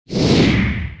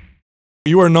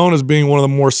You are known as being one of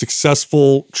the more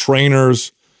successful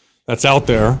trainers that's out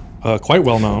there, quite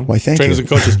well known. Why, thank trainers you. and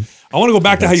coaches. I want to go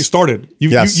back to how you started.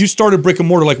 You started brick and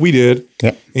mortar like we did,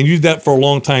 Yep. and you did that for a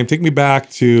long time. Take me back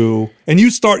to, and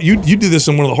you did this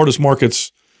in one of the hardest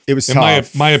markets. It was in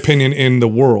tough. my opinion, in the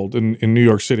world, in New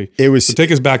York City. It was. So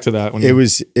take us back to that.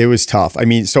 It was tough. I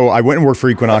mean, so I went and worked for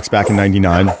Equinox back in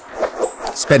 '99.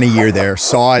 Spent a year there,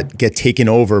 saw it get taken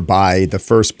over by the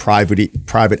first private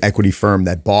equity firm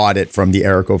that bought it from the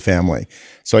Errico family.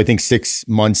 So I think 6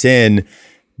 months in,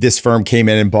 this firm came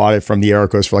in and bought it from the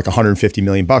Erricos for like $150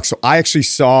 million. So I actually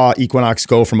saw Equinox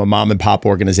go from a mom and pop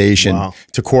organization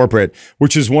to corporate,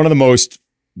 which is one of the most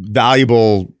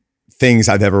valuable things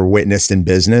I've ever witnessed in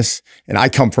business. And I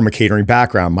come from a catering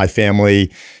background. My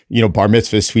family, bar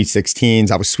mitzvahs, sweet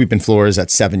 16s. I was sweeping floors at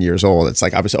 7 years old. It's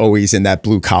like I was always in that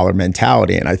blue collar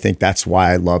mentality. And I think that's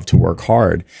why I love to work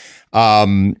hard.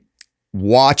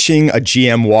 Watching a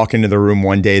GM walk into the room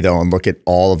one day though, and look at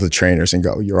all of the trainers and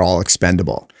go, "You're all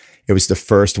expendable." It was the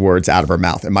first words out of her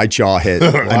mouth. And my jaw hit,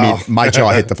 my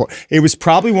jaw hit the floor. It was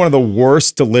probably one of the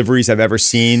worst deliveries I've ever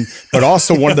seen, but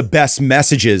also one of the best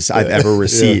messages I've ever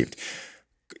received.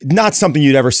 Not something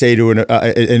you'd ever say to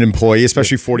an employee,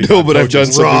 especially 40. No, but I've done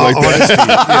something like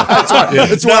that.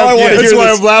 That's why I want to hear this. That's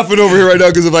why I'm laughing over here right now,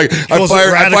 because I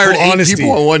fired 8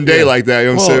 people on one day like that.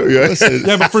 You know what I'm saying?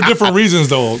 Yeah, but for different reasons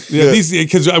though.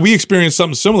 Because we experienced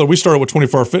something similar. We started with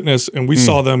 24 Hour Fitness, and we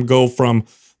saw them go from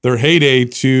their heyday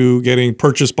to getting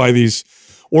purchased by these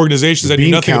organizations that knew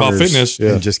nothing about fitness.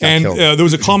 And there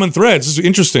was a common thread. This is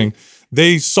interesting.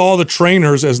 They saw the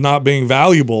trainers as not being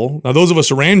valuable. Now, those of us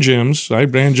who ran gyms, I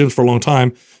ran gyms for a long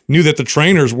time, knew that the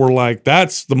trainers were like,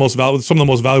 that's the most valuable, some of the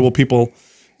most valuable people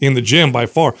in the gym by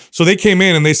far. So they came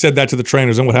in and they said that to the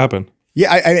trainers, and what happened?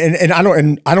 Yeah,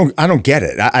 I don't get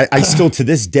it. I still, to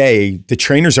this day, the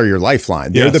trainers are your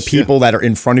lifeline. They're the people that are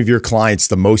in front of your clients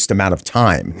the most amount of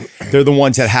time. They're the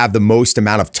ones that have the most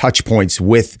amount of touch points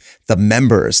with the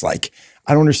members. Like,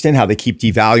 I don't understand how they keep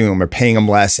devaluing them or paying them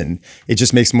less, and it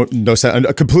just makes no sense.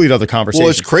 A complete other conversation.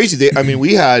 Well, it's crazy.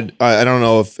 We had, I don't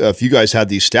know if you guys had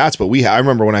these stats, but I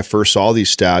remember when I first saw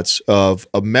these stats of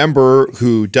a member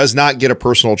who does not get a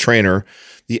personal trainer,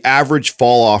 the average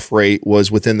fall off rate was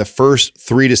within the first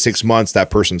 3 to 6 months that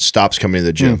person stops coming to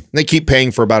the gym. And they keep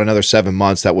paying for about another 7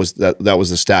 months. That was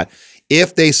the stat.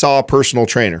 If they saw a personal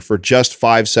trainer for just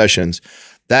 5 sessions,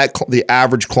 the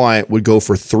average client would go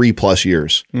for 3+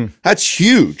 years. That's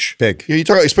huge. Big. You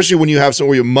talk, especially when you have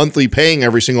somewhere you're monthly paying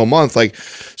every single month. Like,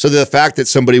 so the fact that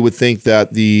somebody would think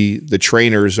that the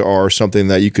trainers are something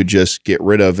that you could just get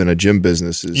rid of in a gym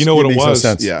business is, you know what it was? No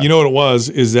sense. You know what it was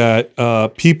is that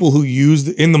people who used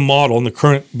in the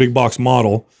current big box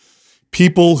model,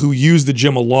 people who use the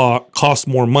gym a lot cost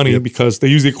more money because they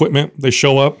use the equipment, they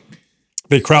show up,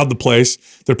 they crowd the place.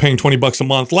 They're paying $20 a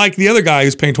month, like the other guy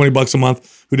who's paying $20 a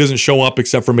month who doesn't show up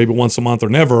except for maybe once a month or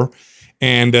never,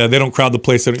 and they don't crowd the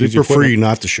place. They prefer you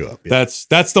not to show up. Yeah.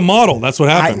 That's the model. That's what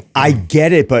happened. I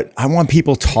get it, but I want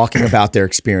people talking about their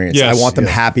experience. Yes, I want them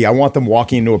happy. I want them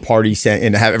walking into a party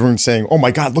and have everyone saying, "Oh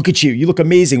my God, look at you! You look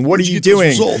amazing. What are you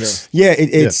doing?" Yeah,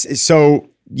 it's so.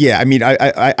 Yeah, I mean,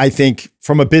 I think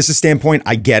from a business standpoint,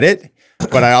 I get it,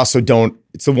 but I also don't.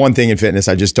 It's the one thing in fitness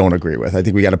I just don't agree with. I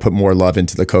think we got to put more love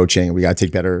into the coaching. We got to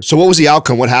take better. So what was the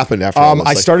outcome? What happened after?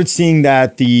 I started seeing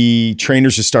that the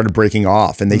trainers just started breaking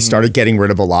off, and they started getting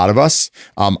rid of a lot of us.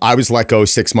 I was let go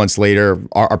 6 months later.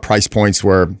 Our price points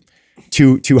were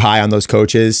too high on those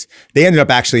coaches. They ended up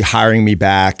actually hiring me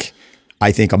back.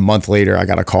 I think a month later, I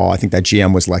got a call. I think that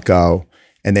GM was let go,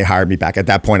 and they hired me back. At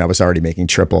that point, I was already making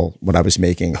triple what I was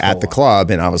making at the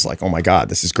club, and I was like, "Oh my God,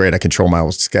 this is great! I control my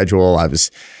own schedule." I was,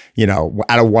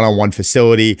 at a one-on-one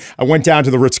facility. I went down to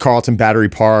the Ritz-Carlton Battery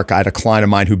Park. I had a client of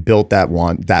mine who built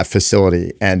that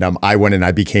facility, and I went and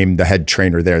I became the head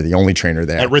trainer there, the only trainer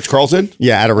there. At Ritz-Carlton?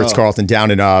 Yeah, at a Ritz-Carlton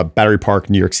down in Battery Park,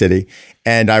 New York City.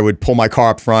 And I would pull my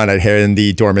car up front. I'd hand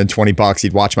the doorman $20.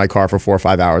 He'd watch my car for 4 or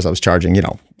 5 hours. I was charging,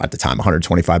 at the time,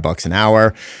 $125 an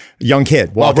hour. Young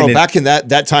kid. Wow, bro, back in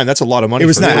that time, that's a lot of money. It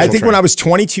was nice. I think when I was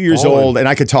 22 years old, and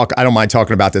I don't mind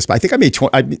talking about this, but I think I made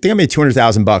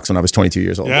 $200,000 when I was 22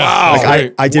 years old. Yeah. Wow.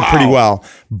 Like I did pretty well.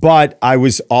 But I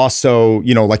was also,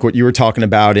 like what you were talking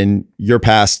about in your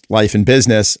past life and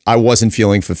business, I wasn't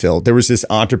feeling fulfilled. There was this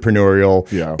entrepreneurial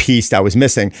piece that was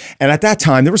missing. And at that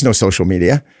time, there was no social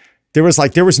media. There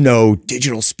was no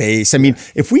digital space. I mean,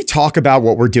 if we talk about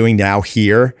what we're doing now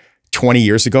here, 20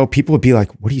 years ago, people would be like,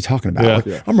 "What are you talking about?"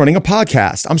 I'm running a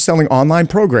podcast. I'm selling online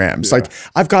programs. Like,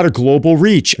 I've got a global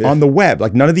reach on the web.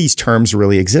 Like, none of these terms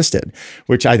really existed,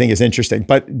 which I think is interesting.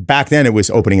 But back then it was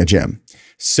opening a gym.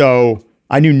 So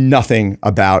I knew nothing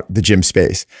about the gym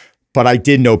space. but I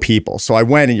did know people. So I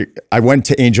went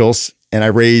to Angels and I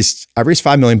raised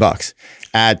 $5 million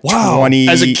at 20.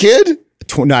 As a kid?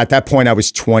 No, at that point I was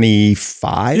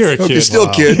 25. You're a kid. You're still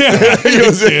a kid.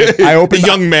 I opened a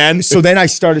young man. So then I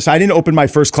started. So I didn't open my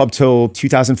first club till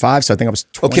 2005. So I think I was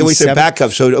 27. Okay, wait, so back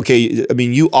up. So okay, I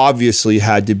mean, you obviously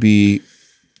had to be.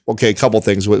 Okay, a couple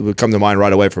things would come to mind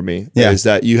right away for me. Yeah. Is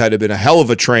that you had to have been a hell of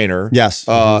a trainer. Yes.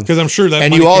 Because I'm sure that.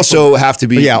 And you also have to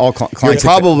be. all you're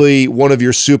probably one of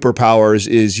your superpowers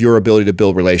is your ability to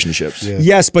build relationships. Yeah.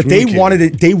 Yes, but they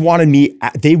wanted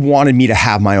me to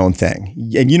have my own thing.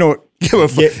 And you know. Hey,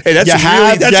 that's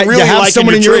really you have like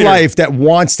someone in your life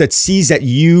that sees that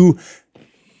you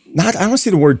I don't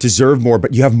say the word deserve more,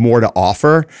 but you have more to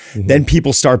offer. Then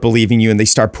people start believing you and they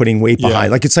start putting weight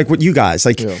behind. Like it's like what you guys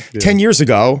 10 years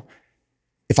ago,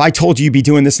 if I told you you'd be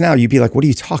doing this now, you'd be like, what are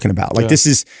you talking about? Like this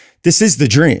is the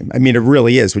dream. I mean, it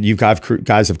really is. What you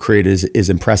guys have created is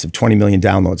impressive. 20 million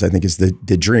downloads, I think, is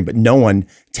the dream. But no one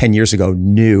 10 years ago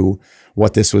knew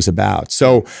what this was about.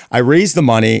 So I raised the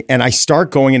money and I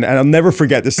start going in, and I'll never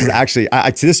forget. This is actually,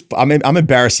 I'm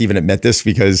embarrassed to even admit this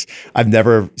because I've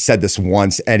never said this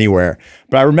once anywhere.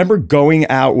 But I remember going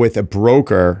out with a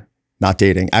broker, not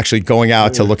dating, actually going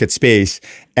out to look at space,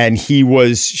 and he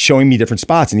was showing me different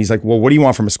spots. And he's like, well, what do you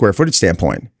want from a square footage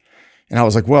standpoint? And I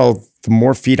was like, well, the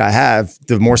more feet I have,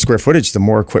 the more square footage, the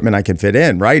more equipment I can fit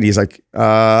in, right? He's like,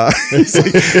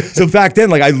 so back then,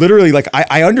 like I literally, like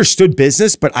I understood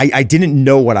business, but I didn't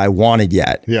know what I wanted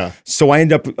yet. Yeah. So I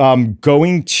ended up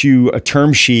going to a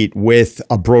term sheet with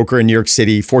a broker in New York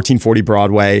City, 1440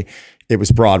 Broadway. It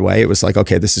was Broadway. It was like,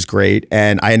 okay, this is great.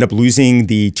 And I ended up losing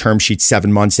the term sheet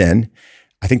 7 months in.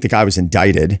 I think the guy was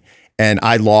indicted, and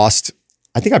I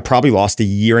probably lost a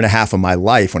year and a half of my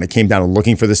life when it came down to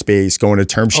looking for the space, going to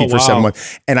term sheet for 7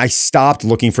 months. And I stopped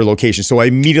looking for locations. So I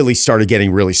immediately started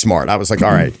getting really smart. I was like,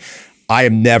 all right, I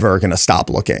am never going to stop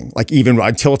looking. Like even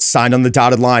until it's signed on the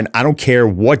dotted line, I don't care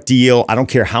what deal, I don't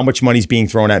care how much money's being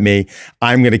thrown at me.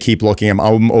 I'm going to keep looking.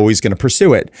 I'm always going to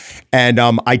pursue it. And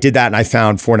I did that, and I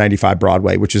found 495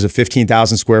 Broadway, which is a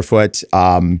 15,000 square foot,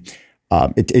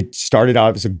 it started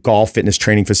out as a golf fitness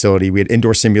training facility. We had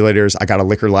indoor simulators. I got a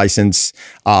liquor license.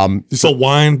 You sell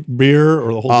wine, beer,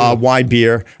 or the whole thing? Wine,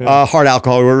 beer, hard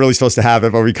alcohol. We weren't really supposed to have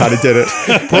it, but we kind of did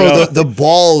it. Bro, the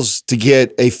balls to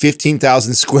get a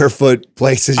 15,000 square foot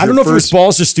place. I don't know if it was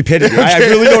balls or stupidity. I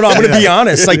really don't know. I'm going to be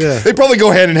honest. Like they probably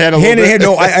go hand in hand. Hand in hand.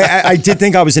 No, I did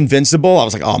think I was invincible. I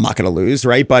was like, oh, I'm not going to lose,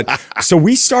 right? But so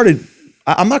we started.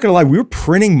 I'm not going to lie. We were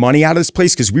printing money out of this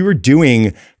place because we were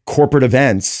doing corporate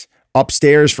events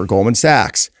upstairs for Goldman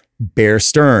Sachs, Bear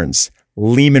Stearns,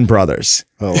 Lehman Brothers.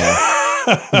 Oh, wow.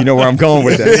 You know where I'm going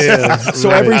with this.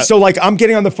 So like I'm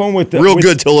getting on the phone with real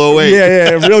good till 08.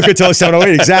 Yeah, real good till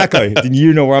 708. Exactly.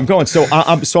 You know where I'm going. So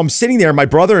I'm sitting there. My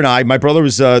brother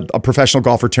was a professional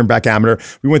golfer turned back amateur.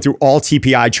 We went through all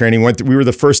TPI training. We were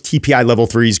the first TPI level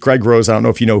 3s. Greg Rose, I don't know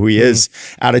if you know who he is,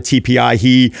 out of TPI.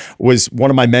 He was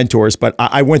one of my mentors, but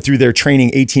I went through their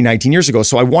training 18, 19 years ago.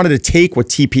 So I wanted to take what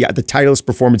TPI, the Titleist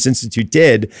Performance Institute,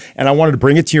 did, and I wanted to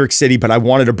bring it to New York City, but I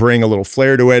wanted to bring a little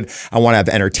flair to it. I want to have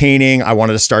entertaining. I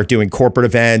wanted to start doing corporate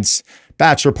events,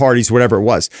 bachelor parties, whatever it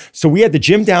was. So we had the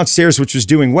gym downstairs, which was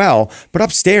doing well, but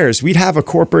upstairs we'd have a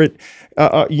corporate,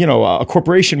 a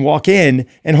corporation walk in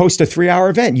and host a 3-hour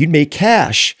event. You'd make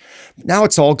cash. Now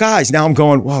it's all guys. Now I'm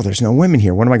going, well, there's no women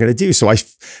here. What am I going to do? So I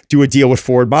do a deal with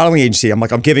Forward Modeling Agency. I'm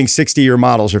like, I'm giving 60-year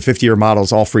models or 50-year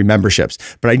models all free memberships,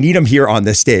 but I need them here on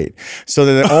this date. So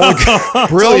then all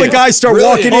the guys start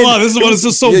walking in. Hold on, this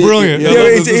is so brilliant.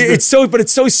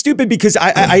 It's so stupid because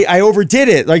I overdid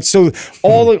it. Like, so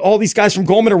all these guys from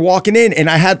Goldman are walking in, and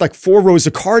I had like 4 rows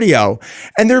of cardio,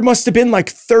 and there must have been like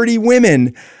 30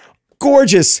 women,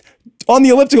 gorgeous, on the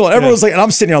elliptical. And everyone's like, and I'm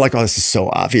sitting there like, oh, this is so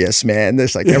obvious, man.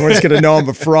 This, like, everyone's going to know I'm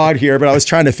a fraud here, but I was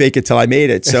trying to fake it till I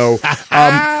made it. So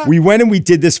we went and we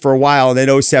did this for a while, and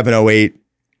then 07, 08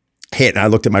 hit, and I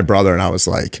looked at my brother and I was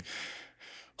like,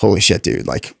 holy shit, dude,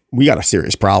 like, we got a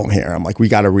serious problem here. I'm like, we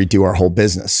got to redo our whole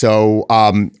business. So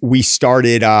we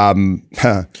started.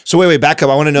 So wait, back up.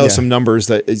 I want to know some numbers.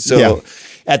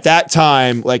 At that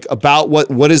time, like about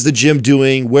what is the gym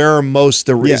doing? Where are most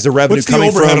is the revenue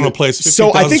coming from? On a place?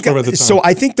 So I think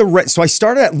I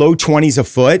started at low 20s a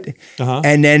foot,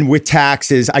 and then with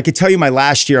taxes, I could tell you my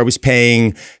last year I was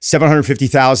paying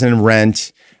 $750,000 in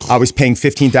rent. I was paying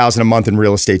 $15,000 a month in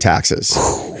real estate taxes.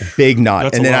 Big nut.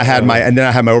 That's and then I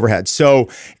had my overhead. So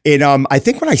I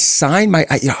think when I signed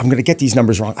I'm going to get these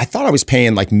numbers wrong. I thought I was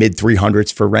paying like mid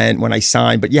 300s for rent when I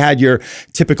signed, but you had your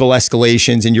typical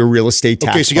escalations and your real estate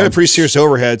tax. Okay, so you got a pretty serious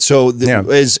overhead. So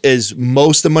is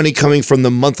most of the money coming from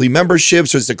the monthly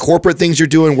memberships, or is the corporate things you're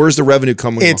doing? Where's the revenue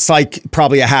coming from? It's like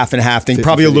probably a half and half thing, 50,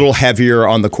 probably a little heavier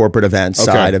on the corporate event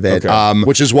side of it. Okay.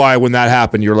 Which is why when that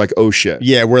happened, you're like, oh shit.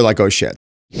 Yeah, we're like, oh shit.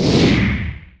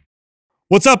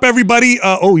 What's up, everybody?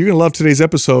 You're going to love today's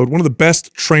episode. One of the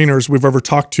best trainers we've ever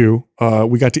talked to,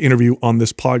 we got to interview on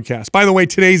this podcast. By the way,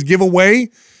 today's giveaway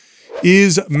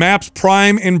is MAPS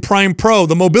Prime and Prime Pro,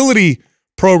 the mobility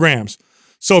programs.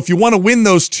 So if you want to win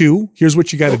those two, here's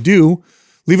what you got to do.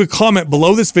 Leave a comment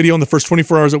below this video in the first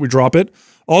 24 hours that we drop it.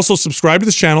 Also, subscribe to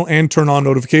this channel and turn on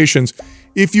notifications.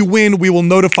 If you win, we will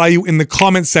notify you in the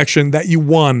comment section that you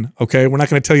won, okay? We're not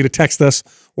going to tell you to text us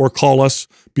or call us.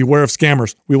 Beware of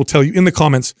scammers. We will tell you in the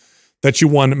comments that you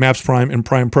won MAPS Prime and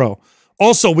Prime Pro.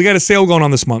 Also, we got a sale going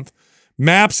on this month.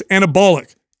 MAPS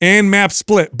Anabolic and MAPS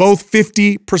Split, both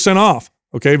 50% off,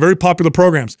 okay? Very popular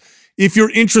programs. If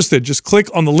you're interested, just click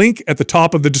on the link at the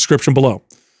top of the description below.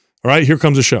 All right, here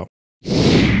comes the show.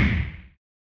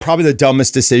 Probably the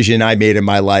dumbest decision I made in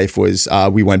my life was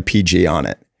we went PG on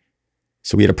it.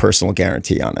 So we had a personal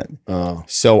guarantee on it. Oh.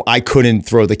 So I couldn't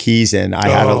throw the keys in. I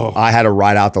had to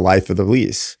ride out the life of the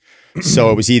lease.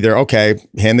 So it was either, okay,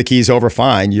 hand the keys over,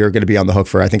 fine. You're going to be on the hook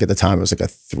for, I think at the time it was like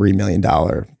a $3 million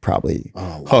probably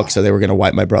hook. So they were going to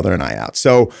wipe my brother and I out.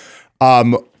 So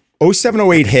 07,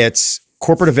 08 hits,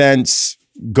 corporate events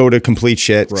go to complete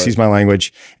shit, excuse my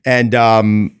language.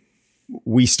 And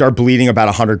we start bleeding about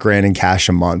 100 grand in cash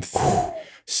a month.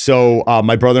 So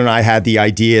my brother and I had the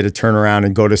idea to turn around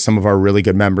and go to some of our really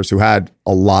good members who had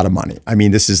a lot of money. I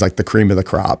mean, this is like the cream of the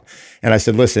crop. And I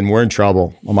said, listen, we're in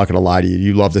trouble. I'm not going to lie to you.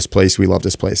 You love this place. We love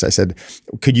this place. I said,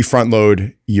 could you front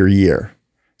load your year?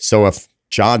 So if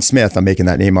John Smith, I'm making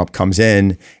that name up, comes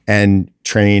in and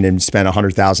trained and spent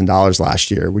 $100,000 last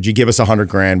year, would you give us 100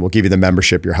 grand? We'll give you the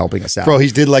membership. You're helping us out. Bro, he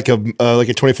did like a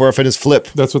 24-hour fitness flip.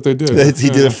 That's what they did. He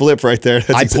did a flip right there.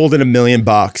 I pulled in $1 million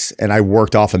and I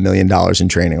worked off $1 million in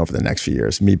training over the next few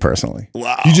years, me personally.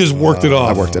 Wow. You just worked it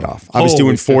off. I worked it off. I was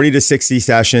doing 40 to 60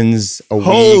 sessions a week.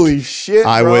 Holy shit,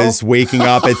 bro. I was waking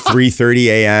up at 3:30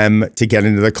 a.m. to get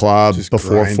into the club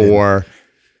before 4.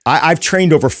 I've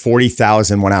trained over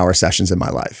 40,000 1-hour sessions in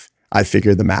my life. I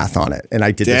figured the math on it, and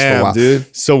I did this for a while.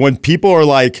 Dude. So when people are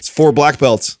like, it's 4 black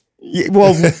belts. Yeah,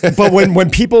 well, but when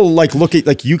people like look at,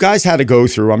 like, you guys had to go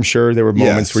through, I'm sure there were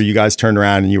moments where you guys turned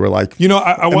around and you were like, you know,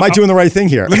 am I doing the right thing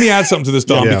here? Let me add something to this,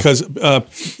 Dom, because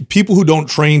people who don't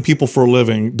train people for a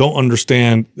living don't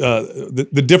understand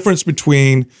the difference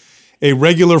between a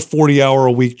regular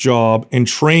 40-hour-a-week job and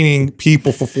training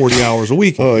people for 40 hours a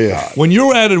week. Oh, yeah. When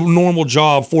you're at a normal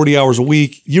job 40 hours a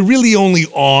week, you're really only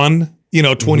on,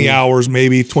 20 hours,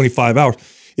 maybe 25 hours.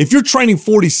 If you're training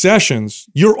 40 sessions,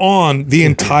 you're on the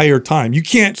entire time. You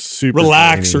can't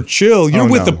relax or chill. You're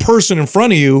with the person in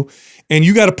front of you, and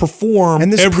you got to perform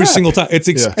every single time. It's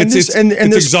exhausting.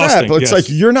 Prep. It's like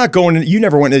you're not going. You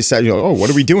never went and said, "Oh, what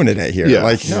are we doing today here?" Yeah.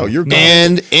 Like, no, you're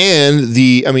going.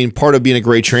 And part of being a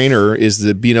great trainer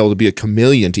is being able to be a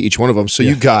chameleon to each one of them. So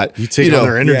you take on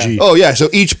their energy. Oh yeah. So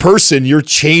each person, you're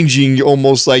changing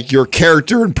almost like your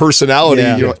character and personality.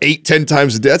 8-10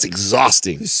 times a day. That's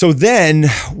exhausting. So then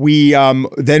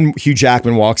then Hugh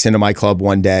Jackman walks into my club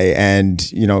one day, and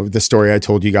the story I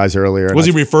told you guys earlier. Was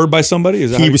he referred by somebody?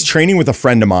 He was training with a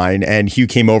friend of mine, and Hugh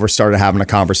came over, started having a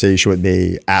conversation with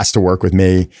me, asked to work with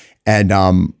me, and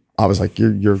I was like,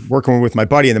 you're working with my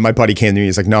buddy. And then my buddy came to me,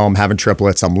 he's like, no, I'm having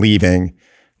triplets, I'm leaving.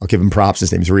 I'll give him props.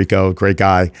 His name's Rico, great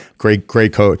guy, great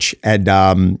coach. And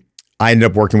I ended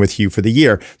up working with Hugh for the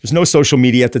year. There's no social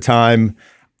media at the time.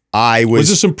 Was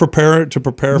this to prepare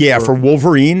for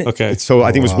Wolverine? Okay. So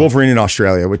I think it was Wolverine in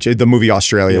Australia, which is the movie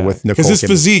Australia with Nicole. Because his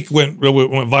physique went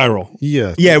viral.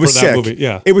 Yeah, it was sick. Movie.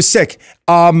 Yeah, it was sick.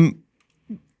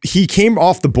 He came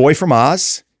off The Boy from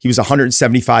Oz. He was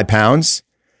 175 pounds.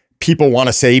 People want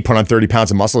to say he put on 30 pounds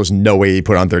of muscle. There's no way he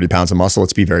put on 30 pounds of muscle.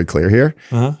 Let's be very clear here.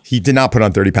 He did not put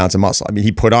on 30 pounds of muscle. I mean,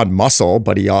 he put on muscle,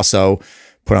 but he also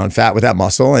put on fat with that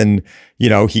muscle, and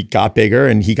he got bigger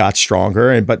and he got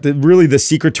stronger. But really the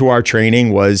secret to our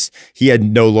training was he had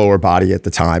no lower body at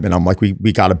the time, and I'm like, we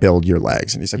got to build your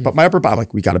legs. And he's like, but my upper body. I'm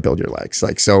like, we got to build your legs.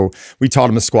 Like, so we taught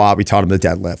him the squat, we taught him the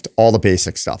deadlift, all the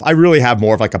basic stuff. I really have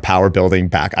more of like a power building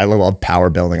back. I love power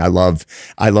building. I love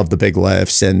the big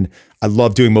lifts, and I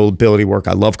love doing mobility work.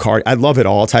 I love cardio. I love it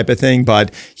all type of thing,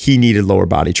 but he needed lower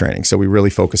body training. So we really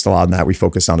focused a lot on that. We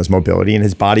focused on his mobility, and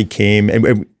his body came,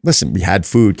 and listen, we had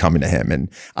food coming to him, and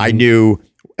I knew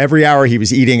Every hour he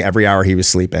was eating, every hour he was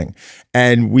sleeping.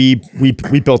 And we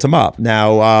built him up.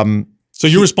 Now, so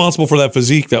you're responsible for that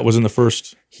physique that was in the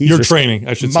first. Your training,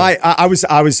 I should say. I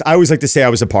always like to say I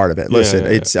was a part of it. Listen,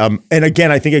 it's and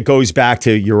again, I think it goes back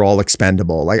to you're all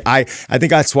expendable. Like I think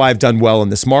that's why I've done well in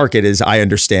this market is I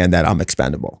understand that I'm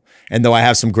expendable. And though I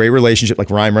have some great relationship,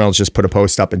 like Ryan Reynolds just put a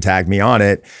post up and tagged me on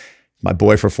it. My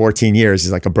boy for 14 years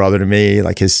is like a brother to me.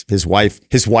 Like his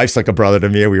wife's like a brother to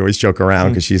me. We always joke around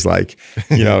because she's like,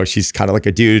 you know, she's kind of like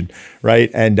a dude, right?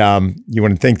 And you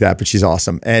wouldn't think that, but she's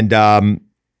awesome. And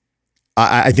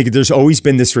I think there's always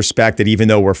been this respect that even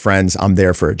though we're friends, I'm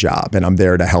there for a job and I'm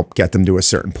there to help get them to a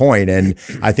certain point. And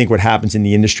I think what happens in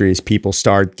the industry is people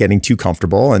start getting too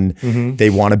comfortable and they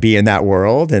want to be in that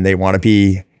world and they want to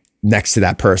be next to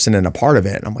that person and a part of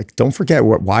it. And I'm like, don't forget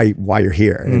why you're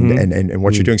here and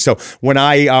what you're doing. So when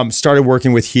I started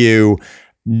working with Hugh,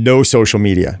 no social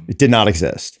media, it did not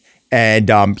exist. And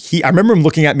I remember him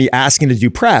looking at me asking to do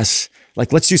press,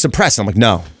 like, let's do some press. And I'm like,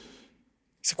 no.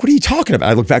 He's like, what are you talking about?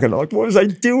 I look back and I'm like, what was I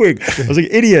doing? I was like,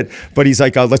 idiot. But he's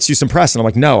like, let's do some press. And I'm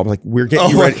like, no. I'm like, we're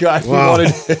getting you ready. God, wow.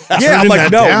 Yeah, I'm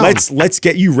like, no, let's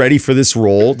get you ready for this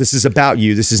role. This is about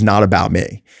you. This is not about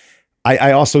me.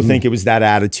 I also think it was that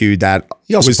attitude that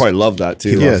he also probably loved that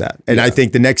too. He loves that. And I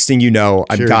think the next thing you know,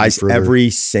 guys, every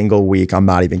single week, I'm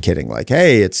not even kidding. Like,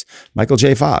 hey, it's Michael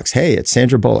J. Fox. Hey, it's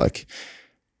Sandra Bullock.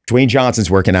 Dwayne Johnson's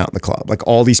working out in the club. Like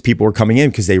all these people were coming in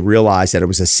because they realized that it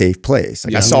was a safe place.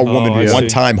 Like I saw a woman one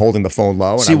time holding the phone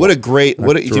low. And see, what a great, I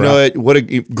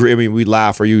mean, we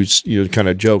laugh or you kind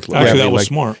of joke. Actually, that was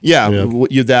smart. Yeah.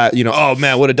 Oh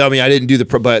man, what a dummy. I didn't do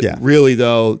but really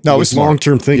though. No, it was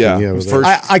long-term thinking.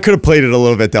 I could have played it a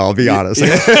little bit though, I'll be honest.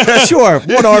 Like, sure,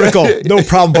 one article, no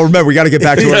problem. But remember, we got to get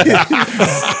back to it.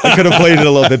 I could have played it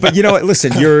a little bit, but you know what?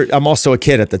 Listen, I'm also a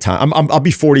kid at the time. I'll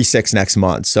be 46 next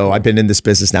month. So I've been in this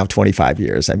business now 25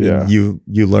 years. I mean,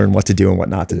 you learn what to do and what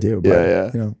not to do.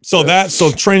 But, you know.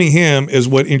 So training him is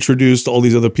what introduced all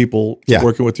these other people to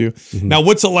working with you. Now,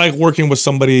 what's it like working with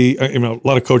somebody, you know, a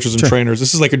lot of coaches and trainers,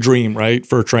 this is like a dream, right?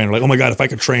 For a trainer, like, oh my God, if I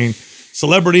could train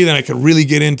celebrity, then I could really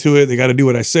get into it. They got to do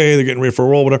what I say. They're getting ready for a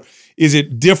role, whatever. Is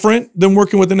it different than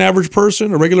working with an average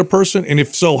person, a regular person? And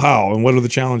if so, how? And what are the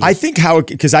challenges? I think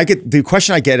because the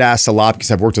question I get asked a lot because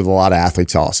I've worked with a lot of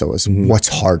athletes also is what's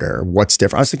harder? What's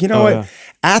different? I was like, you know what? Yeah.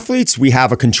 Athletes, we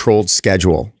have a controlled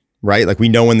schedule, right? Like we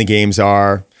know when the games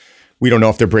are. We don't know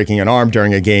if they're breaking an arm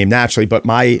during a game naturally, but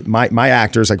my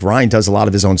actors, like Ryan does a lot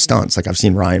of his own stunts. Like I've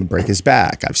seen Ryan break his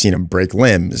back. I've seen him break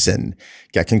limbs and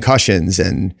get concussions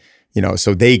and you know,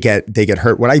 so they get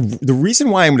hurt. The reason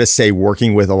why I'm going to say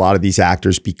working with a lot of these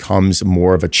actors becomes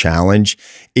more of a challenge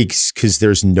is because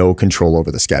there's no control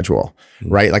over the schedule,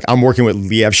 right? Like I'm working with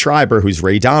Liev Schreiber, who's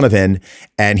Ray Donovan,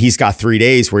 and he's got 3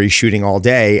 days where he's shooting all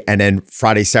day. And then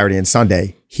Friday, Saturday, and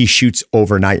Sunday, he shoots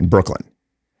overnight in Brooklyn.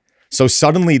 So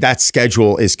suddenly that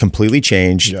schedule is completely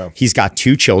changed. Yeah. He's got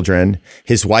 2 children.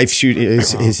 His wife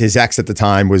his ex at the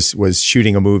time was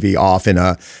shooting a movie off in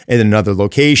another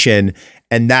location.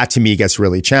 And that to me gets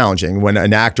really challenging when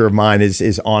an actor of mine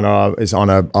is on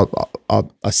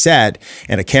a set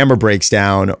and a camera breaks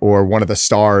down or one of the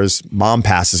stars' mom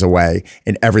passes away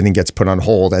and everything gets put on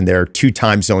hold and they're 2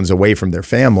 time zones away from their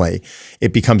family.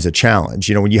 It becomes a challenge.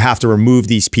 You know, when you have to remove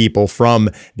these people from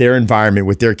their environment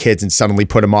with their kids and suddenly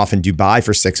put them off in Dubai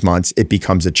for 6 months, it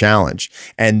becomes a challenge.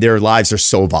 And their lives are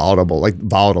so volatile.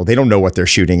 They don't know what they're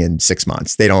shooting in 6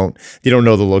 months. They don't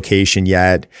know the location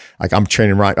yet. Like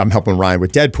I'm helping Ryan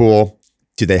with Deadpool.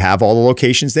 Do they have all the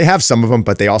locations? They have some of them,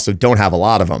 but they also don't have a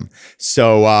lot of them.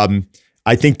 So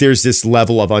I think there's this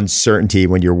level of uncertainty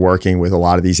when you're working with a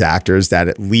lot of these actors that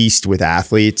at least with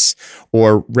athletes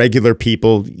or regular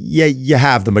people, you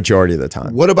have the majority of the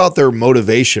time. What about their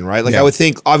motivation, right? Like I would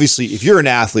think, obviously, if you're an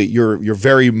athlete, you're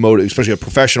very motivated, especially a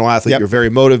professional athlete, you're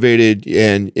very motivated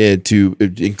and to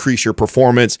increase your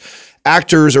performance.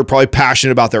 Actors are probably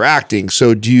passionate about their acting.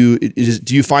 So do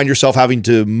you find yourself having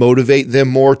to motivate them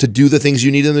more to do the things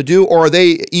you need them to do, or are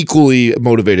they equally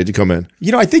motivated to come in?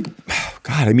 You know, I think,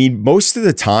 God, I mean, most of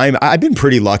the time, I've been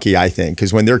pretty lucky, I think,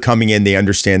 because when they're coming in, they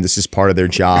understand this is part of their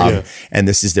job and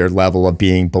this is their level of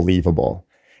being believable.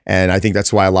 And I think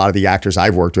that's why a lot of the actors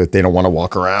I've worked with, they don't want to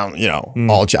walk around, you know,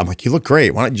 all I'm like, you look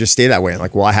great. Why don't you just stay that way? I'm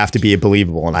like, well, I have to be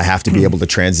believable and I have to be able to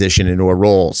transition into a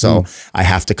role. So I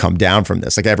have to come down from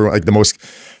this. Like everyone, like the most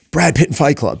Brad Pitt in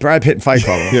Fight Club. Oh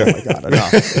my God,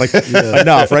 enough. Like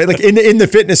enough, right? Like in the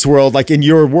fitness world, like in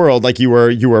your world, like you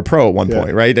were a pro at one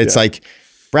point, right? It's like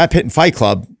Brad Pitt in Fight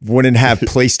Club wouldn't have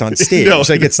placed on stage.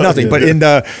 Like it's nothing. But in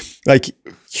the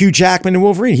Hugh Jackman and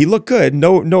Wolverine. He looked good.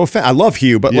 No offense. I love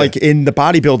Hugh, but like in the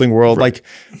bodybuilding world, like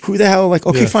who the hell? Like,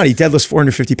 okay, fine. He deadlifts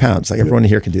 450 pounds. Like everyone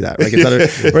here can do that. Like,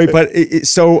 right? But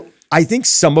so I think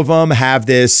some of them have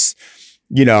this,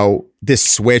 you know, this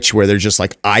switch where they're just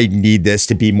like, I need this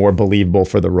to be more believable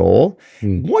for the role.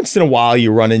 Once in a while,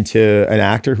 you run into an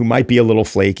actor who might be a little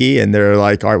flaky and they're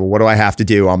like, all right, well, what do I have to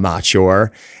do? I'm not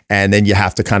sure. And then you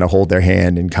have to kind of hold their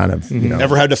hand and kind of, you know.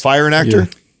 Ever had to fire an actor?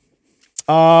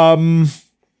 You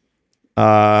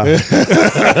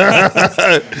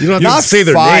don't have to say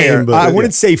their name, but I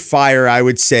wouldn't say fire. I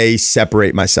would say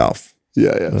separate myself.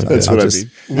 Yeah, that's what I mean.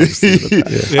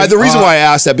 The reason why I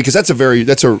asked that, because that's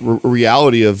a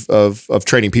reality of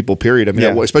training people, period. I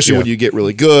mean, especially when you get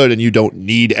really good and you don't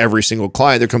need every single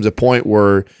client, there comes a point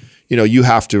where, you know, you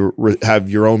have to have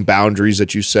your own boundaries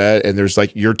that you set, and there's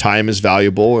like, your time is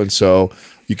valuable. And so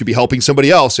you could be helping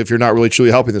somebody else if you're not really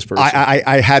truly helping this person.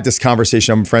 I had this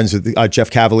conversation. I'm friends with Jeff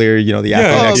Cavalier, you know, the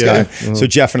Athletics guy. So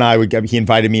Jeff and I he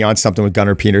invited me on something with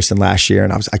Gunnar Peterson last year.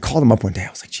 And I called him up one day. I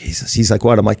was like, Jesus. He's like,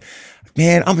 what? I'm like,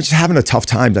 man, I'm just having a tough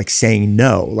time like saying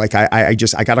no. Like I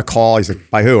got a call. He's like,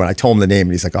 by who? And I told him the name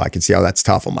and he's like, oh, I can see how that's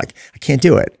tough. I'm like, I can't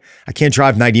do it. I can't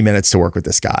drive 90 minutes to work with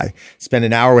this guy, spend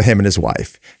an hour with him and his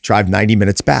wife, drive 90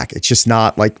 minutes back. It's just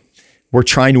not like, we're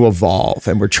trying to evolve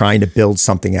and we're trying to build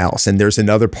something else. And there's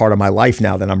another part of my life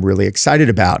now that I'm really excited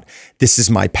about. This is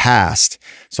my past.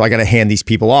 So I got to hand these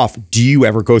people off. Do you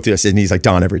ever go through this? And he's like,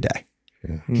 Don, every day.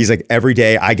 He's like, every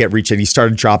day I get reached out. He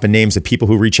started dropping names of people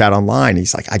who reach out online.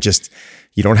 He's like,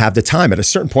 you don't have the time. At a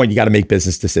certain point, you got to make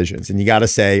business decisions and you got to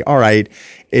say, all right,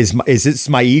 is this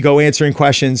my ego answering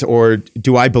questions, or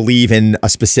do I believe in a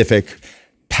specific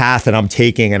path that I'm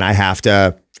taking and I have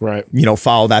to, you know,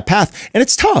 follow that path? And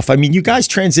it's tough. I mean, you guys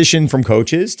transition from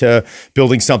coaches to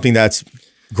building something that's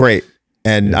great.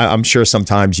 And I'm sure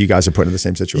sometimes you guys are put in the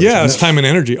same situation. Yeah, it's time and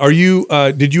energy. Are you,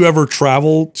 did you ever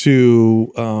travel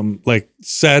to like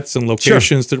sets and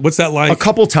locations? Sure. What's that like? A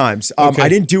couple times. I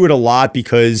didn't do it a lot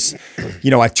because, you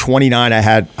know, at 29,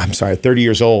 at 30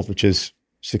 years old, which is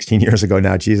 16 years ago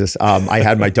now, Jesus. I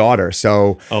had my daughter.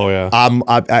 So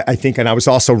I think, and I was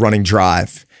also running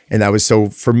Drive. And that was, so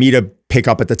for me to pick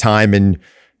up at the time and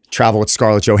travel with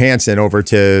Scarlett Johansson over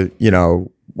to, you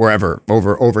know, wherever,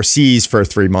 overseas for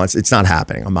 3 months, it's not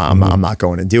happening. I'm not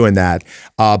going and doing that.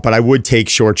 But I would take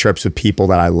short trips with people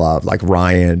that I love, like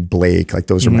Ryan, Blake, like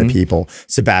those are my people.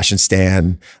 Sebastian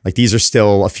Stan, like these are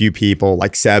still a few people.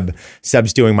 Like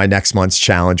Seb's doing my next month's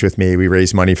challenge with me. We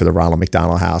raised money for the Ronald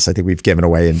McDonald House. I think we've given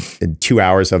away in 2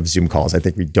 hours of Zoom calls, I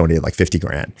think we donated like 50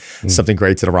 grand, something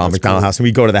great to the Ronald McDonald House. And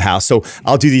we go to the house. So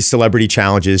I'll do these celebrity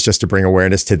challenges just to bring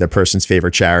awareness to the person's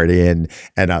favorite charity. And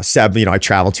Seb, you know, I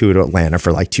traveled to Atlanta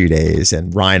for like 2 days,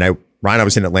 and Ryan, I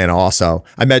was in Atlanta also.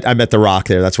 I met The Rock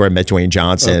there. That's where I met Dwayne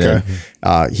Johnson.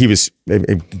 And, he was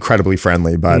incredibly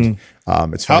friendly, but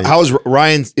it's funny. How is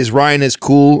Ryan? Is Ryan as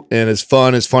cool and as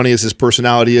fun, as funny as his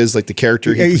personality is, like the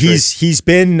character? He's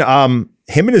been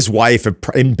him and his wife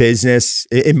in business.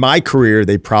 In my career,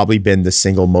 they've probably been the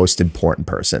single most important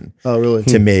person. Oh, really?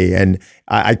 To me, and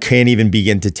I can't even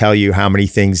begin to tell you how many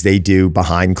things they do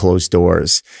behind closed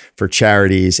doors for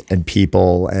charities and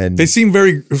people. And they seem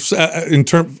very,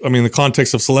 the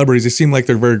context of celebrities, they seem like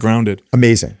they're very grounded.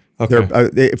 Amazing.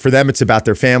 Okay. For them, it's about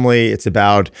their family. It's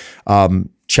about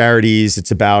charities.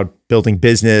 It's about building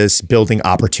business, building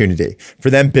opportunity. For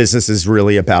them, business is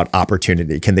really about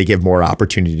opportunity. Can they give more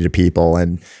opportunity to people?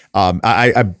 And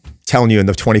I'm telling you, in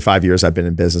the 25 years I've been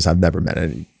in business, I've never met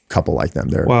any couple like them.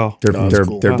 They're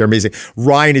amazing.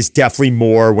 Ryan is definitely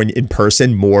more, when in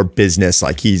person, more business.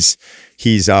 Like he's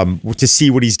to see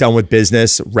what he's done with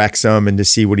business, Wrexham, and to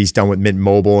see what he's done with Mint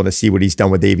Mobile, and to see what he's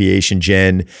done with Aviation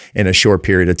Gin in a short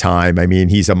period of time. I mean,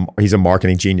 he's a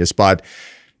marketing genius. But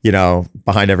you know,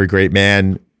 behind every great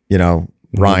man, you know,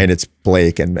 Ryan, it's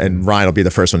Blake, and Ryan will be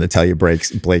the first one to tell you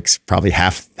Blake's probably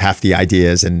half the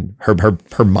ideas, and her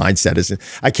mindset is.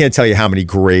 I can't tell you how many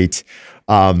great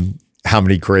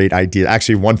ideas.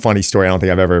 Actually, one funny story I don't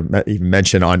think I've ever even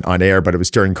mentioned on air, but it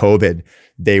was during COVID.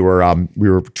 They were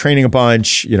we were training a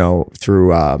bunch, you know,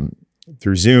 through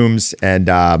Zooms,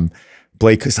 and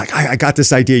Blake was like, I got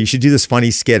this idea. You should do this funny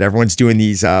skit. Everyone's doing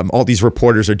these, all these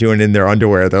reporters are doing in their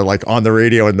underwear. They're like on the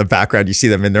radio in the background. You see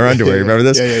them in their underwear. Remember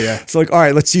this? Yeah. So like, all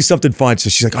right, let's do something fun. So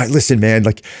she's like, all right, listen, man,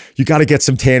 like you got to get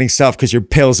some tanning stuff because you're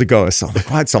pale as a ghost. So I'm like,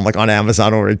 what? So I'm like on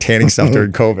Amazon ordering tanning stuff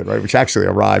during COVID, right? Which actually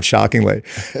arrived shockingly.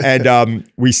 And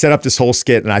we set up this whole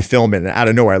skit and I film it. And out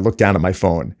of nowhere, I look down at my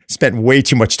phone. Spent way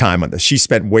too much time on this. She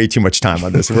spent way too much time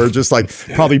on this. We're just like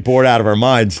probably bored out of our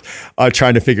minds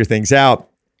trying to figure things out.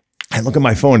 I look at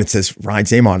my phone, it says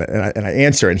Ryan's name on it, and I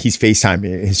answer, and he's FaceTiming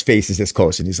me, and his face is this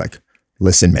close, and he's like,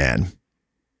 listen, man,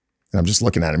 And I'm just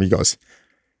looking at him. He goes,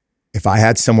 if I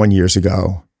had someone years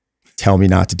ago tell me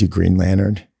not to do Green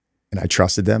Lantern and I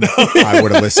trusted them, I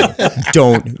would have listened.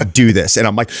 Don't do this. And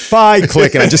I'm like, bye,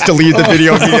 click. And I just deleted the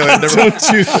video immediately. Don't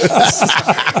do this.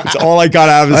 It's all I got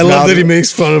out of his mouth. I love that he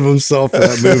makes fun of himself in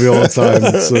that movie all the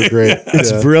time. It's so great.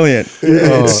 It's brilliant.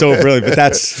 It's so brilliant. But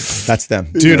that's them.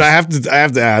 Dude, I have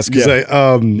to ask,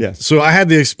 because so I had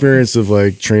the experience of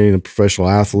like training a professional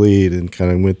athlete and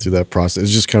kind of went through that process.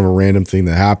 It's just kind of a random thing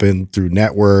that happened through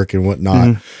network and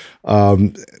whatnot.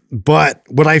 But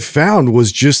what I found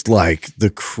was just like the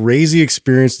crazy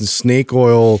experience and snake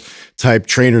oil type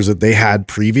trainers that they had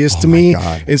previous to me.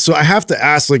 God. And so I have to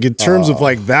ask, like, in terms of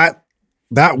like that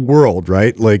world,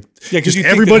 right? Like, because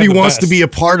everybody wants to be a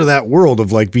part of that world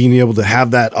of like being able to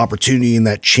have that opportunity and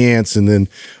that chance. And then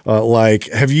like,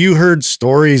 have you heard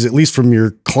stories, at least from your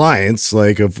clients,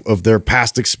 like of their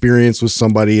past experience with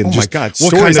somebody? And my God,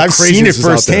 stories. I've seen it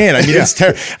firsthand. I mean, it's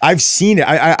terrible. I've seen it.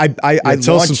 I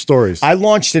tell some stories. I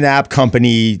launched an app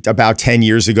company about 10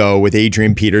 years ago with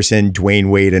Adrian Peterson,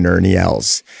 Dwayne Wade, and Ernie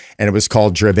Els. And it was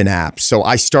called Driven Apps. So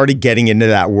I started getting into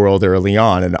that world early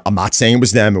on. And I'm not saying it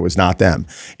was them. It was not them.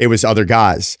 It was other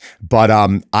guys. But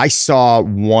I saw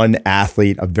one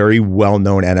athlete, a very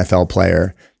well-known NFL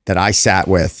player that I sat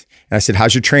with. And I said,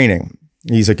 how's your training?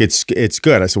 And he's like, it's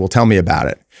good. I said, well, tell me about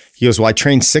it. He goes, well, I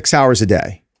train 6 hours a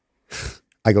day.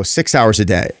 I go, 6 hours a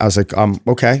day. I was like,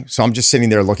 okay. So I'm just sitting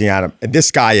there looking at him. And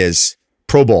this guy is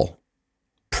Pro Bowl.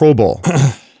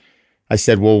 I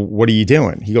said, well, what are you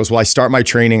doing? He goes, well, I start my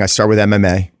training. I start with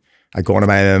MMA. I go into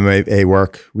my MMA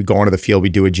work. We go onto the field. We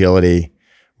do agility.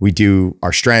 We do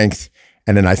our strength.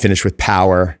 And then I finish with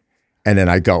power. And then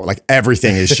I go, like,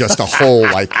 everything is just a whole,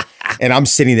 like, and I'm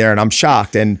sitting there and I'm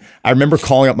shocked. And I remember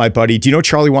calling up my buddy. Do you know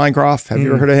Charlie Weingroff? Have you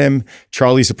ever heard of him?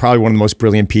 Charlie's probably one of the most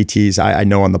brilliant PTs I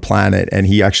know on the planet. And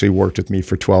he actually worked with me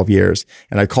for 12 years.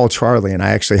 And I called Charlie and I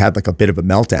actually had like a bit of a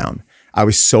meltdown. I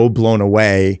was so blown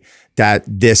away that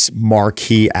this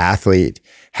marquee athlete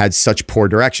had such poor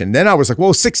direction. Then I was like,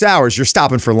 well, 6 hours, you're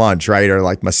stopping for lunch, right? Or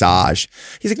like massage.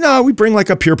 He's like, no, we bring like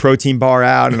a pure protein bar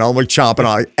out and I'm like chomping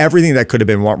on everything that could have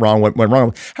been wrong went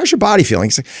wrong. How's your body feeling?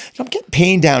 He's like, I'm getting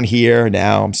pain down here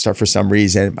now. I'm starting for some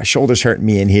reason. My shoulder's hurting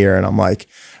me in here. And I'm like,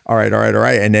 all right.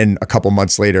 And then a couple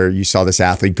months later, you saw this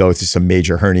athlete go through some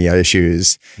major hernia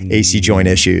issues, AC joint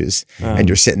issues. And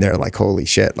you're sitting there like, holy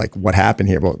shit, like what happened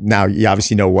here? Well, now you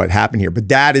obviously know what happened here, but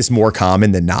that is more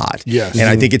common than not. Yes. And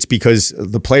I think it's because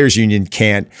the players union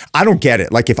I don't get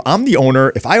it. Like if I'm the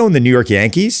owner, if I own the New York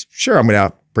Yankees, sure, I'm going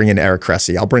to bring in Eric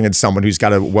Cressy. I'll bring in someone who's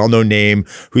got a well-known name,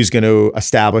 who's going to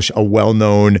establish a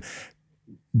well-known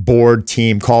board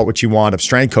team, call it what you want, of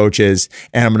strength coaches,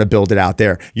 and I'm going to build it out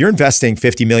there. You're investing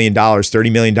 $50 million, $30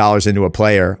 million into a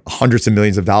player, hundreds of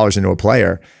millions of dollars into a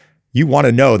player. You want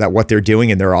to know that what they're doing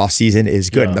in their offseason is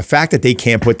good. And the fact that they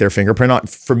can't put their fingerprint on,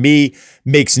 for me,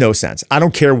 makes no sense. I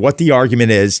don't care what the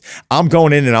argument is. I'm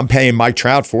going in and I'm paying Mike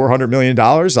Trout $400 million.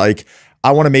 Like,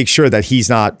 I want to make sure that he's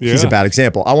not, he's a bad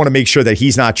example. I want to make sure that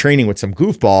he's not training with some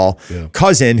goofball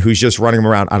cousin who's just running him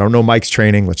around. I don't know Mike's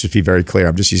training. Let's just be very clear.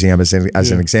 I'm just using him as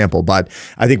an example. But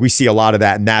I think we see a lot of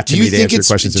that. And that to me, to answer your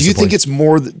questions. Do you think it's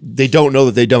more they don't know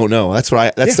that they don't know? That's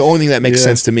what that's the only thing that makes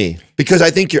sense to me. Because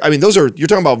I think you're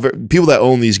talking about people that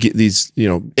own these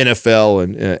NFL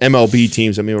and MLB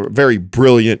teams. I mean, are very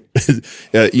brilliant,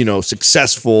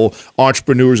 successful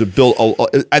entrepreneurs have built.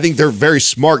 I think they're very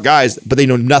smart guys, but they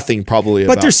know nothing probably.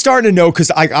 But they're starting to know,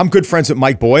 because I'm good friends with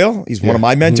Mike Boyle. He's one of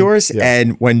my mentors.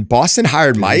 And when Boston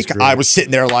hired Mike, I was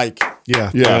sitting there like,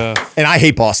 and I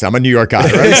hate Boston. I'm a New York guy,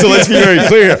 right? So let's be very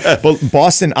clear. But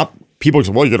Boston, people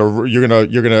say, well, you're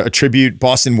gonna attribute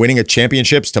Boston winning a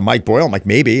championships to Mike Boyle. I'm like,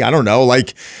 maybe, I don't know.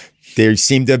 Like, they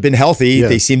seem to have been healthy.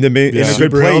 They seem to be in a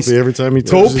good place. Every time he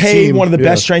go pay one of the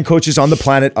best strength coaches on the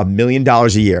planet $1 million a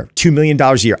year, $2 million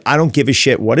a year. I don't give a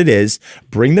shit what it is.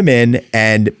 Bring them in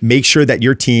and make sure that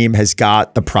your team has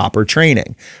got the proper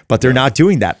training. But they're not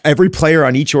doing that. Every player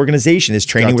on each organization is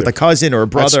training with a cousin or a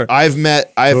brother. I've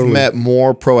met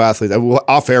more pro athletes.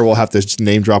 Off air, we'll have to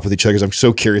name drop with each other because I'm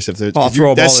so curious if there's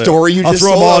that story you just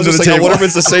told. I was just like, I wonder if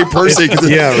it's the same person.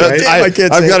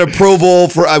 I've got a Pro Bowl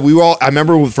for. I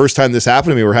remember the first time this happened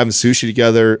to me, we were having sushi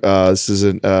together. This is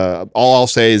all I'll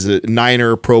say is a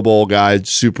Niner Pro Bowl guy,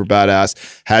 super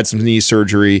badass, had some knee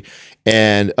surgery.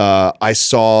 And I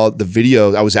saw the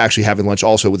video. I was actually having lunch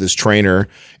also with his trainer,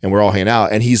 and we're all hanging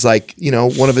out. And he's like,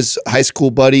 one of his high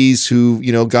school buddies who,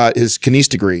 got his kines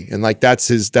degree. And like, that's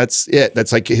it.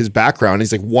 That's like his background.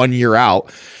 He's like 1 year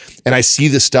out. and I see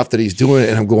the stuff that he's doing,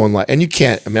 and I'm going like, and you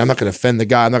can't, I mean, I'm not going to offend the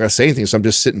guy. I'm not going to say anything. So I'm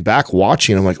just sitting back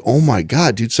watching. I'm like, oh my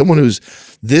God, dude, someone who's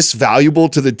this valuable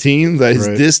to the team, that is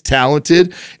this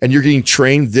talented, and you're getting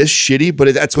trained this shitty,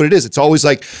 but that's what it is. It's always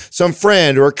like some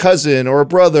friend or a cousin or a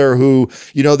brother who,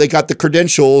 you know, they got the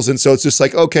credentials. And so it's just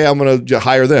like, okay, I'm going to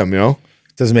hire them, you know?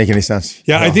 Doesn't make any sense.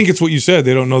 Yeah, no. I think it's what you said.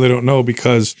 They don't know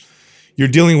because you're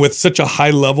dealing with such a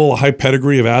high level, a high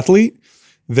pedigree of athlete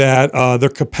that their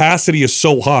capacity is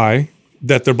so high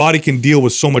that their body can deal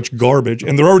with so much garbage,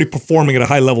 and they're already performing at a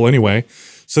high level anyway.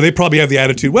 So they probably have the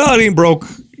attitude, well, it ain't broke,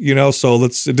 you know, so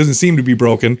it doesn't seem to be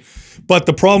broken. But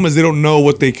the problem is they don't know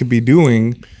what they could be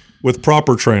doing with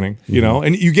proper training, you know,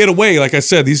 and you get away, like I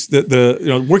said,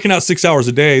 working out 6 hours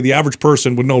a day, the average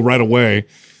person would know right away,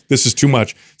 this is too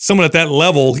much. Someone at that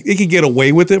level, he can get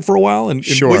away with it for a while, and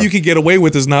what you can get away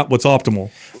with is not what's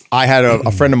optimal. I had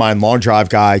a friend of mine, long drive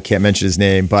guy, can't mention his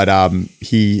name, but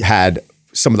he had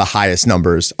some of the highest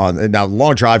numbers on. Now,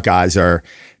 long drive guys they're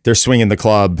swinging the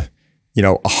club,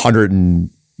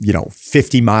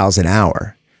 150 miles an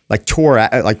hour. Like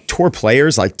tour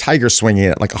players, like Tiger swinging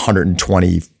at like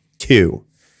 122,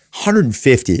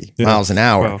 150 miles an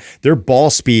hour. Wow. Their ball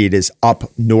speed is up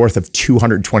north of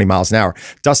 220 miles an hour.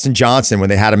 Dustin Johnson, when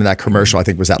they had him in that commercial, I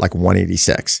think was at like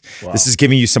 186. Wow. This is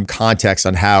giving you some context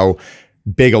on how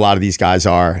big a lot of these guys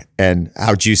are and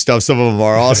how juiced up some of them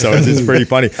are also. It's pretty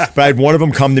funny. But I had one of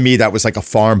them come to me that was like a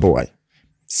farm boy,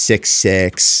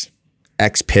 6'6",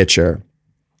 ex-pitcher,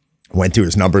 went through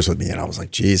his numbers with me, and I was like,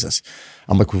 Jesus.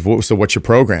 I'm like, so what's your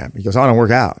program? He goes, I don't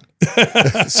work out.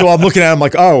 So I'm looking at him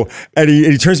like, oh, and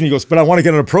he turns to me and goes, but I want to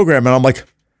get on a program. And I'm like,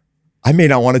 I may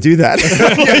not want to do that.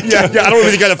 I don't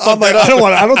really got to fuck that up.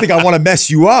 I don't think I want to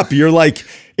mess you up. You're like,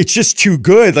 it's just too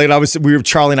good. Like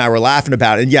Charlie and I were laughing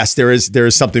about it. And yes, there is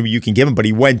something you can give him, but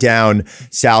he went down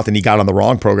south and he got on the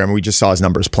wrong program, and we just saw his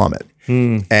numbers plummet.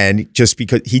 And just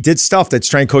because he did stuff that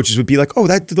strength coaches would be like, oh,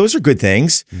 those are good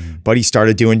things, but he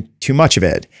started doing too much of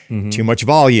it, too much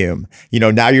volume.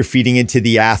 Now you're feeding into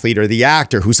the athlete or the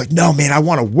actor who's like, no, man, I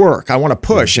want to work, I want to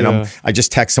push. And I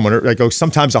just text someone, I go,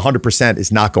 sometimes 100%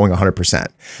 is not going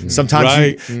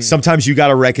 100%. Sometimes you got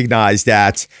to recognize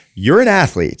that you're an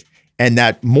athlete, and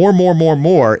that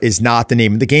more is not the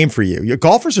name of the game for you. Your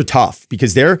golfers are tough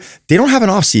because they don't have an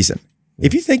off season.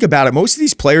 If you think about it, most of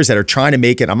these players that are trying to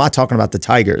make it, I'm not talking about the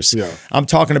Tigers. I'm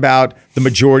talking about the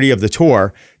majority of the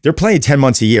tour. They're playing 10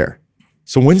 months a year.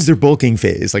 So when's their bulking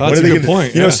phase? Like, that's a good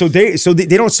point. So they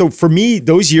don't. So for me,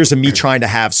 those years of me trying to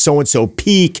have so-and-so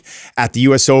peak at the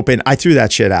US Open, I threw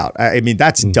that shit out. I mean,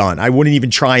 that's done. I wouldn't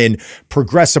even try and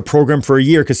progress a program for a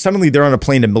year, because suddenly they're on a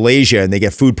plane to Malaysia and they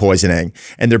get food poisoning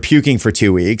and they're puking for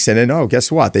 2 weeks. And then, oh, guess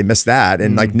what? They missed that.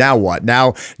 And like, now what?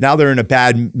 Now they're in a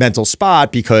bad mental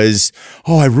spot because,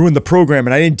 oh, I ruined the program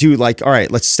and I didn't do, like, all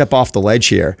right, let's step off the ledge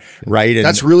here. Right. And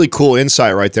that's really cool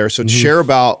insight right there. So share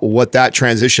about what that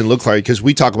transition looked like, because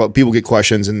we talk about, people get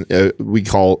questions and we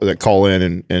call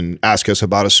in and ask us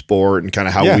about a sport and kind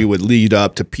of how we would lead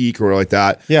up to peak or like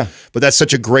that. Yeah. But that's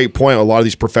such a great point. A lot of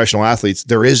these professional athletes,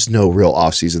 there is no real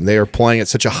off season. They are playing at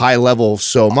such a high level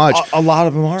so much. A lot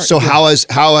of them are. So how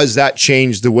has that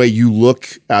changed the way you look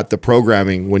at the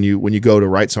programming when you go to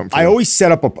write something? I always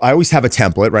have a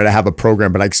template, right? I have a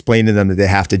program, but I explain to them that they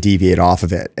have to deviate off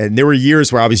of it. And there were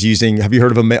years where I was using, have you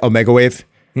heard of Omega Wave?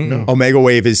 No. Omega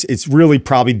Wave it's really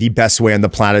probably the best way on the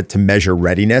planet to measure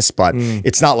readiness, but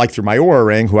it's not like through my Oura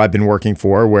Ring, who I've been working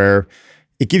for, where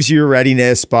it gives you your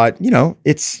readiness, but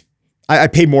I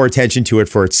pay more attention to it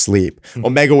for its sleep.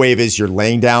 Omega Wave is you're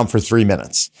laying down for 3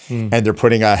 minutes and they're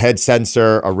putting a head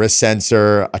sensor, a wrist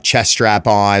sensor, a chest strap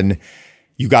on.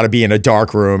 You got to be in a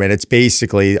dark room, and it's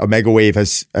basically Omega Wave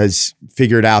has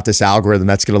figured out this algorithm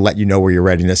that's going to let you know where your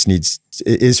readiness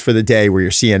is for the day, where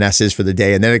your CNS is for the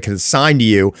day, and then it can assign to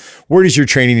you where does your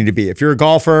training need to be. If you're a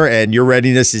golfer and your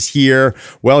readiness is here,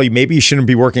 well, maybe you shouldn't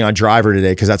be working on driver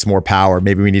today because that's more power.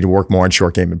 Maybe we need to work more on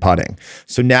short game and putting.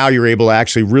 So now you're able to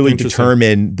actually really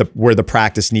determine where the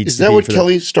practice needs to be. Is that what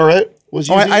Kelly Starrett was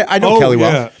using? I know Kelly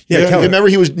well. Yeah, Kelly. Remember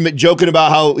he was joking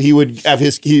about how he would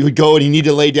go and he needed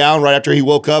to lay down right after he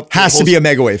woke up. Has to be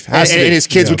Omega Wave. And his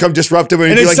kids would come disrupt him, and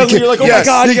he'd be like, you're like, oh my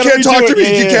God, you can't talk to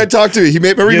me. You can't talk to me. He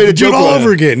made a joke all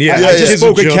over again. Yeah, I just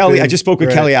spoke with Kelly. I just spoke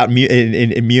with Kelly out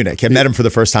in Munich. I met him for the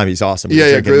first time. He's awesome.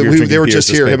 They were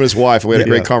just here, him and his wife. We had a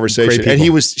great conversation, and he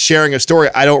was sharing a story.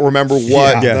 I don't remember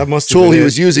what tool he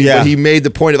was using, but he made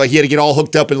the point of, like, he had to get all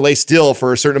hooked up and lay still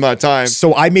for a certain amount of time.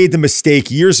 So I made the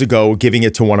mistake years ago giving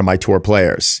it to one of my tour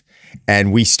players,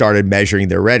 and we started measuring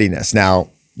their readiness.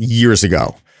 Now, years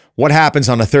ago, What happens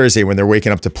on a Thursday when they're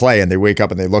waking up to play and they wake up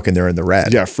and they look and they're in the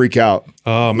red? Yeah, freak out.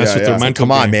 Oh, mess with their mental.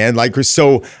 Come on, man. Like,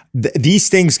 so these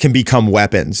things can become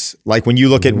weapons. Like when you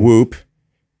look at Whoop,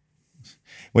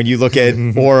 when you look at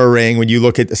Aura Ring, when you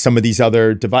look at some of these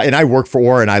other devices, and I work for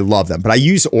Aura and I love them, but I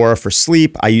use Aura for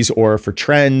sleep. I use Aura for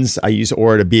trends. I use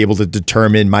Aura to be able to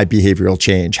determine my behavioral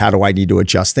change. How do I need to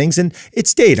adjust things? And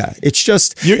it's data. It's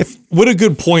just, what a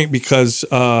good point, because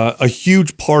a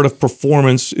huge part of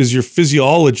performance is your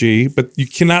physiology, but you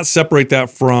cannot separate that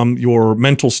from your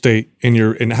mental state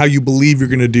and how you believe you're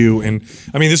going to do. And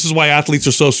I mean, this is why athletes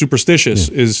are so superstitious,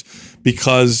 is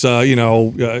because wearing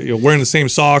the same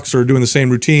socks or doing the same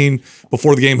routine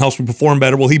before the game helps me perform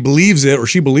better. Well, he believes it or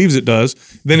she believes it does.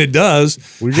 Then it does.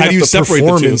 Well, how do you separate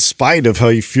the two? In spite of how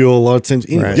you feel a lot of times.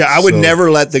 Right. Yeah, I would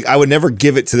never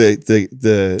give it to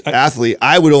the athlete.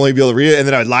 I would only be able to read it, and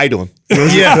then I'd lie to him.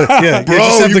 Yeah, bro,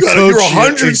 you're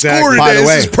 100 score today.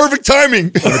 This is perfect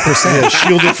timing. 100%.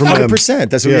 Shield it from 100%.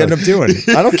 That's what we end up doing.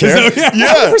 I don't care.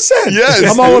 100%. Yes.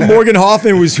 I'm on with Morgan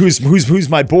Hoffman, who's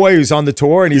my boy, who's on the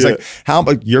tour, and he's like, "How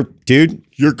about you're good?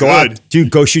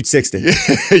 Dude, go shoot 60."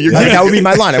 That would be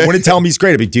my line. I wouldn't tell him he's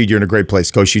great. I'd be, dude, you're in a great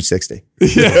place. Go shoot 60.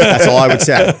 That's all I would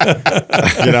say.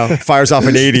 Fires off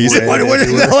an 80. He's like, what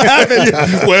the hell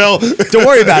happened? Well, don't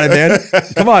worry about it, man.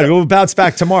 Come on, we'll bounce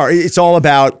back tomorrow. It's all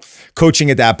about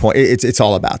coaching at that point. It's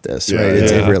all about this, right?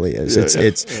 It really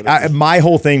is. My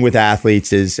whole thing with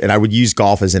athletes is, and I would use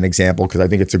golf as an example because I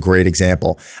think it's a great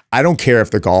example. I don't care if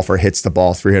the golfer hits the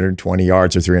ball 320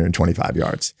 yards or 325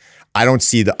 yards. I don't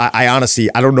see I honestly,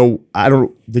 I don't know.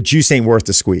 The juice ain't worth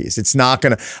the squeeze. It's not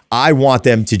gonna, I want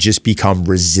them to just become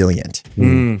resilient.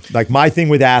 Like my thing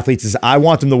with athletes is I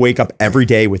want them to wake up every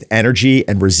day with energy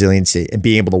and resiliency and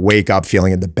being able to wake up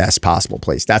feeling in the best possible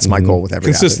place. That's my goal with every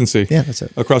consistency. athlete. Yeah, that's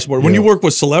it. Across the board. When you work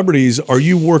with celebrities, are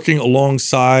you working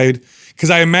alongside, because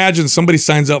I imagine somebody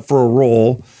signs up for a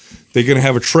role, they're going to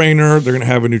have a trainer, they're going to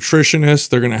have a nutritionist,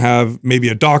 they're going to have maybe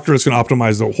a doctor that's going to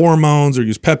optimize their hormones or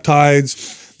use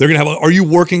peptides. They're going to have, are you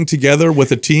working together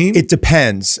with a team? It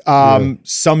depends.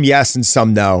 Some yes and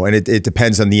some no. And it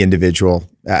depends on the individual.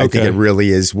 I think it really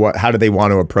is how do they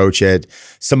want to approach it?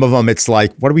 Some of them, it's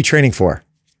like, what are we training for?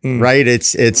 Right?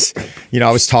 It's,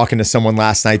 I was talking to someone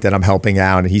last night that I'm helping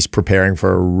out and he's preparing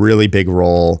for a really big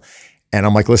role. And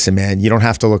I'm like, listen, man, you don't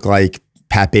have to look like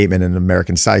Pat Bateman in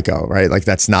American Psycho, right? Like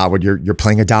that's not what you're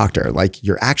playing a doctor. Like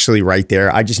you're actually right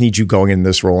there. I just need you going in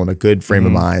this role in a good frame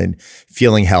of mind,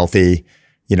 feeling healthy.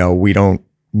 We don't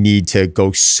need to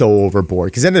go so overboard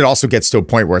because then it also gets to a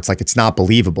point where it's like, it's not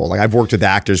believable. Like I've worked with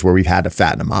actors where we've had to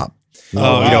fatten them up.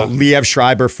 Liev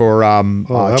Schreiber for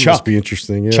that Chuck. Must be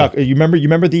interesting. Yeah. Chuck, you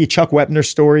remember the Chuck Wepner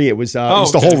story? It was, the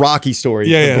whole Rocky story.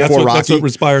 Yeah. Before Rocky. That's what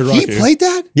inspired Rocky. He played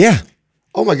that? Yeah.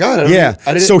 Oh my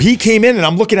God. So he came in and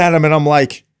I'm looking at him and I'm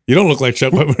like, you don't look like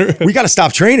Chuck Wepner. We got to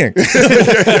stop training.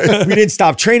 We didn't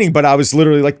stop training, but I was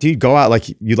literally like, dude, go out. Like,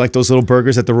 you like those little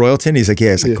burgers at the Royalton? He's like,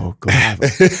 yeah. It's like, go have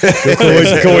them.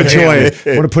 Go enjoy it.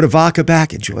 Want to put a vodka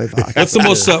back? Enjoy vodka. What's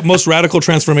the most radical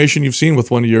transformation you've seen with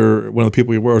one of the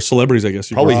people you were, or celebrities, I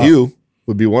guess? Probably Hugh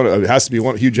would be one. It has to be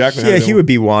one. Hugh Jackman. Yeah, he would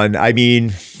be one. I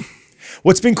mean,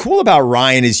 what's been cool about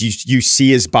Ryan is you see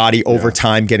his body over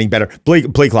time getting better.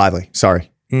 Blake Lively, sorry.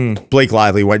 Blake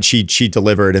Lively, when she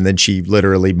delivered and then she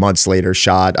literally months later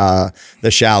shot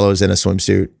The Shallows in a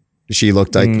swimsuit. She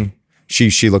looked like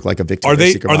she looked like a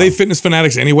Victoria's Secret Are they fitness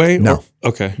fanatics anyway? No.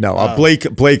 Okay. No. Blake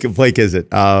isn't.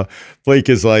 Blake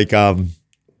is like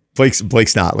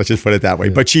Blake's not. Let's just put it that way.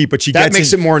 But she that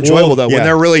makes it more enjoyable though when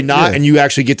they're really not and you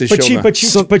actually get to show.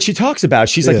 But she talks about it.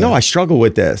 She's like, no, I struggle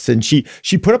with this. And she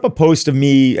put up a post of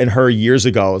me and her years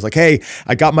ago. It was like, hey,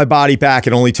 I got my body back.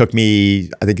 It only took me,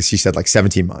 I think she said like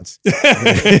 17 months. And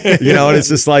it's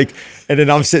just like, and then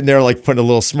I'm sitting there like putting a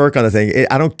little smirk on the thing.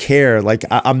 I don't care. Like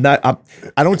I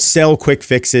don't sell quick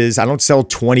fixes. I don't sell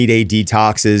 20-day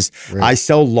detoxes. Right. I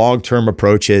sell long-term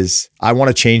approaches. I want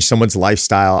to change someone's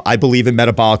lifestyle. I believe in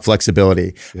metabolic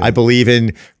flexibility. Yeah. I believe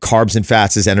in carbs and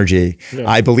fats as energy. Yeah.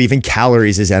 I believe in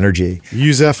calories as energy.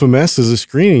 Use FMS as a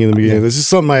screening in the beginning. This is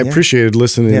something I appreciated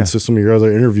listening to some of your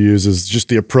other interviews, is just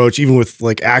the approach, even with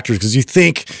like actors, because you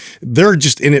think they're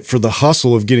just in it for the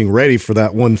hustle of getting ready for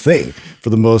that one thing for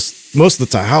the most of the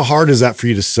time. How hard is that for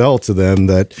you to sell to them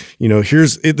that,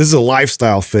 this is a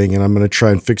lifestyle thing and I'm going to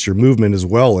try and fix your movement as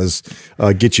well as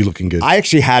get you looking good? I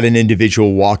actually had an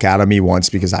individual walk out of me once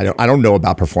because I don't know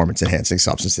about performance enhancing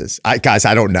substances. substances. Guys,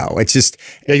 I don't know. It's just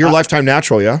you're Lifetime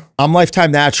Natural, yeah. I'm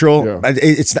Lifetime Natural. Yeah.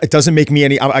 It doesn't make me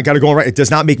any. I got to go right. It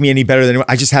does not make me any better than anyone.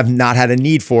 I just have not had a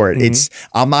need for it.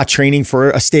 I'm not training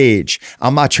for a stage.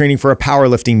 I'm not training for a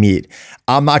powerlifting meet.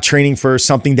 I'm not training for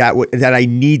something that I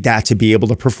need that to be able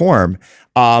to perform.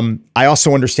 I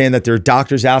also understand that there are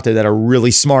doctors out there that are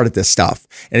really smart at this stuff,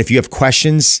 and if you have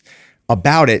questions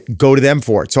about it, go to them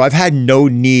for it. So I've had no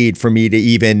need for me to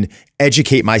even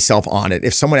educate myself on it.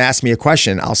 If someone asks me a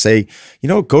question, I'll say,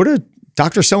 go to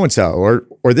Dr. So-and-so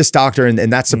or this doctor, and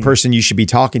that's the person you should be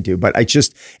talking to. But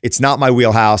it's not my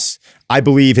wheelhouse. I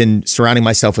believe in surrounding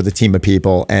myself with a team of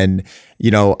people and,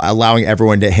 allowing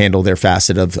everyone to handle their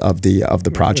facet of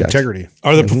the project. Integrity.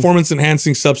 Are the performance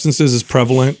enhancing substances as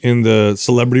prevalent in the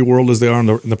celebrity world as they are in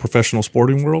the professional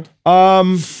sporting world?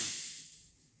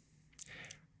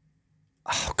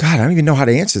 Oh God, I don't even know how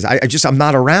to answer this. I'm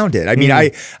not around it. I mean,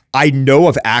 I know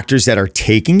of actors that are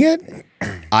taking it.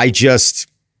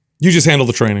 You just handle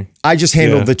the training. I just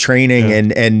handled the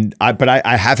training, but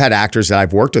I have had actors that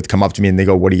I've worked with come up to me and they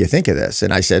go, "What do you think of this?"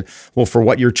 And I said, "Well, for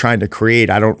what you're trying to create,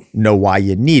 I don't know why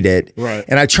you need it." Right.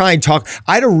 And I try and talk.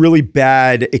 I had a really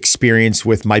bad experience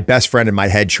with my best friend and my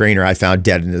head trainer. I found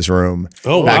dead in his room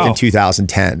back in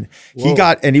 2010. Whoa.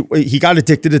 He got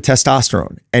addicted to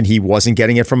testosterone, and he wasn't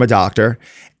getting it from a doctor.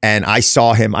 And I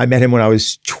saw him. I met him when I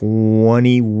was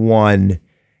 21,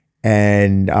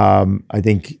 and I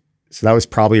think. So that was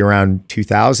probably around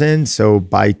 2000. So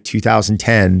by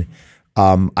 2010,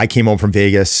 I came home from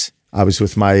Vegas. I was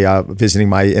with visiting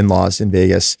my in-laws in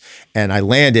Vegas, and I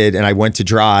landed and I went to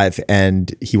drive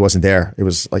and he wasn't there. It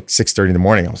was like 6:30 in the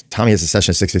morning. I was, Tommy has a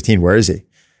session at 6:15. Where is he?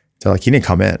 They're like, he didn't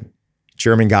come in.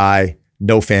 German guy,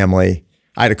 no family.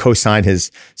 I had to co-sign his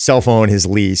cell phone, his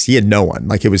lease. He had no one.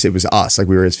 Like it was us. Like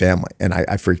we were his family. And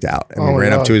I freaked out. And we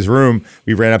ran up to his room.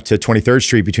 We ran up to 23rd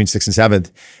Street between 6th and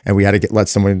 7th. And we had to let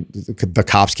someone, the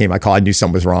cops came. I knew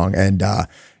something was wrong. And, I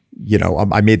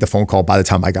made the phone call. By the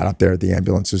time I got up there, the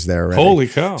ambulance was there already. Holy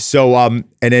cow. So, and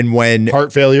then when.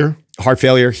 Heart failure.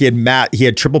 He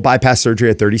had triple bypass surgery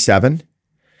at 37.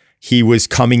 He was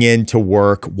coming in to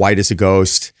work white as a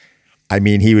ghost. I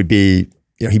mean, he would be,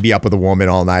 he'd be up with a woman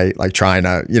all night, like trying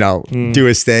to, do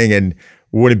his thing and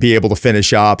wouldn't be able to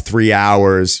finish up 3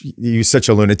 hours. He was such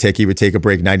a lunatic. He would take a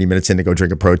break 90 minutes in to go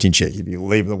drink a protein shake. He'd be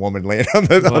leaving the woman laying on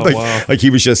the, like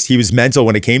he was mental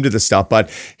when it came to this stuff.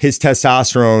 But his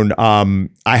testosterone,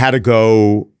 I had to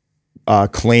go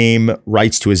claim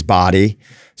rights to his body.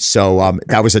 So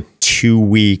that was a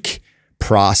 2-week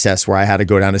process where I had to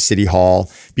go down to City Hall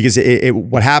because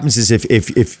what happens is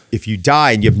if you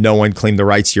die and you have no one claim the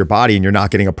rights to your body and you're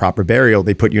not getting a proper burial,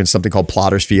 they put you in something called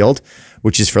Plotter's Field,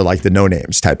 which is for like the no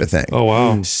names type of thing. Oh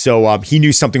wow! So he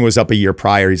knew something was up a year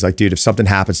prior. He's like, dude, if something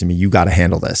happens to me, you got to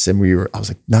handle this. And I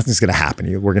was like, nothing's gonna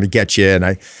happen. We're gonna get you. And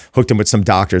I hooked him with some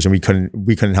doctors, and we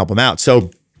couldn't help him out. So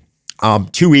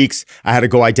 2 weeks, I had to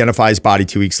go identify his body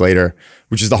 2 weeks later,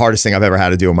 which is the hardest thing I've ever had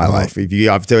to do in my life. If you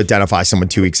have to identify someone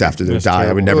 2 weeks after they die,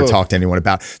 I would never talk to anyone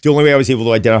about it. The only way I was able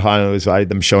to identify him was by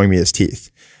them showing me his teeth.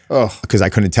 Because I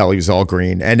couldn't tell he was all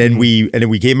green. And then we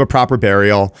gave him a proper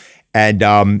burial,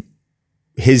 and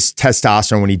his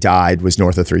testosterone when he died was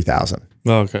north of 3,000.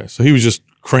 Okay. So he was just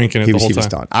cranking it the whole time. He was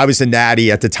done. I was a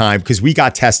natty at the time because we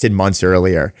got tested months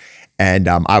earlier, and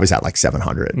I was at like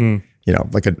 700.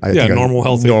 Like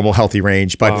normal healthy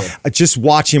range. But just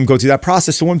watching him go through that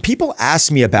process. So when people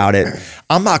ask me about it,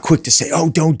 I'm not quick to say, oh,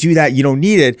 don't do that. You don't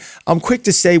need it. I'm quick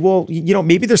to say, well,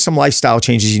 maybe there's some lifestyle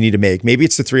changes you need to make. Maybe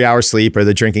it's the 3-hour sleep or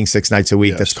the drinking 6 nights a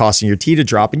week that's causing your T to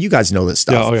drop. And you guys know this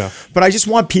stuff. But I just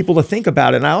want people to think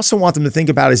about it. And I also want them to think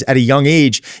about it at a young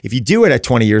age. If you do it at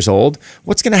 20 years old,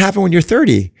 what's going to happen when you're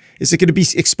 30? Is it going to be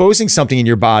exposing something in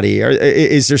your body? Or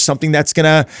is there something that's going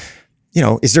to,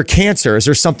 is there cancer? Is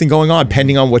there something going on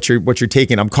depending on what you're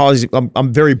taking?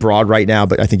 I'm very broad right now,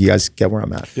 but I think you guys get where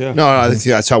I'm at. Yeah. No, I think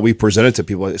that's how we present it to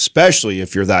people, especially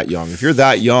if you're that young. If you're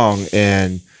that young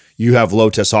and you have low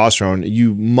testosterone,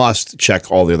 you must check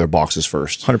all the other boxes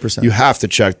first. 100%. You have to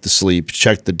check the sleep,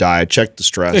 check the diet, check the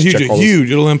stress. Yeah,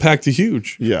 huge. It'll impact the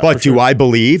huge. Yeah. But do I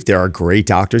believe there are great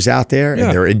doctors out there and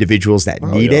there are individuals that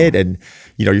need it? And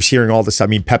you're hearing all this. I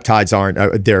mean, peptides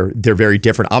aren't, they're very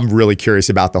different. I'm really curious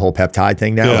about the whole peptide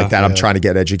thing now. I'm trying to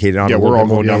get educated on. Yeah, we're all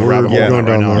going down the rabbit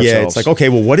hole. It's like, okay,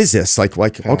 well, what is this?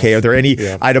 Okay, are there any,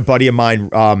 I had a buddy of mine,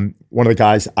 one of the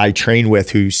guys I train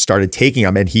with who started taking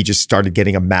them, and he just started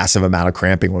getting a massive amount of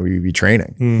cramping when we would be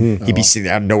training. He'd be sitting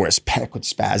out of nowhere, his pec would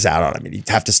spaz out on him, and he'd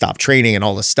have to stop training and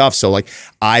all this stuff. So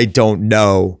I don't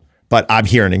know, but I'm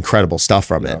hearing incredible stuff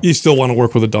from it. You still want to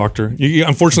work with a doctor.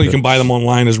 Unfortunately, you can buy them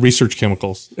online as research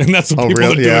chemicals, and that's what people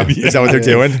are doing. Yeah. Is that what they're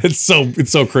doing? It's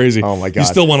so crazy. Oh my God! You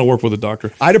still want to work with a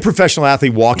doctor. I had a professional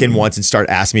athlete walk in once and start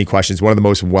asking me questions. One of the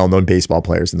most well-known baseball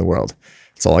players in the world.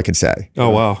 That's all I can say. Oh,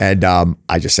 wow. And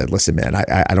I just said, listen, man,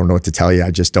 I don't know what to tell you.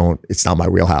 I just don't, it's not my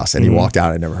wheelhouse. And he walked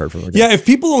out. I never heard from him again. Yeah, if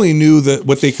people only knew that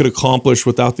what they could accomplish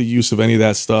without the use of any of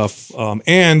that stuff,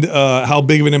 and how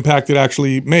big of an impact it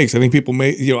actually makes. I think people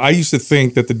may, I used to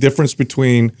think that the difference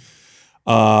between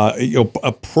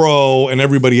a pro and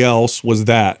everybody else was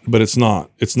that, but it's not.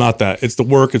 It's not that. It's the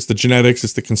work, it's the genetics,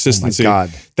 it's the consistency. Oh my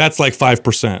God. That's like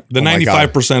 5%. The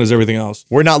 95% is everything else.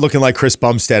 We're not looking like Chris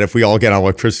Bumstead if we all get on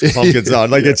what Chris Bumstead's on.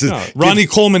 Like it's just, Ronnie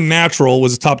Coleman Natural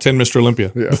was a top 10 Mr. Olympia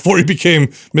before he became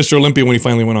Mr. Olympia when he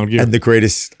finally went on gear. And the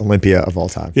greatest Olympia of all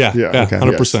time. Yeah, okay.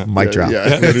 100%. Mic drop.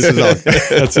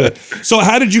 That's it. So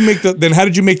how did you make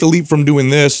the leap from doing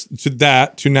this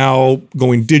to now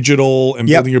going digital and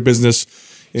building your business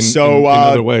in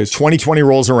other ways? 2020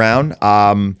 rolls around.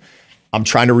 I'm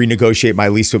trying to renegotiate my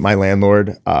lease with my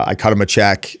landlord. I cut him a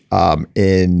check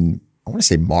in, I want to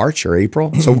say March or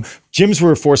April. So gyms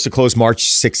were forced to close March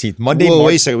 16th. Monday. Whoa,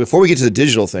 wait a second. Before we get to the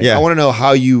digital thing, I want to know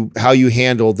how you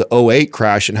handled the 08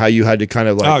 crash and how you had to kind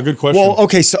of like. Good question. Well,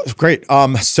 okay, so great.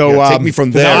 Take me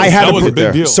from there. That was a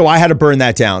big deal. So I had to burn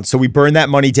that down. So we burned that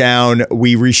money down.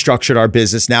 We restructured our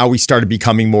business. Now we started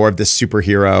becoming more of the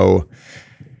superhero,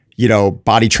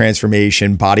 body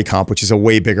transformation, body comp, which is a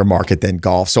way bigger market than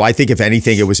golf. So I think if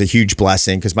anything, it was a huge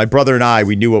blessing because my brother and I,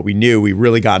 we knew what we knew. We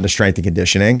really got into strength and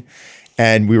conditioning.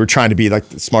 And we were trying to be like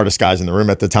the smartest guys in the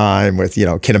room at the time with,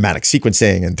 kinematic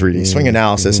sequencing and 3D swing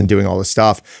analysis and doing all this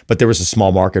stuff. But there was a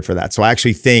small market for that. So I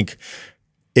actually think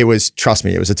trust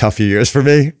me, it was a tough few years for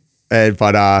me.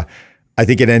 But I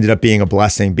think it ended up being a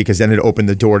blessing because then it opened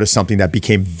the door to something that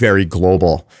became very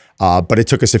global. But it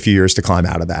took us a few years to climb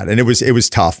out of that. And it was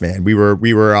tough, man. We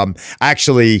were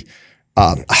actually,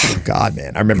 oh God,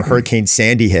 man. I remember Hurricane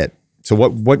Sandy hit. So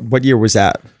what year was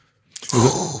that?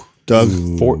 Doug?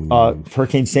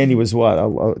 Hurricane Sandy was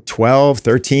what, 12,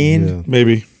 13? Yeah.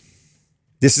 Maybe.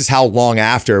 This is how long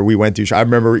after we went through. I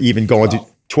remember even going to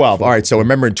 12. All right, so I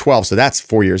remember in 12, so that's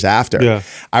 4 years after. Yeah.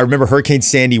 I remember Hurricane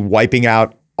Sandy wiping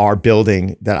out our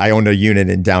building that I owned a unit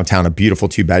in downtown, a beautiful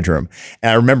 2-bedroom.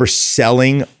 And I remember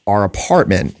selling our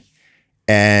apartment.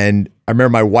 And I remember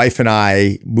my wife and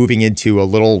I moving into a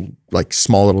little,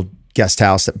 small little guest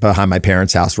house behind my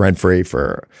parents' house, rent-free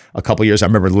for a couple of years. I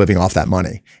remember living off that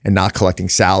money and not collecting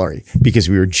salary because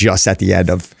we were just at the end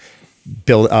of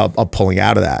pulling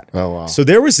out of that. Oh, wow. So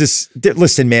there was this,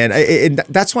 listen, man, and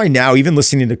that's why now, even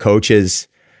listening to coaches,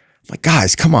 I'm like,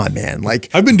 guys, come on, man.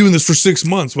 I've been doing this for 6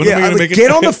 months. When am I going to make it?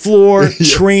 Get on the floor,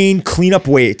 train, clean up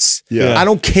weights. Yeah. I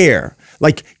don't care.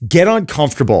 Get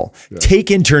uncomfortable. Take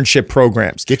internship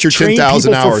programs. Get your train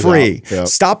 10,000 people hours for free. out. Yep.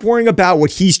 Stop worrying about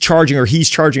what he's charging or he's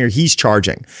charging or he's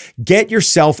charging. Get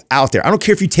yourself out there. I don't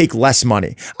care if you take less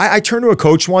money. I turned to a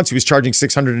coach once who was charging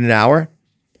 $600 an hour.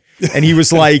 And he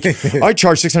was like, I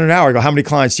charge $600 an hour. I go, how many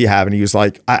clients do you have? And he was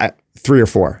like, 3 or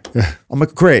 4. I'm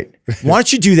like, great. Why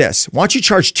don't you do this? Why don't you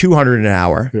charge $200 an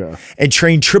hour and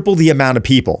train triple the amount of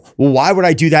people? Well, why would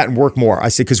I do that and work more? I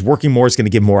said, because working more is going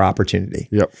to give more opportunity.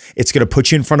 Yep. It's going to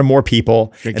put you in front of more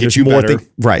people. And there's more things.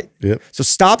 Right. Yep. So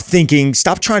stop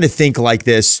trying to think like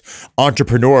this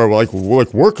entrepreneur, like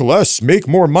work less, make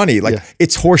more money.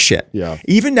 It's horseshit. Yeah.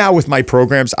 Even now with my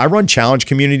programs, I run challenge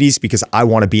communities because I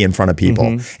want to be in front of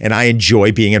people and I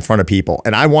enjoy being in front of people.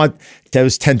 And I want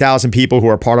those 10,000 people who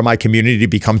are part of my community to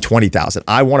become 20,000.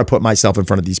 I want to put myself in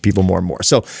front of these people more and more.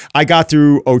 So I got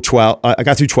through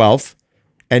 12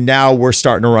 and now we're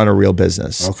starting to run a real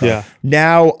business. Okay. Yeah.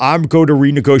 Now I'm going to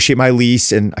renegotiate my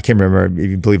lease and I can't remember,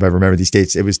 even believe I remember these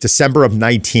dates. It was December of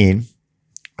 19.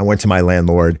 I went to my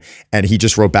landlord and he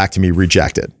just wrote back to me,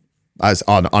 rejected. I was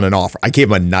on an offer. I gave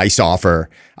him a nice offer.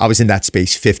 I was in that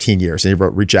space 15 years and he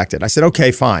wrote rejected. I said,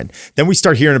 okay, fine. Then we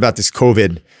start hearing about this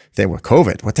COVID thing. Well,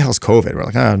 COVID, what the hell is COVID? We're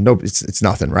like, oh, no, it's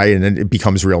nothing, right? And then it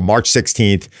becomes real. March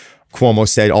 16th, Cuomo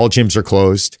said all gyms are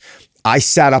closed. I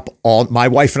sat up my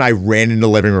wife and I ran in the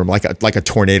living room like a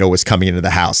tornado was coming into the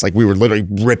house. We were literally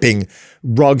ripping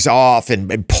rugs off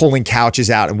and pulling couches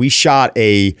out. And we shot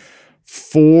a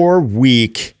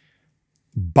 4-week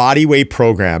body weight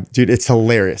program. Dude, it's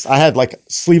hilarious. I had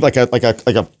sleeve like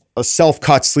a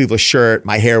self-cut sleeveless shirt.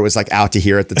 My hair was out to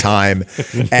here at the time.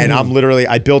 And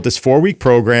I built this 4-week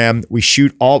program. We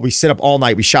sit up all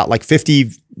night. We shot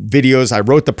 50 videos. I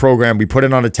wrote the program. We put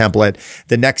it on a template.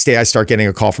 The next day I start getting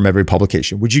a call from every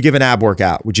publication. Would you give an ab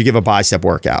workout? Would you give a bicep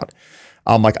workout?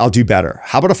 I'm like, I'll do better.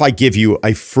 How about if I give you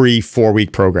a free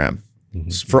 4-week program?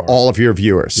 for all of your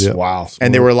viewers. Yep. Wow.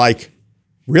 And they were like,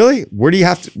 really? What do you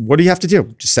have to do?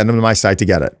 Just send them to my site to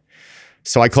get it.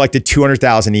 So I collected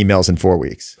 200,000 emails in 4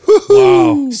 weeks.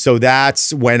 Wow. So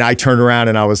that's when I turned around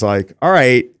and I was like, all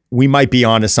right, we might be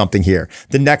onto something here.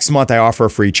 The next month I offer a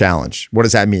free challenge. What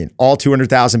does that mean? All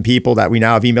 200,000 people that we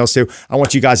now have emails to, I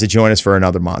want you guys to join us for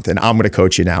another month and I'm going to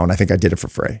coach you now. And I think I did it for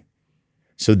free.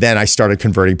 So then I started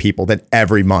converting people. Then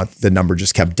every month the number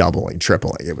just kept doubling,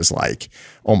 tripling. It was like,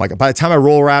 oh my God. By the time I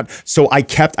roll around, so I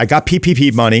got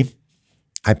PPP money.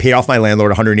 I paid off my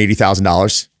landlord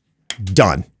 $180,000.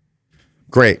 Done.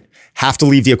 Great. Have to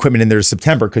leave the equipment in there in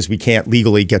September because we can't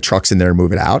legally get trucks in there and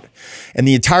move it out. And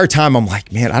the entire time I'm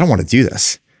like, man, I don't want to do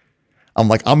this. I'm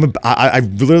like, I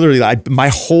literally, my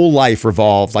whole life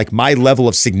revolved, like my level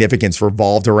of significance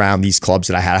revolved around these clubs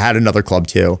that I had. I had another club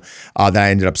too that I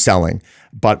ended up selling.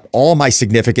 But all my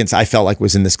significance I felt like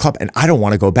was in this club and I don't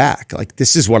want to go back. Like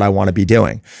this is what I want to be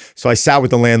doing. So I sat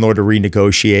with the landlord to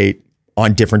renegotiate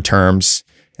on different terms.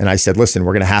 And I said, listen,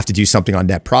 we're going to have to do something on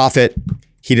net profit.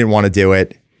 He didn't want to do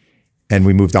it. And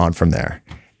we moved on from there.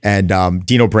 And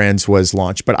Dino Brands was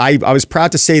launched. But I was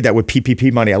proud to say that with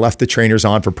PPP money, I left the trainers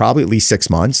on for probably at least 6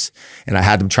 months. And I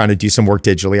had them trying to do some work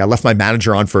digitally. I left my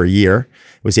manager on for a year.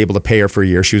 Was able to pay her for a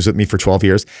year. She was with me for 12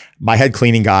 years. My head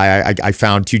cleaning guy, I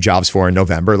found 2 jobs for in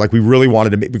November. Like we really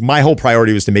wanted to make, my whole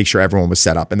priority was to make sure everyone was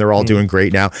set up and they're all doing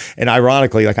great now. And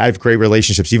ironically, like I have great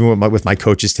relationships, even with my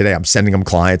coaches today. I'm sending them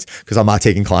clients because I'm not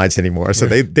taking clients anymore. So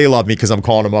they love me because I'm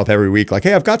calling them up every week. Like,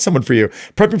 hey, I've got someone for you.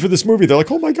 Prepping for this movie. They're like,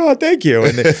 oh my God, thank you.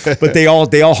 And but they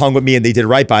all hung with me and they did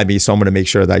right by me. So I'm going to make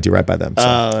sure that I do right by them. So.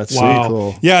 That's really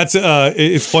cool. Yeah,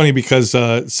 it's funny because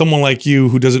someone like you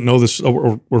who doesn't know this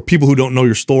or people who don't know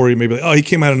your story may be like, oh, he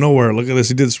came out of nowhere. Look at this.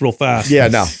 He did this real fast. Yeah,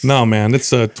 no, man.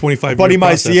 It's a 25 buddy year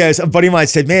process. Yes, a buddy of mine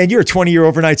said, man, you're a 20-year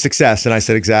overnight success. And I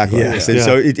said, exactly. Yeah. I said,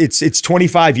 so it's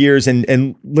 25 years.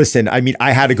 And listen, I mean,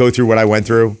 I had to go through what I went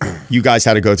through. You guys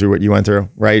had to go through what you went through,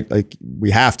 right? Like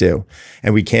we have to,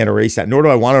 and we can't erase that, nor do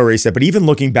I want to erase that. But even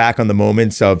looking back on the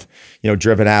moments of,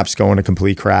 driven apps going to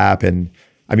complete crap. And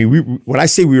I mean, when I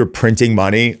say we were printing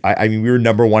money, I mean, we were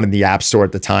 #1 in the app store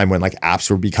at the time when like apps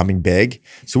were becoming big.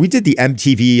 So we did the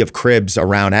MTV of cribs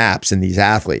around apps and these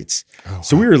athletes. Oh,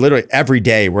 so we were literally every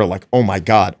day, we're like, oh my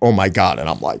God. And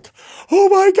I'm like, oh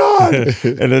my God.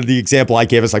 And then the example I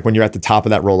gave is like when you're at the top of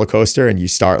that roller coaster and you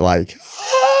start like,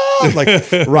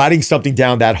 like riding something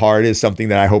down that hard is something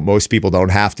that I hope most people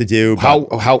don't have to do.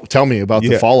 How tell me about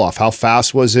the fall off. How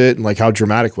fast was it? And like how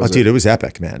dramatic was it? Dude, it was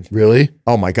epic, man. Really?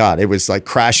 Oh my God. It was like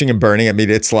crashing and burning. I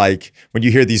mean, it's like when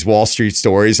you hear these Wall Street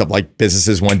stories of like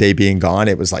businesses one day being gone,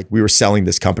 it was like we were selling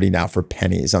this company now for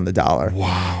pennies on the dollar.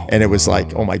 Wow. And it was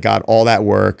like, oh my God, all that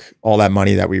work, all that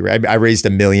money that I raised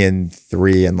 $1.3 million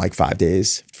in like 5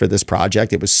 days for this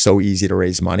project. It was so easy to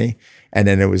raise money and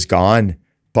then it was gone.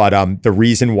 But the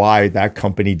reason why that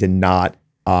company did not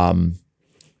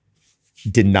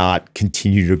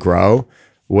continue to grow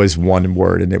was one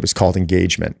word, and it was called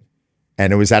engagement.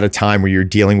 And it was at a time where you're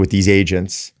dealing with these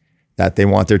agents that they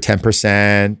want their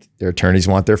 10%, their attorneys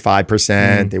want their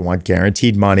 5%, they want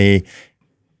guaranteed money.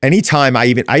 Anytime I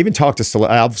even talk to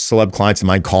celeb clients of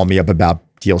mine call me up about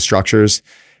deal structures.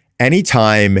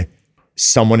 Anytime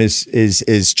someone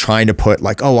is trying to put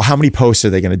like, oh, well, how many posts are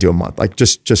they going to do a month? Like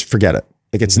just forget it.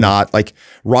 Like it's not like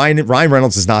Ryan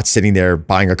Reynolds is not sitting there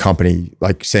buying a company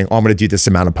like saying, oh, I'm going to do this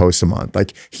amount of posts a month.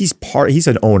 Like he's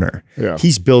an owner. Yeah.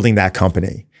 He's building that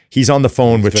company. He's on the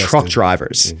phone with truck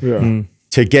drivers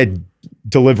to get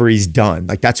deliveries done.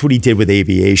 Like that's what he did with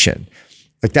aviation.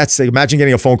 Like that's like, imagine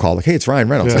getting a phone call like, hey, it's Ryan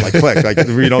Reynolds. I'm like, click, like,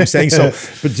 you know what I'm saying? So,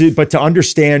 but to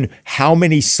understand how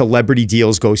many celebrity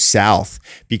deals go south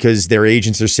because their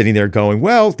agents are sitting there going,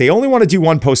 well, they only want to do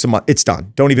 1 post a month. It's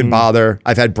done. Don't even bother.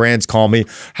 I've had brands call me.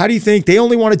 How do you think they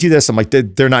only want to do this? I'm like,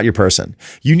 they're not your person.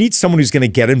 You need someone who's going to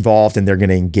get involved and they're going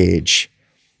to engage.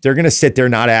 They're going to sit there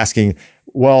not asking,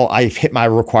 well, I've hit my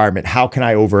requirement. How can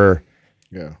I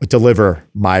deliver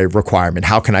my requirement?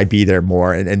 How can I be there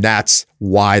more? And that's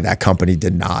why that company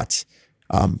did not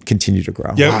continue to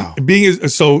grow. Yeah, being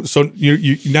so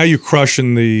you now you crush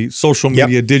in the social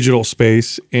media digital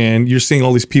space, and you're seeing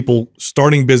all these people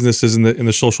starting businesses in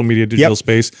the social media digital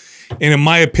space. And in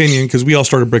my opinion, because we all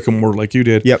started brick and mortar like you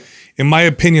did, in my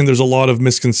opinion, there's a lot of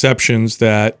misconceptions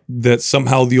that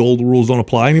somehow the old rules don't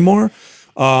apply anymore.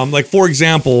 Like for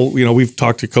example, we've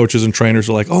talked to coaches and trainers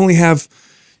who are like, I only have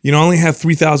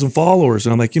 3,000 followers.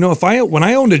 And I'm like, when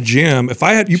I owned a gym,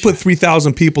 if you put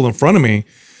 3,000 people in front of me,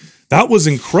 That was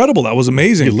incredible. That was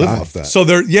amazing. You live off that. So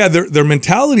their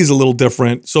mentality is a little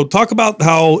different. So talk about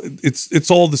how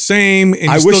it's all the same. And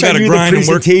you still got to grind and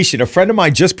work. A friend of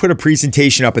mine just put a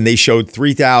presentation up and they showed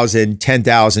 3,000,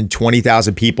 10,000,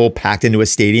 20,000 people packed into a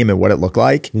stadium and what it looked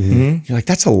like. You're like,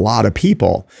 that's a lot of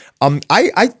people.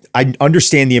 I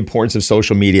understand the importance of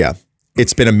social media.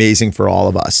 It's been amazing for all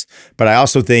of us. But I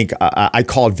also think I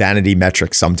call it vanity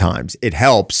metrics sometimes. It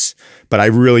helps, but I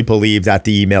really believe that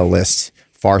the email list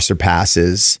far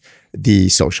surpasses the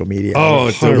social media. Oh,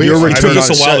 it took us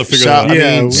a while to figure that out.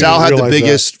 I mean, Sal had the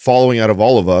biggest following out of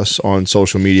all of us on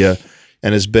social media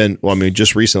and has been, well, I mean,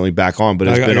 just recently back on, but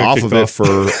has been off of it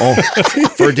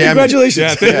for damn. Congratulations.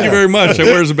 Yeah, thank you very much. I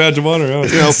wear as a badge of honor.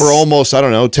 You know, for almost, I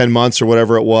don't know, 10 months or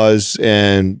whatever it was.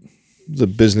 And the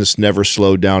business never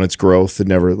slowed down its growth. It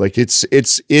never, like, it's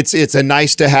a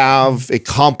nice to have. It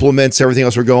complements everything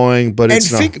else we're going, but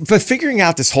it's not. But figuring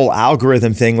out this whole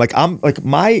algorithm thing, like I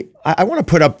want to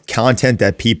put up content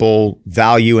that people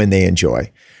value and they enjoy,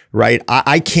 right?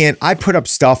 I put up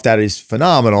stuff that is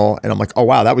phenomenal and I'm like, oh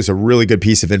wow, that was a really good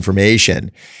piece of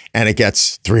information, and it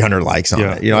gets 300 likes on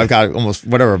it. You know, I've got almost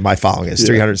whatever my following is,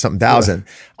 300 something thousand.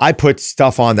 I put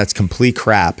stuff on that's complete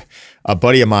crap. A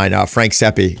buddy of mine, Frank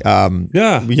Seppi. You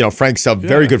know, Frank's a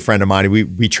very good friend of mine.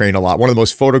 We train a lot. One of the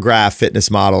most photographed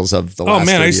fitness models of the last. Oh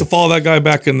man, I used to follow that guy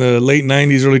back in the late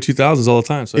 '90s, early 2000s all the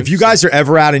time. So if you guys are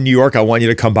ever out in New York, I want you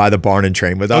to come by the barn and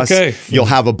train with us. Okay, you'll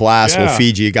have a blast. We'll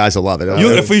feed you. You guys will love it.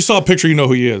 If you saw a picture, you know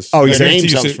who he is. Oh, I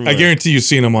guarantee you've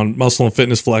seen him on Muscle and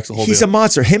Fitness Flex. The whole He's a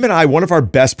monster. Him and I, one of our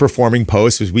best performing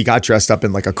posts was we got dressed up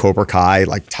in like a Cobra Kai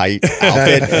like tight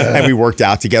outfit, and we worked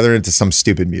out together into some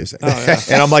stupid music.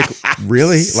 And I'm like,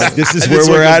 really? Like, this is where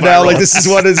we're at now. Like, this is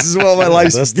what my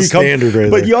life's That's the become. standard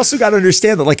right But there. you also got to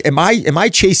understand that, like, am I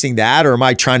chasing that, or am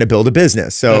I trying to build a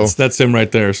business? So that's him right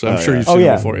there. So I'm sure you've seen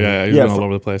him before. Yeah, he's been all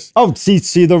over the place. Oh,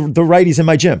 see the right, he's in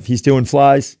my gym. He's doing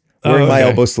flies, wearing my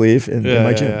elbow sleeve in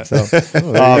my gym. So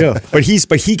there you go.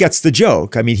 But he gets the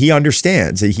joke. I mean, he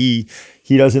understands. He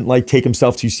doesn't like take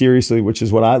himself too seriously, which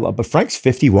is what I love. But Frank's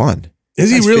 51. Is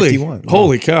he really? 51.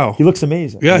 Holy cow. He looks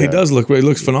amazing. Yeah, he does look. He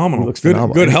looks phenomenal. He looks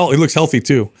phenomenal. Good health. He looks healthy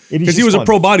too. Because he was a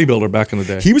pro bodybuilder back in the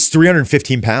day. He was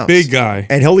 315 pounds. Big guy.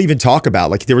 And he'll even talk about,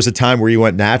 like, there was a time where he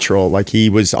went natural. Like, he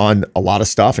was on a lot of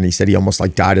stuff and he said he almost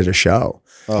like died at a show.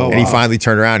 And he finally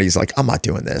turned around. He's like, I'm not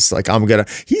doing this. Like,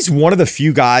 he's one of the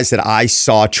few guys that I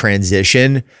saw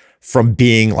transition from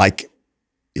being like,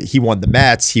 he won the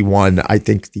Mets. He won, I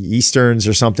think, the Easterns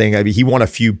or something. I mean, he won a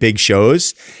few big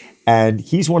shows. And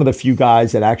he's one of the few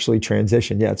guys that actually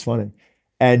transitioned. Yeah, it's funny.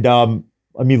 And I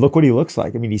mean, look what he looks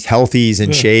like. I mean, he's healthy, he's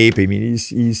in shape. I mean,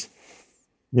 he's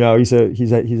you know, he's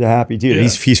a happy dude. Yeah.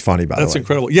 He's funny, by the way. That's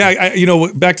incredible. Yeah, you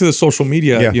know, back to the social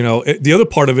media. You know, the other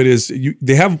part of it is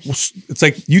it's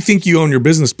like you think you own your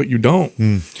business, but you don't.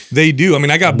 They do. I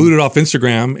mean, I got booted off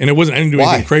Instagram, and I didn't do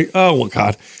anything crazy. Oh well,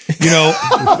 God, you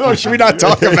know. Should we not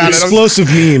talk about it? Explosive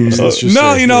memes.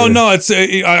 No. It's.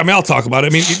 I mean, I'll talk about it. I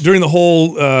mean, during the whole,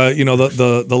 you know,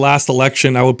 the last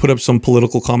election, I would put up some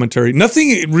political commentary.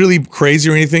 Nothing really crazy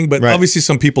or anything, but obviously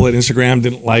some people at Instagram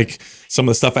didn't like some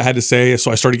of the stuff I had to say.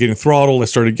 So I started getting throttled. I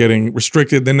started getting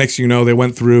restricted. Then next thing you know, they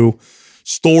went through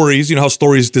stories. You know how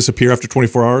stories disappear after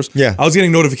 24 hours? Yeah. I was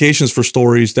getting notifications for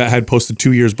stories that I had posted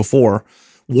 2 years before.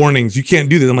 Warnings, you can't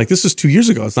do this. I'm like, this is 2 years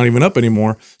ago. It's not even up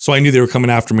anymore. So I knew they were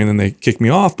coming after me and then they kicked me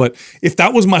off. But if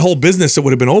that was my whole business, it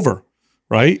would have been over,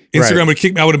 right? Instagram would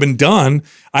kick me. I would have been done.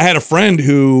 I had a friend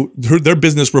their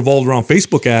business revolved around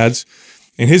Facebook ads.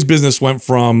 And his business went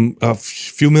from a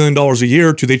few $1 million a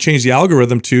year to they changed the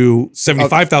algorithm to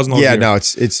 $75,000 a year. Yeah, no,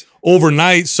 it's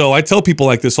overnight. So I tell people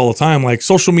like this all the time, like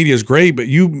social media is great, but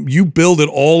you build it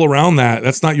all around that.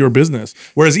 That's not your business.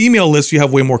 Whereas email lists, you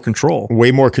have way more control.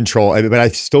 Way more control. But I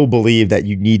still believe that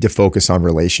you need to focus on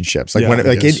relationships. Like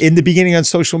in the beginning on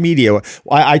social media,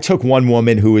 I took one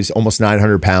woman who was almost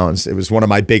 900 pounds. It was one of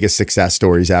my biggest success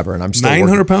stories ever. And I'm still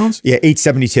 900 pounds? Yeah,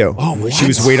 872. Oh, what? She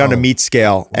was weight on a meat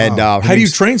scale. Wow. And how do you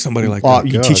train somebody like that?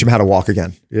 You teach them how to walk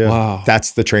again. Yeah. Wow.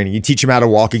 That's the training. You teach them how to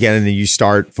walk again, and then you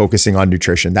start focusing on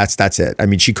nutrition. That's it. I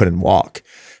mean, she couldn't walk.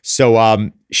 So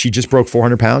she just broke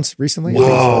 400 pounds recently.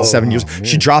 Wow. 7 years.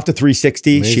 She dropped to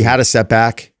 360. Amazing. She had a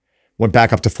setback, went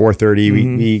back up to 430.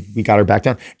 We got her back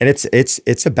down. And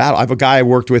it's a battle. I have a guy I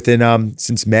worked with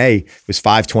since May. He was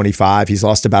 525. He's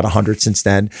lost about 100 since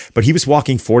then. But he was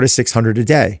walking 400 to 600 a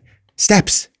day.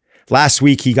 Steps. Last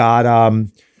week he got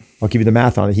I'll give you the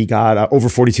math on it. He got over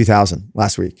 42,000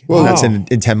 last week. Wow. That's in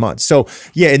 10 months. So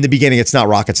yeah, in the beginning, it's not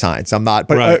rocket science. I'm not,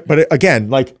 but Right. but again,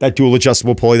 like that dual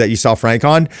adjustable pulley that you saw Frank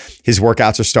on, his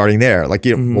workouts are starting there. Like,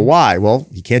 you know, well, why? Well,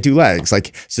 he can't do legs.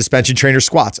 Like suspension trainer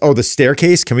squats. Oh, the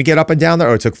staircase, can we get up and down there?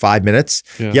 Oh, it took 5 minutes.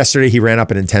 Yeah. Yesterday, he ran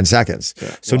up it in 10 seconds.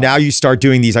 Yeah. So now you start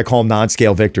doing these, I call them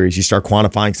non-scale victories. You start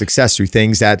quantifying success through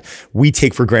things that we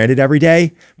take for granted every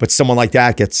day, but someone like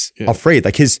that gets afraid.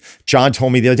 Like John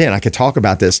told me the other day, and I could talk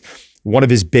about this, one of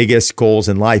his biggest goals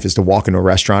in life is to walk into a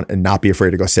restaurant and not be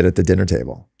afraid to go sit at the dinner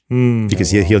table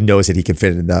because he knows that he can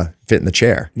fit in the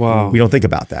chair. Wow. We don't think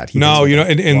about that. No, you know,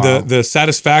 and the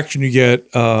satisfaction you get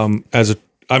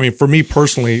I mean, for me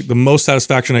personally, the most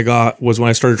satisfaction I got was when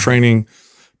I started training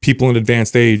people in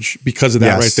advanced age because of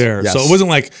that right there. Yes. So it wasn't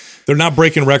like they're not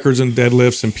breaking records in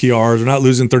deadlifts and PRs. They're not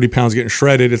losing 30 pounds, getting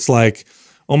shredded. It's like,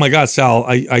 oh my God, Sal,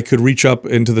 I could reach up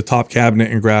into the top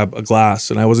cabinet and grab a glass,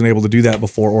 and I wasn't able to do that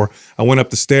before. Or I went up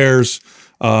the stairs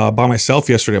by myself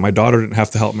yesterday. My daughter didn't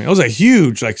have to help me. It was a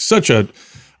huge, like such a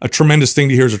tremendous thing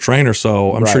to hear as a trainer.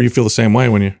 So I'm sure you feel the same way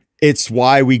when you... It's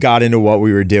why we got into what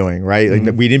we were doing, right?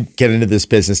 Like we didn't get into this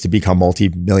business to become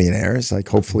multi-millionaires. Like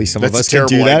hopefully some of us can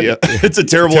do that. It's a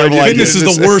terrible idea. Fitness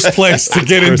is the worst place to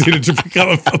get into to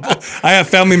become I have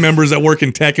family members that work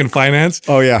in tech and finance.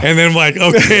 Oh yeah. And then I'm like,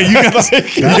 okay, you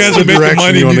guys are making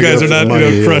money and you guys are not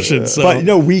crushing. So. But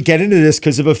no, we get into this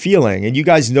because of a feeling, and you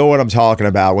guys know what I'm talking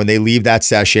about when they leave that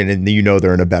session and you know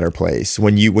they're in a better place.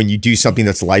 When you do something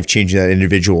that's life-changing to that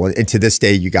individual, and to this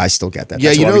day, you guys still get that.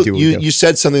 Yeah, that's you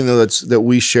said something that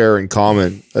we share in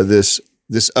common, this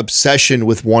obsession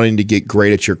with wanting to get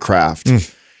great at your craft.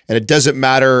 And it doesn't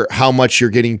matter how much you're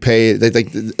getting paid.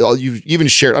 Like you've even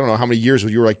shared, I don't know how many years,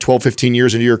 you were like 12, 15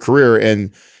 years into your career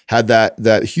and had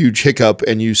that huge hiccup,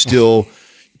 and you still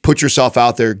put yourself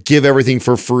out there, give everything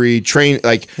for free, train.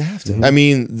 Like, I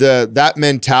mean, that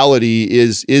mentality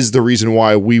is the reason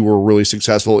why we were really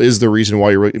successful, is the reason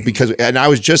why you're because, and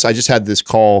I just had this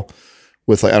call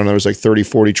with, like, I don't know, there's like 30,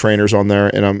 40 trainers on there,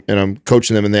 and I'm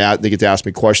coaching them, and they get to ask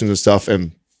me questions and stuff,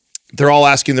 and they're all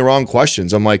asking the wrong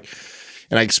questions. I'm like,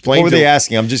 and I explained. What were they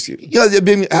asking? I'm just,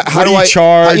 how do I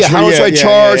charge? How much do I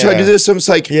charge? How do I do this? I'm just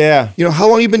like, you know, how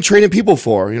long have you been training people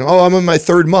for? You know, oh, I'm in my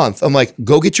 3rd month. I'm like,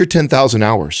 go get your 10,000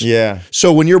 hours. Yeah.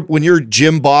 So when your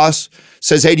gym boss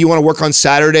says, hey, do you want to work on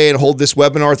Saturday and hold this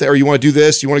webinar, or you want to do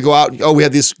this? You want to go out? Oh, we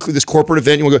have this corporate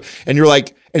event. You want to go? And you're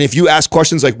like, and if you ask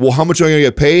questions like, well, how much am I going to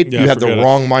get paid? You have the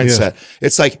wrong mindset.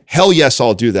 It's like, hell yes,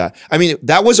 I'll do that. I mean,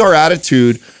 that was our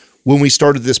attitude when we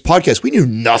started this podcast. We knew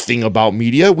nothing about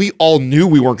media. We all knew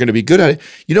we weren't going to be good at it.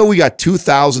 You know, we got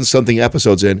 2,000 something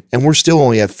episodes in, and we're still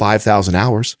only at 5,000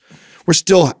 hours.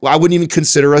 I wouldn't even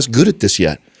consider us good at this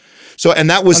yet. So, and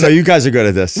that was, you guys are good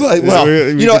at this. Well,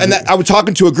 you know, and I was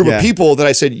talking to a group of people that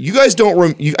I said, you guys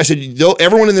don't, I said,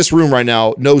 everyone in this room right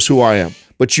now knows who I am,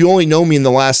 but you only know me in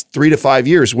the last 3 to 5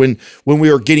 years when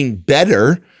we were getting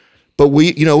better. But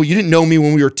you didn't know me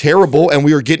when we were terrible and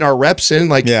we were getting our reps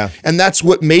in, and that's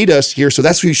what made us here. So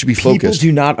that's where you should be focused. People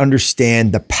do not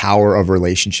understand the power of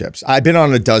relationships. I've been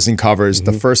on a dozen covers.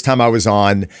 The first time I was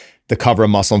on the cover of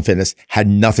Muscle and Fitness had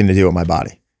nothing to do with my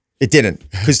body. It didn't,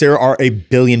 because there are a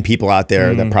billion people out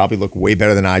there that probably look way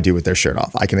better than I do with their shirt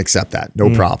off. I can accept that.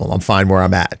 No problem. I'm fine where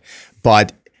I'm at.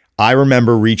 But I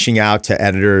remember reaching out to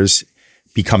editors,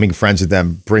 becoming friends with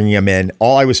them, bringing them in.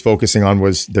 All I was focusing on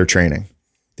was their training.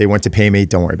 They went to pay me.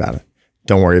 Don't worry about it.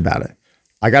 Don't worry about it.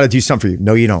 I got to do something for you.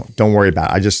 No, you don't. Don't worry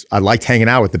about it. I liked hanging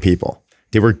out with the people.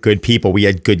 They were good people. We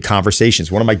had good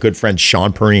conversations. One of my good friends,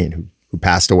 Sean Perrine, who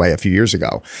passed away a few years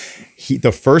ago,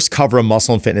 the first cover of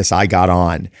Muscle and Fitness I got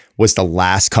on was the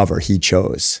last cover he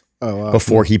chose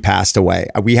before he passed away.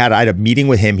 I had a meeting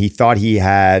with him. He thought he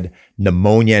had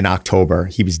pneumonia in October.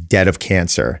 He was dead of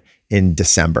cancer in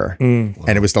December. And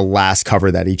it was the last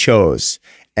cover that he chose.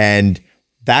 And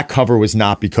that cover was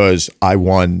not because I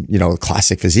won,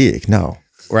 classic physique. No,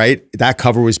 right? That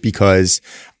cover was because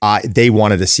they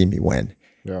wanted to see me win.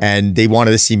 Yeah. And they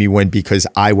wanted to see me win because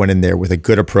I went in there with a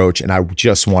good approach and I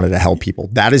just wanted to help people.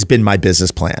 That has been my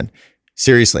business plan.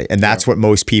 Seriously. And that's what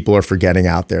most people are forgetting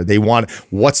out there. They want,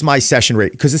 what's my session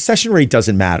rate? Because the session rate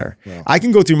doesn't matter. Yeah. I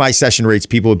can go through my session rates.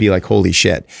 People would be like, holy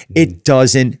shit. It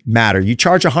doesn't matter. You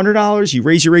charge $100, you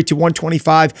raise your rate to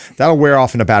 $125, that'll wear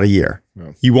off in about a year.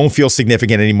 Yeah. You won't feel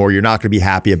significant anymore. You're not going to be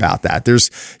happy about that.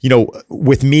 There's,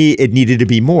 with me, it needed to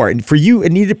be more. And for you,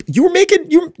 it needed, you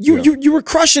were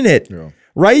crushing it. Yeah.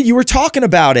 Right? You were talking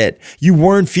about it. You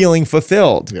weren't feeling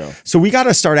fulfilled. Yeah. So we got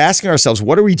to start asking ourselves,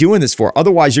 what are we doing this for?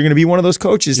 Otherwise, you're going to be one of those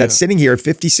coaches that's sitting here at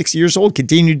 50, 60 years old,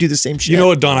 continue to do the same shit. You know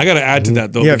what, Don? I got to add to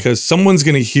that, though, because someone's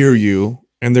going to hear you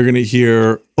and they're going to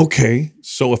hear, okay,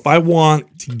 so if I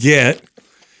want to get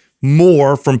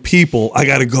more from people, I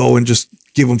got to go and just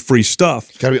give them free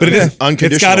stuff. Gotta be but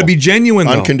it's got to be genuine,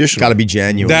 though. Unconditional. Got to be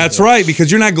genuine. That's right, because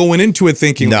you're not going into it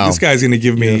thinking, well, this guy's going to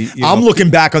give me. You know, I'm looking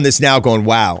back on this now going,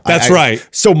 wow. That's right.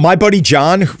 So my buddy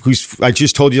John, I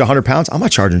just told you 100 pounds, I'm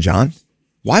not charging John.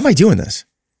 Why am I doing this?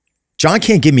 John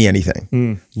can't give me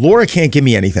anything. Laura can't give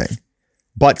me anything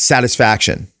but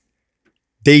satisfaction.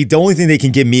 The only thing they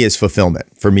can give me is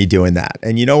fulfillment for me doing that.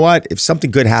 And you know what? If something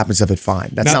good happens of it, fine.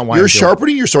 That's not why you're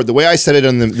sharpening your sword. The way I said it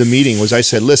in the meeting was I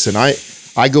said, listen,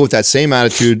 I go with that same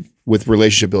attitude with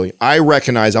relationship building. I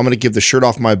recognize I'm going to give the shirt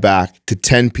off my back to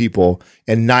 10 people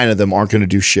and 9 of them aren't going to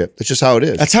do shit. That's just how it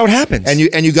is. That's how it happens. And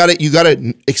you got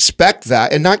to expect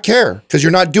that and not care because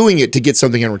you're not doing it to get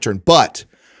something in return. But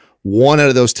 1 out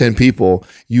of those 10 people,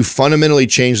 you fundamentally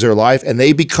change their life and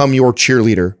they become your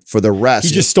cheerleader for the rest.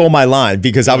 You just stole my line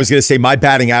because I was going to say my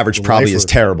batting average probably is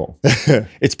terrible.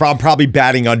 It's probably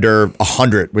batting under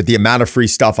 100 with the amount of free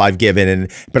stuff I've given.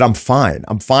 But I'm fine.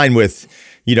 I'm fine with,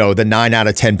 you know, the 9 out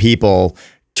of 10 people.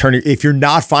 If you're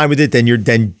not fine with it, then you're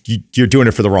doing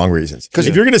it for the wrong reasons. Because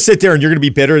if you're going to sit there and you're going to be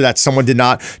bitter that someone did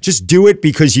not, just do it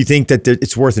because you think that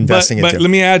it's worth investing into. But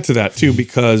let me add to that too,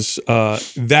 because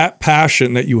that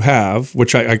passion that you have,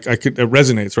 which I could, it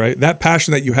resonates, right? That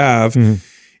passion that you have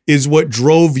is what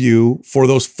drove you for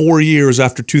those 4 years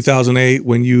after 2008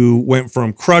 when you went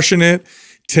from crushing it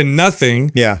to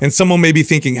nothing. Yeah. And someone may be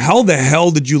thinking, how the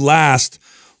hell did you last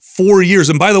 4 years?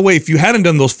 And by the way, if you hadn't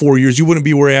done those 4 years, you wouldn't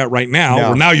be where you're at right now. No.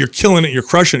 Or now you're killing it, you're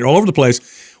crushing it all over the place.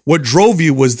 What drove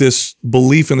you was this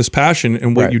belief and this passion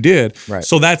in what you did. Right.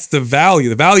 So that's the value.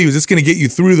 The value is it's going to get you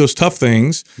through those tough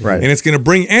things, right? And it's going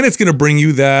to bring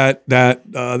you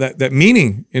that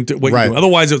meaning into what you do.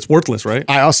 Otherwise, it's worthless, right?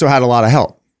 I also had a lot of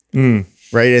help,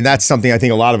 right? And that's something I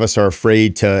think a lot of us are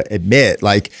afraid to admit.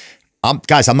 Like,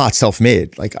 guys, I'm not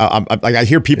self-made. Like, I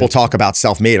hear people talk about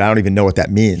self-made. I don't even know what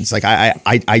that means. Like,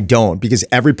 I don't, because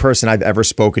every person I've ever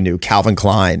spoken to, Calvin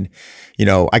Klein, you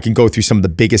know, I can go through some of the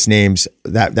biggest names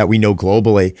that we know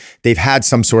globally. They've had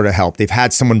some sort of help. They've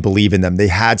had someone believe in them. They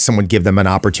had someone give them an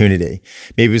opportunity.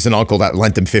 Maybe it was an uncle that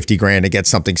lent them 50 grand to get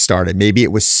something started. Maybe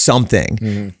it was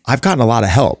something. I've gotten a lot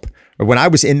of help. When I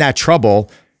was in that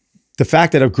trouble, the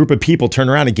fact that a group of people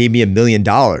turned around and gave me $1 million,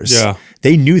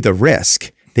 they knew the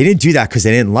risk. They didn't do that because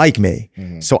they didn't like me.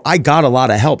 So I got a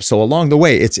lot of help. So along the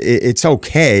way, it's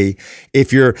okay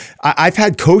if I've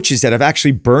had coaches that have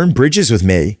actually burned bridges with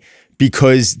me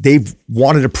because they've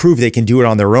wanted to prove they can do it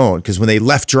on their own. Because when they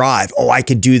left Drive, oh, I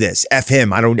can do this. F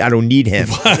him. I don't need him.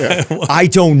 I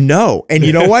don't know. And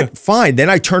you know what? Fine. Then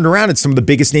I turned around and some of the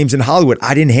biggest names in Hollywood,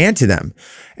 I didn't hand to them.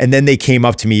 And then they came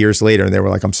up to me years later and they were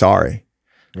like, I'm sorry.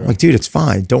 I'm like, dude, it's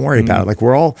fine. Don't worry about it. Like,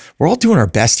 we're all doing our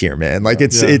best here, man. Like,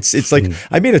 it's like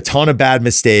I made a ton of bad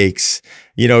mistakes.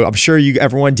 You know, I'm sure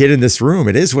everyone did in this room.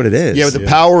 It is what it is. Yeah, but the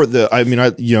power,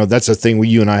 that's a thing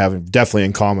you and I have definitely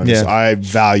in common. Is I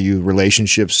value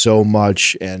relationships so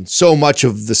much, and so much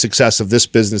of the success of this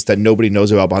business that nobody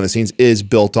knows about behind the scenes is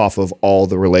built off of all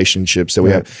the relationships that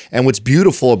we have. And what's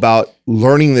beautiful about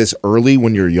learning this early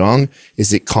when you're young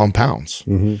is it compounds.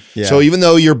 So even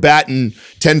though you're batting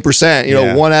 10%, you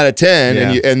know, 1 out of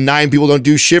 10, and 9 people don't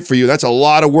do shit for you, that's a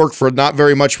lot of work for not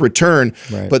very much return.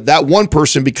 But that one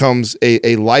person becomes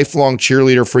a lifelong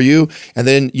cheerleader for you. And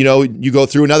then, you know, you go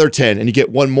through another 10 and you get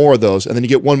 1 more of those, and then you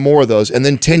get 1 more of those. And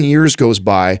then 10 years goes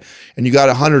by and you got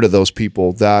 100 of those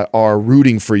people that are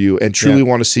rooting for you and truly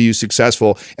want to see you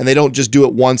successful. And they don't just do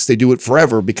it once, they do it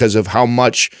forever because of how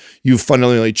much you've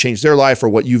fundamentally changed their life or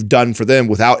what you've done for them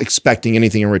without expecting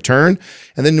anything in return.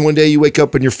 And then one day you wake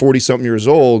up and you're 40-something years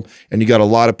old and you got a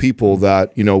lot of people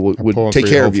that, you know, would take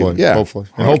care of you. Yeah. Hopefully.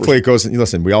 And hopefully it goes,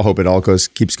 listen, we all hope it all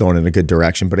keeps going in a good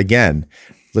direction. But again,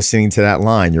 listening to that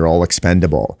line, you're all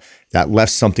expendable, that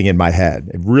left something in my head.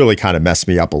 It really kind of messed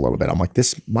me up a little bit. I'm like,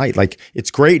 this might, like,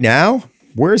 it's great now.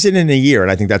 Where is it in a year?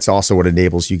 And I think that's also what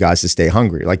enables you guys to stay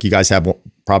hungry. Like, you guys have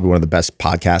probably one of the best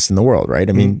podcasts in the world, right?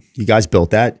 I mean, you guys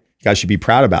built that. You guys should be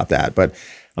proud about that. But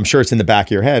I'm sure it's in the back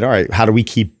of your head. All right, how do we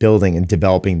keep building and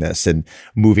developing this and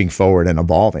moving forward and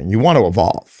evolving? You want to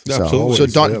evolve. Absolutely.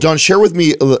 So Don, share with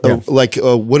me, what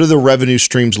do the revenue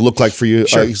streams look like for you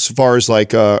as far as like,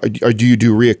 do you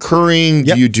do reoccurring?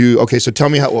 Do you do, okay, so tell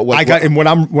me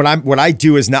what I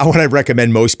do is not what I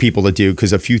recommend most people to do,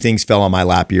 because a few things fell on my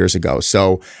lap years ago.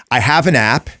 So I have an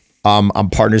app. I'm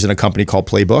partners in a company called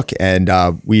Playbook,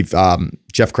 and we've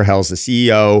Jeff Crahell's the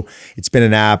CEO. It's been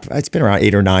an app. It's been around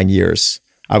 8 or 9 years.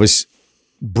 I was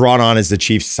brought on as the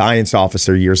chief science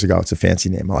officer years ago. It's a fancy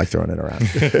name. I like throwing it around.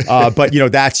 But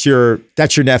that's your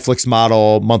Netflix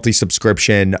model, monthly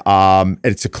subscription.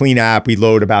 It's a clean app. We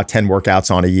load about 10 workouts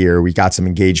on a year. We got some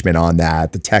engagement on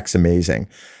that. The tech's amazing.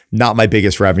 Not my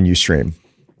biggest revenue stream.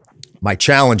 My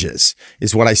challenges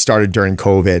is what I started during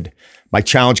COVID. My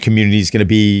challenge community is going to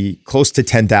be close to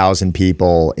 10,000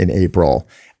 people in April.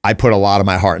 I put a lot of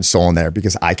my heart and soul in there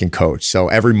because I can coach. So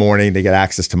every morning they get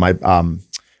access to my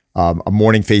a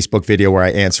morning Facebook video where I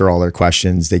answer all their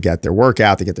questions. They get their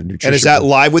workout, they get their nutrition. And is that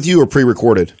live with you or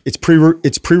pre-recorded? It's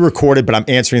pre-recorded, but I'm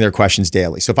answering their questions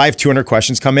daily. So if I have 200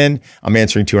 questions come in, I'm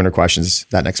answering 200 questions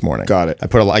that next morning. Got it. I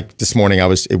put this morning,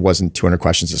 it wasn't 200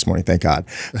 questions this morning, thank God.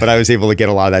 But I was able to get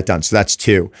a lot of that done. So that's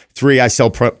 2. 3, I sell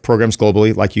programs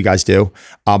globally like you guys do.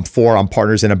 4, I'm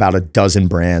partners in about a dozen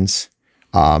brands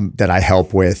that I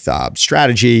help with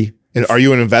strategy. And are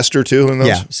you an investor too in those?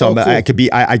 Yeah. So cool. I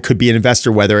could be an investor,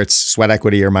 whether it's sweat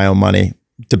equity or my own money.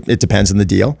 It depends on the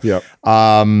deal. Yeah.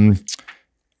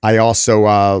 I also,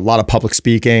 a lot of public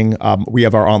speaking. We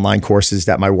have our online courses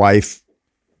that my wife,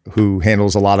 who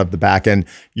handles a lot of the back end.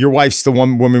 Your wife's the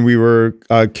one woman we were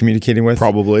communicating with?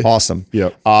 Probably. Awesome.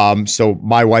 Yeah. So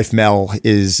my wife, Mel,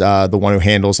 is the one who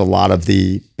handles a lot of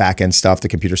the back end stuff, the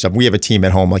computer stuff. We have a team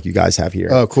at home like you guys have here.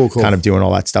 Oh, cool. Kind of doing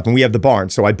all that stuff. And we have the barn.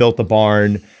 So I built the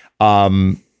barn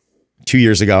 2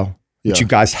 years ago, which you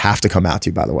guys have to come out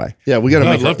to, by the way. Yeah, we got to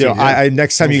make it.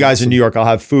 Next time you guys are in New York, I'll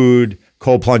have food,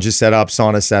 cold plunges set up,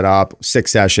 sauna set up,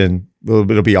 6 session.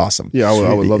 It'll be awesome. Yeah,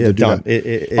 I would love to do that.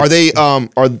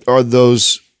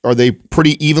 Are they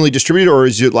pretty evenly distributed, or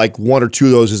is it like 1 or 2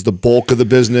 of those is the bulk of the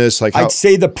business? Like I'd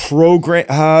say the program.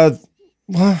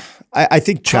 I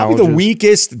think probably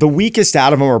the weakest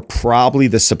out of them are probably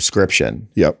the subscription.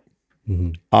 Yep.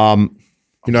 Mm-hmm.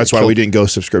 That's why we didn't go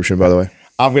subscription, by the way.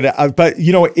 But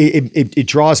it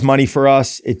draws money for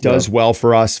us. It does well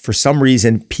for us. For some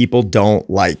reason, people don't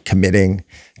like committing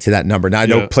to that number. Now I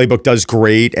know Playbook does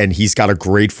great, and he's got a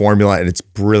great formula, and it's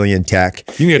brilliant tech.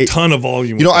 You need a ton of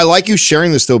volume. I like you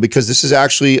sharing this though, because this is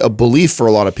actually a belief for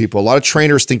a lot of people. A lot of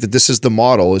trainers think that this is the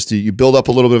model: is you build up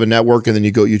a little bit of a network, and then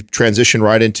you transition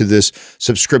right into this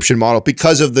subscription model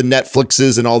because of the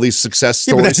Netflixes and all these success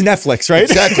stories. But that's Netflix, right?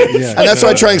 Exactly. And that's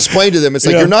what I try and explain to them. It's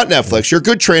like you're not Netflix. You're a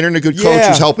good trainer and a good coach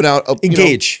who's helping out.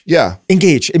 Engage.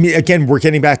 Engage. I mean, again, we're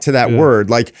getting back to that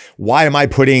word. Like, why am I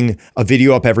putting a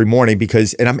video up every morning?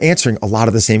 And I'm answering a lot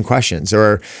of the same questions.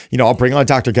 Or, I'll bring on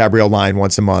Dr. Gabrielle Lyon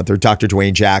once a month, or Dr.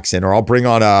 Dwayne Jackson, or I'll bring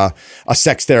on a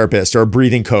sex therapist or a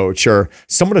breathing coach, or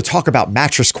someone to talk about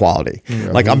mattress quality.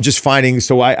 Like, I'm just finding,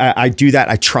 so I do that.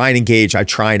 I try and engage. I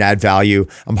try and add value.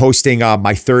 I'm hosting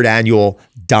my 3rd annual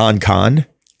Don Con.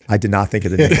 I did not think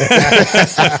of the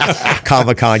name.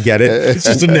 Comic-Con, get it? It's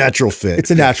just a natural fit. It's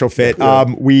a natural fit.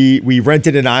 We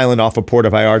rented an island off of Puerto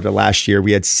Vallarta last year.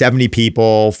 We had 70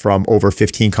 people from over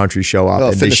 15 countries show up.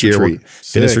 And this year,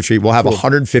 fitness retreat. We'll have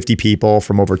 150 people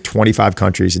from over 25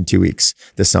 countries in 2 weeks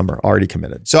this summer, already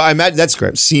committed. So I imagine that's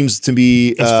great. Seems to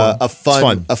be a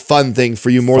fun thing for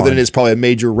you more than it is probably a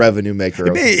major revenue maker.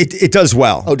 It does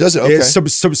well. Oh, does it? Okay.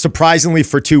 Surprisingly,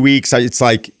 for 2 weeks, it's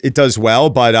like it does well,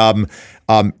 but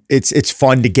it's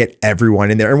fun to get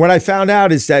everyone in there. And what I found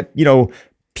out is that,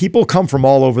 people come from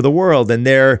all over the world, and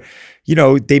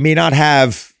they may not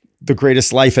have the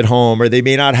greatest life at home, or they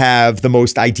may not have the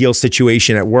most ideal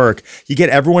situation at work. You get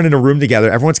everyone in a room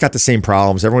together. Everyone's got the same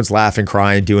problems. Everyone's laughing,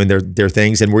 crying, doing their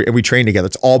things. And we train together.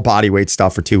 It's all body weight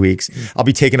stuff for 2 weeks. I'll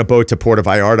be taking a boat to Puerto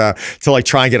Vallarta to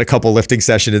try and get a couple lifting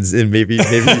sessions in, maybe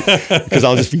because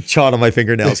I'll just be chawing on my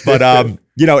fingernails. But,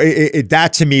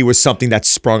 that to me was something that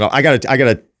sprung up. I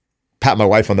gotta pat my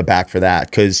wife on the back for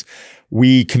that, because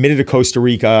we committed to Costa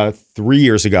Rica 3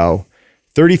 years ago.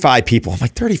 35 people. I'm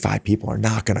like, 35 people are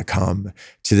not going to come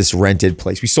to this rented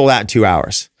place. We sold out in 2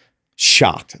 hours.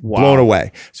 Shocked, blown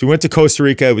away. So we went to Costa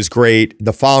Rica. It was great.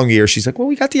 The following year, she's like, well,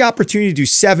 we got the opportunity to do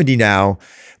 70 now,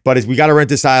 but we got to rent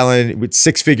this island with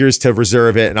 6 figures to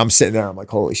reserve it. And I'm sitting there. I'm like,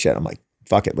 holy shit. I'm like,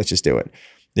 fuck it. Let's just do it.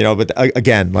 But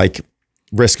again, like,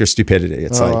 risk or stupidity.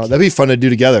 It's that'd be fun to do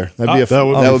together. I'd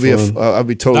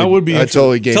be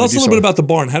totally game. Tell us a little bit about the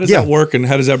barn. How does that work, and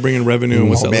how does that bring in revenue, and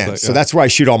what's that look like? So that's where I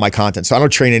shoot all my content. So I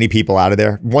don't train any people out of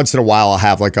there. Once in a while, I'll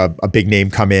have like a big name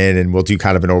come in, and we'll do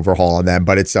kind of an overhaul on them.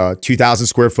 But it's 2,000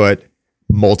 square foot,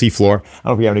 multi-floor. I don't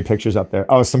know if you have any pictures up there.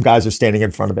 Oh, some guys are standing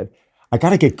in front of it. I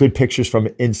got to get good pictures from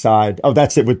inside. Oh,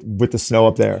 that's it with the snow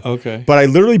up there. Okay. But I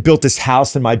literally built this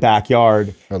house in my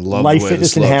backyard. I love Life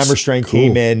Fitness and Hammer Strength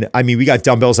came in. I mean, we got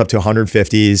dumbbells up to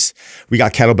 150s. We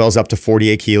got kettlebells up to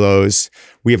 48 kilos.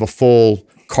 We have a full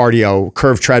cardio,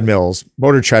 curved treadmills,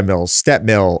 motor treadmills, step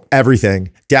mill, everything.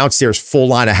 Downstairs, full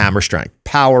line of hammer strength,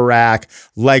 power rack,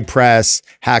 leg press,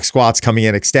 hack squats coming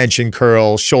in, extension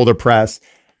curl, shoulder press,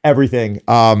 everything.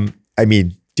 I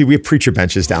mean, dude, we have preacher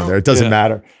benches down there. It doesn't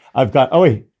matter. I've got, oh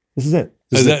wait, this is it.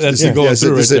 That's the going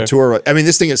through right there. Tour. I mean,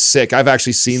 this thing is sick. I've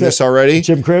actually seen this already.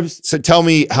 Jim Cribbs. So tell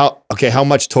me how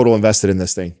much total invested in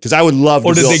this thing? Because I would love to.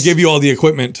 Or did they give you all the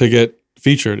equipment to get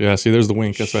featured? Yeah, see, there's the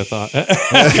wink. That's what I thought.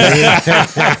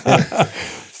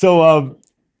 So,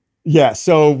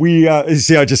 so we,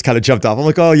 see, I just kind of jumped off. I'm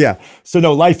like, oh yeah. So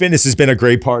no, Life Fitness has been a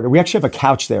great partner. We actually have a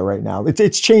couch there right now.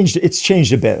 It's changed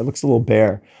a bit. It looks a little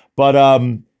bare, but,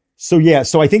 so yeah,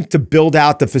 so I think to build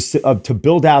out the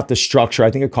structure,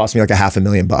 I think it cost me like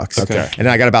 $500,000. Okay, and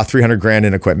then I got about 300 grand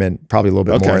in equipment, probably a little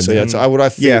bit more. So I would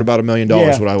have figured about $1 million.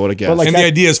 What I would have guessed. Like and the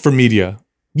idea is for media.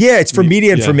 Yeah, it's for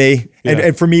media and for me,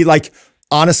 and for me, like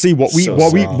honestly, what we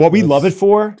love it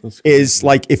for is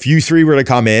like if you three were to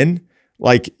come in.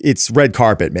 Like it's red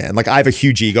carpet, man. Like I have a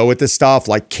huge ego with this stuff,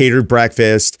 like catered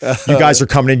breakfast. You guys are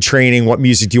coming in training. What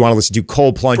music do you want to listen to?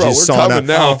 Cold plunges, sauna.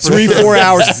 Now. 3-4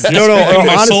 hours. No, my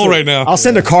honestly, soul right now. I'll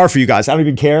send a car for you guys. I don't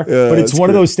even care. But it's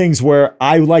one of those things where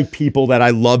I like people that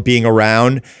I love being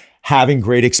around, having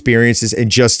great experiences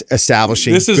and just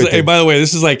establishing. This is, by the way,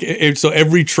 this is like, so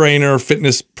every trainer,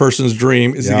 fitness person's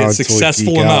dream is to get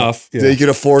successful enough they can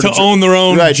afford to own their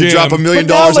own gym. To drop $1 million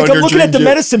now, like, on your I'm looking at the gym.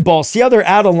 medicine ball. See how they're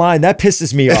out of line? That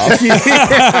pisses me off.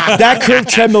 That curved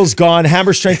treadmill's gone.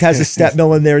 Hammer Strength has a step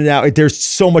mill in there now. There's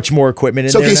so much more equipment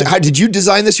in there. So did you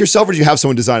design this yourself or did you have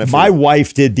someone design it for you? My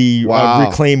wife did the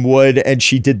reclaimed wood and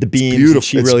she did the beams.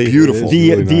 Beautiful. It's beautiful.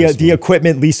 The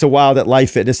equipment, Lisa Wild at Life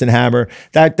Fitness and Hammer,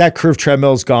 that curved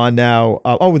treadmill's gone now.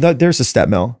 There's a step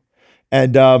mill.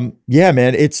 And yeah,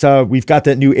 man, it's we've got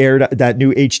that new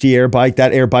HD air bike.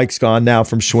 That air bike's gone now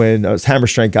from Schwinn. Hammer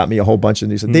Strength got me a whole bunch of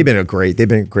these. They've been a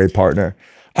great partner.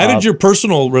 How did your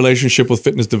personal relationship with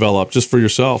fitness develop, just for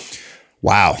yourself?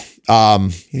 Wow.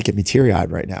 You get me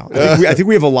teary-eyed right now. I think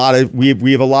we have a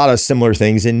lot of similar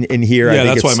things in here. Yeah, I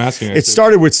think that's why I'm asking. It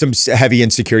started with some heavy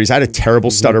insecurities. I had a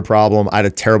terrible stutter problem. I had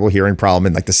a terrible hearing problem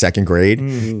in like the second grade.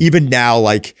 Even now,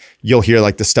 like you'll hear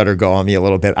like the stutter go on me a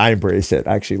little bit. I embrace it.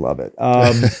 I actually love it.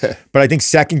 But I think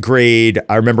second grade,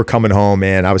 I remember coming home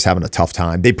and I was having a tough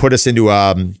time. They put us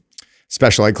into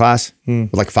special ed class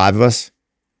with like 5 of us.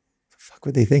 What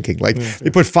were they thinking? Like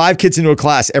they put 5 kids into a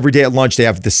class every day at lunch. They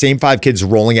have the same 5 kids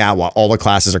rolling out while all the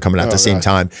classes are coming out at the same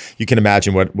time. You can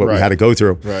imagine what we had to go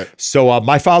through. So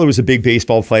my father was a big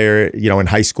baseball player, in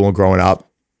high school and growing up.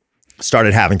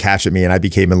 Started having catch at me and I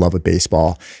became in love with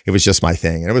baseball. It was just my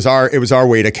thing. And it was our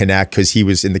way to connect because he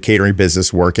was in the catering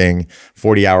business working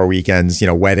 40-hour weekends,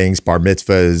 weddings, bar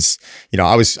mitzvahs.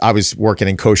 I was working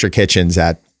in kosher kitchens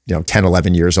at 10,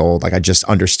 11 years old. Like I just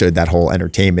understood that whole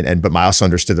entertainment. But I also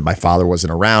understood that my father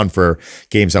wasn't around for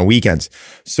games on weekends.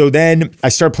 So then I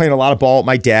started playing a lot of ball with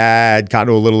my dad, got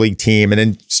into a little league team and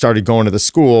then started going to the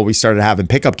school. We started having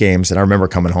pickup games. And I remember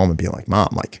coming home and being like,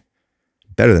 Mom, like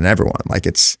better than everyone. Like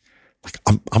it's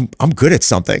like, I'm good at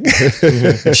something.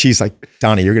 And she's like,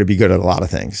 Donnie, you're going to be good at a lot of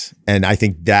things. And I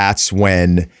think that's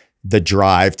when the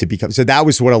drive to become, so that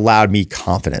was what allowed me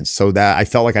confidence. So that I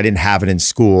felt like I didn't have it in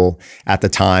school at the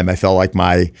time. I felt like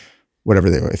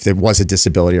if there was a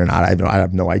disability or not, I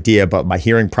have no idea, but my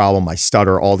hearing problem, my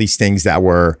stutter, all these things that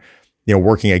were,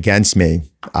 working against me,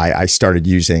 I started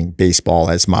using baseball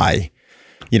as my,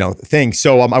 thing.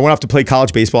 So I went off to play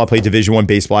college baseball. I played Division I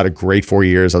baseball. I had a great 4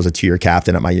 years. I was a 2-year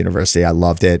captain at my university. I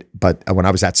loved it. But when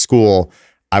I was at school,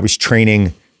 I was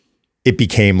training. It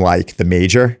became like the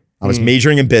major. I was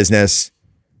majoring in business,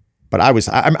 but I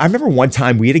remember one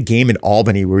time we had a game in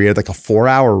Albany where we had like a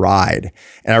 4-hour ride.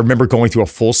 And I remember going through a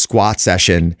full squat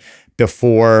session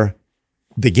before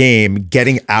the game,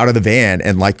 getting out of the van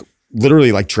and like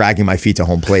literally like dragging my feet to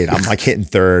home plate. I'm like hitting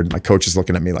third. My coach is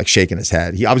looking at me like shaking his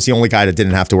head. I was the only guy that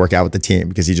didn't have to work out with the team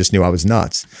because he just knew I was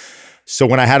nuts. So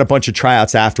when I had a bunch of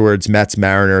tryouts afterwards, Mets,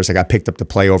 Mariners, I got picked up to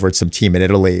play over at some team in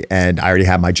Italy and I already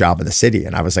had my job in the city.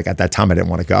 And I was like, at that time, I didn't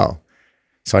want to go.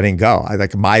 So I didn't go.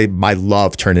 My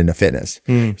love turned into fitness.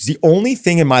 It was the only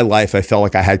thing in my life I felt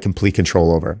like I had complete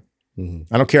control over.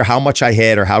 I don't care how much I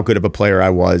hit or how good of a player I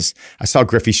was. I saw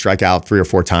Griffey strike out 3 or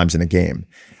 4 times in a game.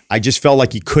 I just felt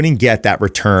like you couldn't get that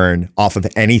return off of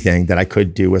anything that I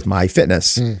could do with my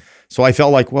fitness. So I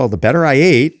felt like, well, the better I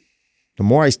ate,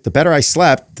 the better I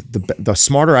slept, the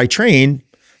smarter I trained,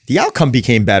 the outcome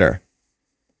became better.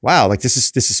 Wow, like this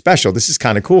is special. This is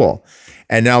kind of cool.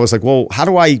 And then I was like, well, how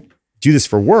do I do this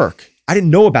for work? I didn't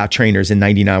know about trainers in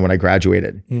 '99 when I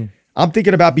graduated. I'm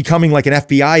thinking about becoming like an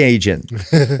FBI agent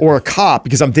or a cop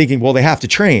because I'm thinking, well, they have to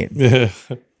train.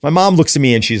 My mom looks at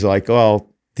me and she's like, well,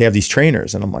 they have these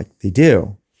trainers. And I'm like, they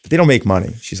do, but they don't make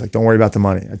money. She's like, don't worry about the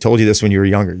money. I told you this when you were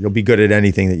younger. You'll be good at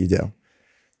anything that you do.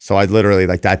 So I literally,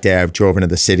 like that day, I drove into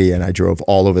the city and I drove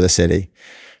all over the city.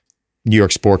 New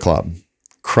York Sport Club,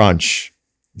 Crunch,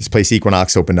 this place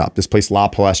Equinox opened up. This place La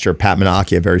Palestra, Pat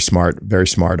Menachie, a very smart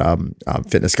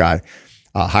fitness guy,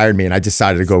 hired me, and I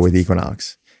decided to go with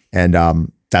Equinox. And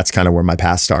that's kind of where my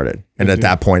path started. And at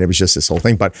that point, it was just this whole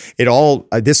thing. But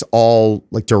this all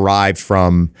like derived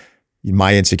from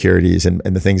my insecurities and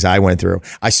the things I went through.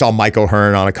 I saw Mike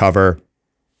O'Hearn on a cover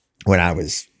when I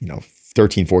was,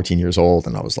 13, 14 years old.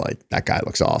 And I was like, that guy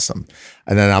looks awesome.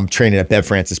 And then I'm training at Bev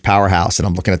Francis Powerhouse and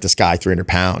I'm looking at this guy, 300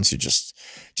 pounds, who just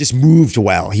moved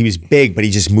well. He was big, but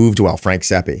he just moved well. Frank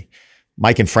Seppi.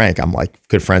 Mike and Frank, I'm like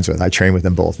good friends with. I train with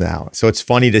them both now. So it's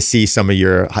funny to see some of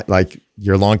your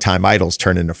longtime idols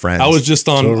turn into friends. I was just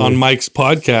on Mike's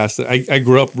podcast. I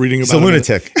grew up reading about him. He's a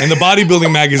lunatic. And the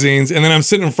bodybuilding magazines. And then I'm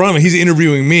sitting in front of him. He's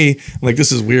interviewing me. I'm like,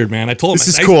 this is weird, man. I told him,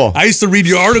 this is cool. I used to read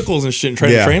your articles and shit and try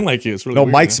to train like you. It's really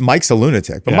weird, Mike's a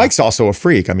lunatic, but Mike's also a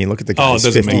freak. I mean, look at the guy. Oh, it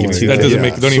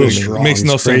doesn't makes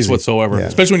no sense whatsoever. Yeah.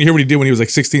 Especially when you hear what he did when he was like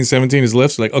 16, 17, his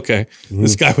lifts. Like, okay,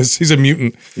 this guy he's a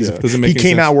mutant. Doesn't make he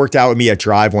came out, worked out with me at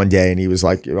Drive one day, and he was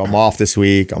like, I'm off this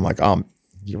week. I'm like,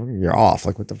 you're off.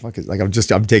 Like, what the fuck is, like,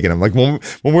 I'm taking him. Like, when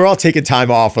we're all taking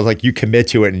time off, I was like, you commit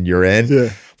to it and you're in. Yeah.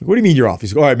 Like, what do you mean you're off?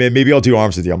 He's like, all right, man, maybe I'll do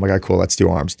arms with you. I'm like, all right, cool, let's do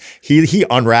arms. He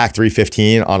unracked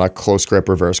 315 on a close grip,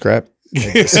 reverse grip.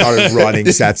 And started running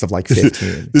sets of like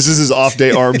 15. This is his off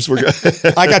day arms.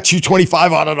 I got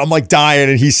 225 on it. I'm like dying,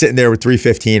 and he's sitting there with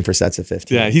 315 for sets of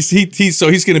 15. Yeah, he's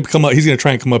gonna come up. He's gonna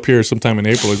try and come up here sometime in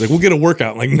April. He's like, we'll get a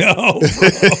workout. I'm like, no,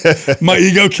 bro. My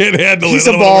ego can't handle it. He's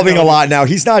evolving a lot now.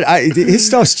 He's not. His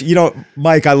stuff's.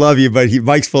 Mike, I love you, but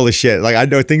Mike's full of shit. Like, I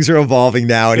know things are evolving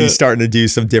now, and he's starting to do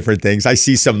some different things. I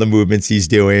see some of the movements he's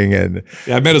doing, and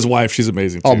I met his wife. She's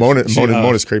amazing. Oh, Mona's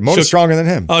crazy. Mona's stronger than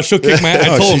him. Oh, she'll kick my ass.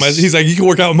 I told him. He's like, you can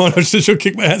work out with Mona. She'll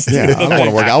kick my ass. Yeah, I don't want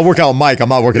to work out. I'll work out with Mike. I'm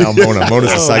not working out with Mona.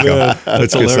 Mona's a psycho.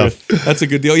 That's good stuff. That's a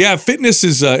good deal. Yeah, fitness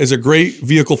is a great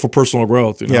vehicle for personal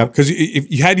growth. Because if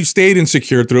you stayed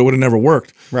insecure through it, would have never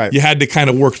worked. Right. You had to kind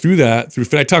of work through that.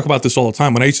 I talk about this all the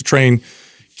time. When I used to train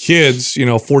kids,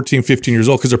 14, 15 years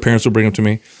old, because their parents would bring them to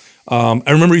me. I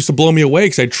remember it used to blow me away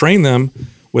because I'd train them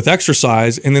with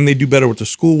exercise, and then they do better with the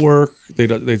schoolwork.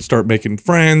 They'd start making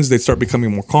friends. They'd start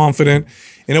becoming more confident.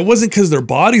 And it wasn't because their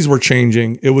bodies were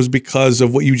changing. It was because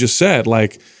of what you just said.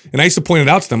 Like, and I used to point it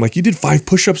out to them, like, you did 5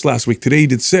 push-ups last week. Today you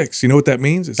did 6. You know what that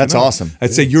means? That's awesome.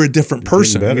 I'd say you're a different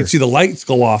person. And you'd see the lights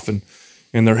go off in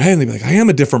their head, and they'd be like, I am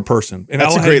a different person. And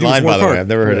that's a great line, by the way. I've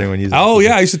never heard anyone use it. Oh,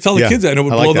 yeah. I used to tell the kids that, and it would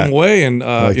blow them away. And,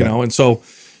 and so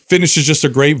fitness is just a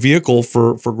great vehicle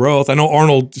for growth. I know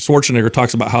Arnold Schwarzenegger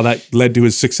talks about how that led to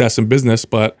his success in business,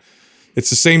 but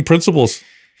it's the same principles.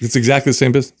 It's exactly the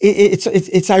same business.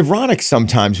 It's ironic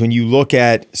sometimes when you look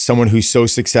at someone who's so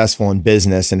successful in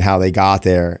business and how they got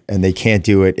there, and they can't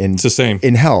do it in, it's the same.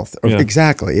 In health. Yeah.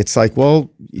 Exactly. It's like,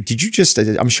 well, did you just,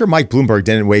 I'm sure Mike Bloomberg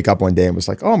didn't wake up one day and was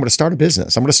like, oh, I'm going to start a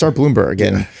business. I'm going to start Bloomberg.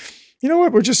 And you know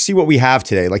what? We'll just see what we have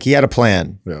today. Like, he had a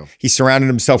plan. Yeah. He surrounded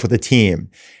himself with a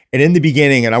team. And in the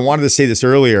beginning, and I wanted to say this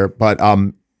earlier, but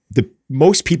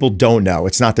most people don't know.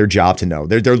 It's not their job to know.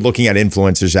 They're looking at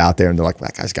influencers out there and they're like,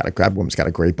 that guy's got that woman's got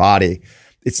a great body.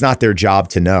 It's not their job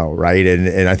to know, right?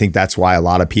 And I think that's why a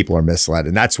lot of people are misled.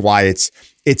 And that's why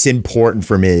it's important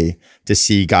for me to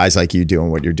see guys like you doing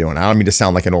what you're doing. I don't mean to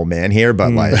sound like an old man here,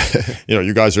 but like,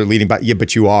 you guys are leading by,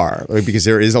 but you are, because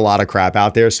there is a lot of crap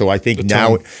out there. So I think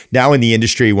now in the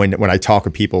industry, when I talk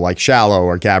with people like Shallow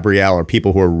or Gabrielle, or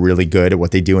people who are really good at what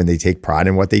they do and they take pride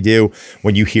in what they do,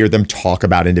 when you hear them talk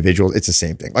about individuals, it's the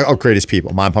same thing. Like, greatest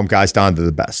people, Mind Pump guys, Don, they're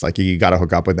the best. Like, you got to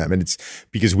hook up with them. And it's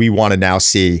because we want to now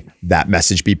see that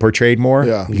message be portrayed more,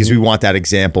 because we want that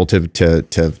example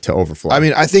to overflow. I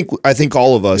mean, I think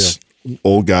all of us,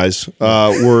 old guys,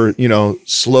 we're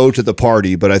slow to the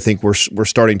party, but I think we're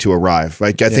starting to arrive.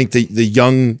 Like, I think the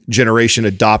young generation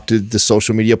adopted the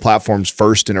social media platforms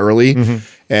first and early,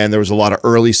 and there was a lot of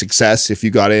early success if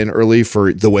you got in early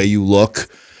for the way you look.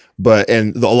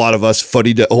 A lot of us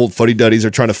old fuddy duddies are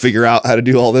trying to figure out how to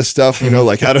do all this stuff.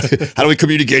 Like, how do we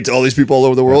communicate to all these people all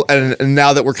over the world? And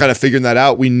now that we're kind of figuring that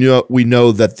out, we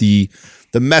know that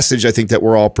the message, I think, that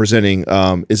we're all presenting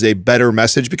is a better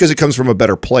message because it comes from a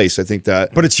better place. I think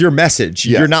that. But it's your message.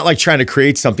 Yeah. You're not like trying to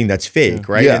create something that's fake,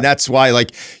 right? Yeah. And that's why,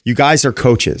 like, you guys are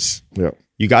coaches. Yeah.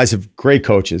 You guys have great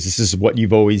coaches. This is what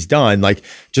you've always done. Like,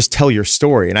 just tell your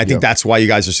story. And I think that's why you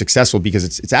guys are successful,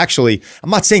 because it's actually, I'm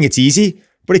not saying it's easy,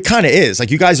 But it kind of is. Like,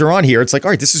 you guys are on here. It's like,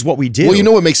 all right, this is what we do. Well, you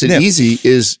know what makes it easy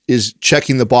is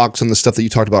checking the box on the stuff that you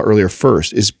talked about earlier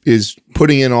first, is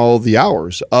putting in all the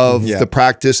hours of the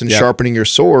practice and sharpening your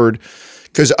sword.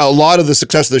 Because a lot of the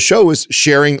success of the show is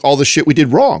sharing all the shit we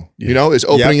did wrong, you know, is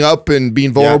opening up and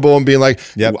being vulnerable and being like,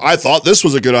 I thought this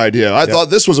was a good idea. I thought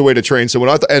this was a way to train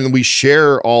someone. And we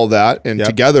share all that, and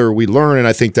together we learn. And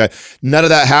I think that none of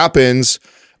that happens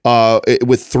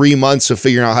with 3 months of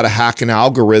figuring out how to hack an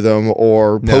algorithm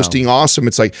or posting awesome.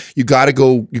 It's like, you got to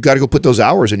go put those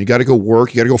hours in. You got to go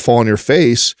work. You got to go fall on your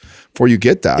face before you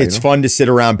get that. It's fun to sit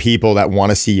around people that want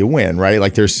to see you win, right?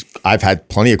 Like, I've had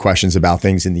plenty of questions about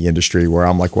things in the industry where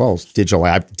I'm like, well, digital.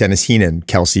 Dennis Heenan,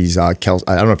 Kelsey's, I don't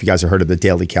know if you guys have heard of the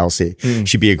Daily Kelsey.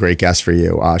 She'd be a great guest for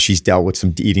you. She's dealt with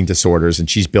some eating disorders, and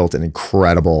she's built an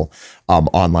incredible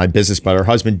online business. But her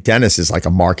husband Dennis is like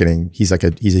a marketing. He's a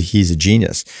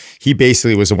genius. He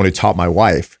basically was the one who taught my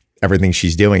wife everything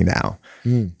she's doing now.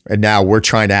 And now we're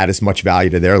trying to add as much value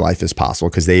to their life as possible,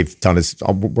 because they've done this.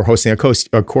 We're hosting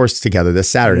a course together this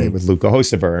Saturday with Luca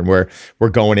Hostiver, and we're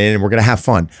going in and we're going to have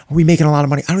fun. Are we making a lot of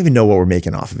money? I don't even know what we're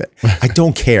making off of it. I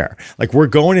don't care. Like, we're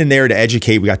going in there to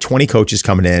educate. We got 20 coaches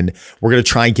coming in. We're going to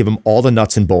try and give them all the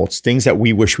nuts and bolts, things that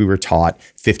we wish we were taught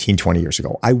 15, 20 years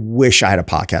ago. I wish I had a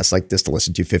podcast like this to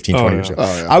listen to 15, 20 years ago.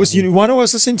 You want to know what I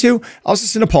was listening to? I was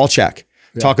listening to Paul Check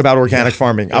talk about organic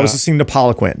farming. I was listening to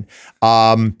Poliquin.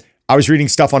 I was reading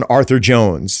stuff on Arthur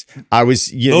Jones. I was,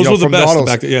 those were the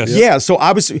best. Yeah. So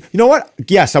I was, you know what?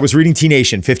 Yes, I was reading T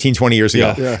Nation 15, 20 years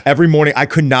ago. Every morning, I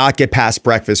could not get past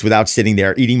breakfast without sitting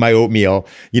there, eating my oatmeal,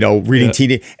 reading T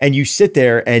Nation. And you sit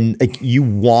there and you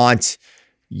want,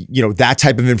 that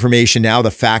type of information now, the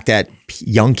fact that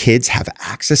young kids have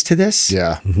access to this.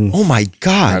 Yeah. Oh my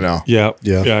God. I know. Yeah.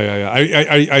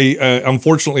 I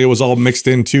unfortunately, it was all mixed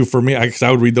in too for me, because I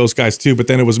would read those guys too, but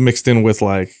then it was mixed in with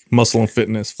like Muscle and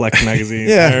Fitness, Flex Magazine,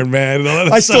 Iron Man, and all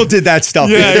that I still did that stuff.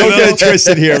 Yeah, don't get it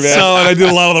twisted here, man. So, and I did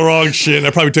a lot of the wrong shit. And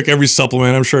I probably took every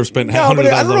supplement. I'm sure I've spent hundreds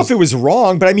of I don't know if it was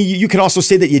wrong, but I mean, you can also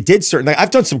say that you did certain, like,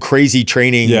 I've done some crazy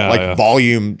training,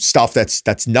 volume stuff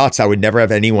that's nuts. I would never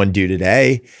have anyone do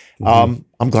today.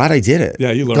 I'm glad I did it.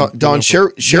 Yeah, you learned. Don,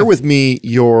 share with me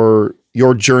your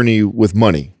journey with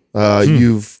money.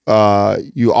 You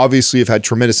obviously have had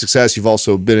tremendous success. You've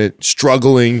also been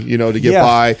struggling, to get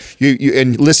by. You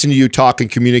and listen to you talk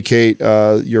and communicate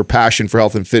your passion for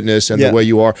health and fitness and the way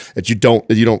you are. That you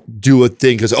don't do a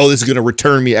thing because this is going to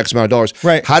return me X amount of dollars.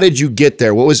 Right? How did you get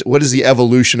there? What does the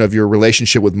evolution of your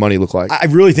relationship with money look like? I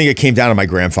really think it came down to my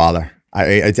grandfather.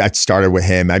 I started with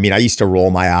him. I mean, I used to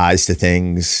roll my eyes to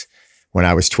things. When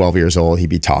I was 12 years old, he'd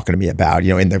be talking to me about,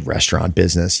 in the restaurant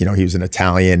business, he was an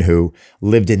Italian who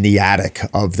lived in the attic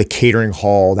of the catering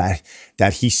hall that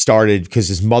he started because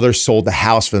his mother sold the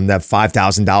house for them to have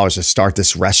 $5,000 to start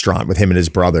this restaurant with him and his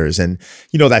brothers. And,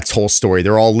 that whole story,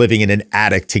 they're all living in an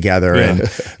attic together. And,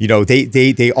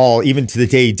 they all, even to the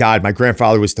day he died, my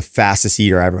grandfather was the fastest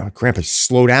eater I ever. Grandpa,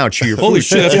 slow down, chew your food. Holy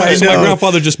shit, that's why my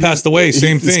grandfather just passed away.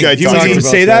 Same thing. He would even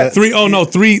say that?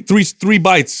 Three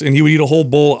bites, and he would eat a whole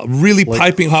bowl, really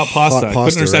piping hot pasta. I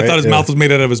couldn't understand. I thought his mouth was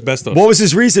made out of asbestos. What was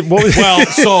his reason? Share what he tells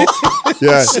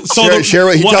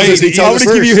us. I'm going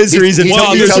to give you his reason.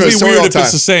 Well, this would be weird if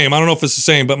it's the same. I don't know if it's the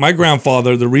same, but my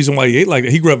grandfather, the reason why he ate like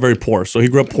that, he grew up very poor. So he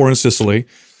grew up poor in Sicily.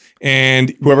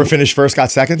 And whoever finished first got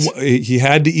seconds? He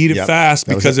had to eat it fast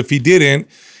because if he didn't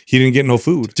get no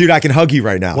food. Dude, I can hug you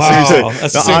right now. Wow.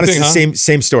 That's the same thing, huh?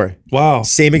 Same story. Wow.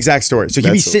 Same exact story. So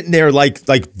he'd be sitting there like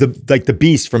the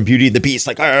beast from Beauty and the Beast,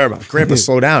 like, Grandpa,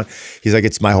 slow down. He's like,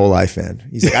 it's my whole life, man.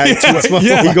 He's like,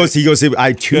 he goes, I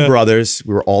had two brothers.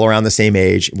 We were all around the same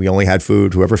age. We only had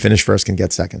food. Whoever finished first can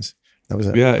get seconds. That was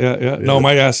it. Yeah. No,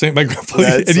 my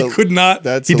grandfather, and he could not.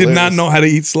 He did not know how to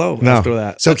eat slow after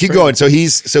that. So keep going. So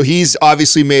he's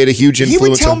obviously made a huge influence. He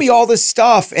would tell me all this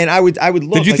stuff, and I would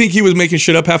look. Did you think he was making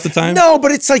shit up half the time? No,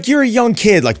 but it's like you're a young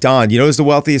kid. Like, Don, who's the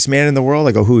wealthiest man in the world?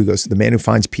 I go, who? He goes, the man who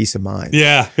finds peace of mind.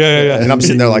 Yeah. And I'm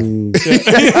sitting there like,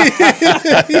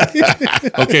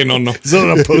 okay, no. Is that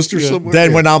on a poster somewhere?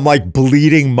 Then when I'm like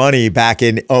bleeding money back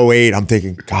in 2008, I'm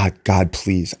thinking, God,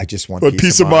 please, I just want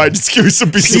peace of mind. Just give me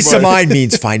some peace of mind. Peace of mind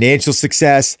means financial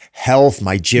success, health,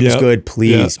 my gym's good,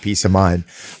 please, peace of mind.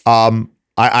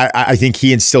 I think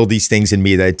he instilled these things in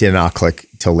me that did not click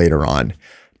till later on.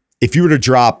 If you were to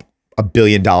drop $1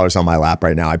 billion on my lap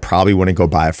right now, I probably wouldn't go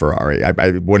buy a Ferrari.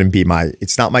 I wouldn't be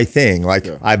it's not my thing. Like,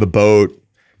 I have a boat.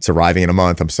 It's arriving in a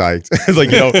month. I'm psyched.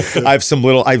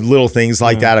 I have little things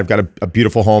like that. I've got a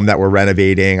beautiful home that we're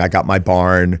renovating. I got my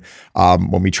barn.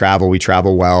 When we travel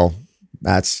well.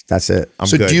 That's it. I'm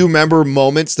good. Do you remember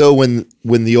moments though when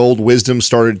the old wisdom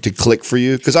started to click for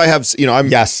you? Because I have,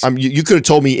 you could have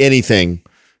told me anything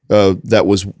that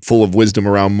was full of wisdom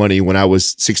around money when I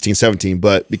was 16, 17.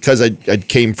 But because I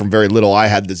came from very little, I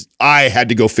had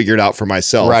to go figure it out for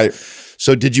myself. Right.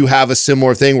 So did you have a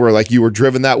similar thing where like you were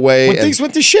driven that way? When things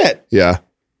went to shit. Yeah. I'm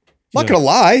not going to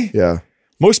lie. Yeah.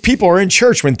 Most people are in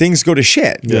church when things go to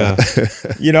shit. Yeah.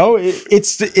 You know,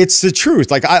 it's the truth.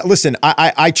 Like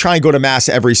I try and go to mass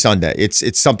every Sunday.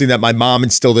 It's something that my mom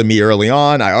instilled in me early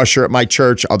on. I usher at my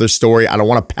church, other story. I don't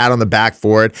want a pat on the back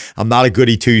for it. I'm not a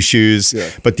goody two shoes,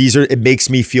 but it makes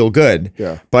me feel good.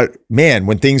 Yeah. But man,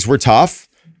 when things were tough,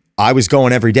 I was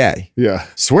going every day. Yeah.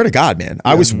 Swear to God, man.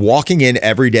 I was walking in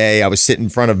every day. I was sitting in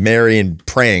front of Mary and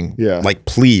praying. Yeah. Like,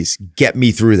 please get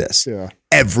me through this. Yeah.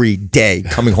 Every day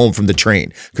coming home from the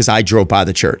train because I drove by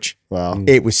the church. Wow.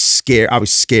 It was scared. I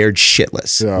was scared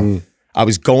shitless. Yeah. I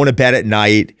was going to bed at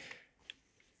night,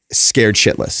 scared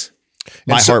shitless.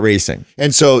 My heart racing.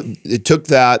 And so it took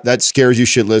that scares you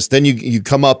shitless. Then you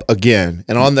come up again.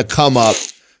 And on the come up,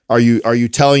 are you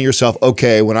telling yourself,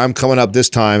 okay, when I'm coming up this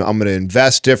time, I'm going to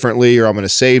invest differently or I'm going to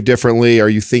save differently? Are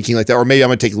you thinking like that? Or maybe I'm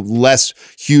going to take less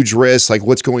huge risks? Like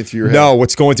what's going through your head? No,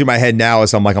 what's going through my head now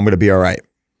is I'm like, I'm going to be all right.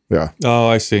 Yeah. Oh,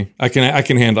 I see. I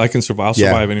can handle. I can survive. I'll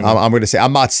survive anyway. I'm going to say.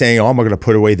 I'm not saying, oh, I'm going to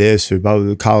put away this or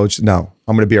about college. No,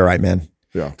 I'm going to be all right, man.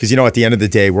 Yeah. Because at the end of the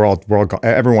day, we're all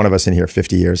every one of us in here,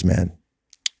 50 years, man.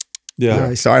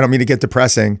 Yeah. Sorry, I don't mean to get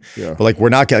depressing. Yeah. But like, we're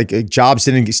not getting.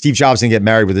 Steve Jobs didn't get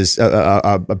married with his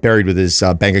buried with his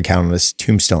bank account on his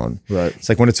tombstone. Right. It's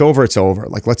like when it's over, it's over.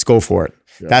 Like, let's go for it.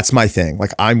 Yeah. That's my thing.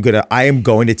 Like, I am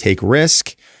going to take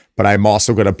risk. But I'm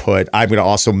going to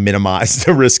also minimize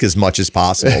the risk as much as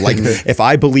possible. Like if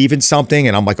I believe in something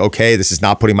and I'm like, okay, this is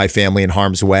not putting my family in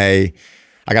harm's way.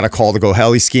 I got a call to go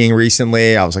heli skiing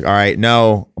recently. I was like, all right,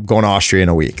 no, I'm going to Austria in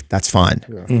a week. That's fine.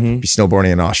 Yeah. Be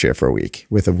snowboarding in Austria for a week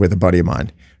with a buddy of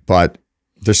mine. But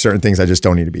there's certain things I just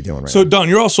don't need to be doing right now. So Don,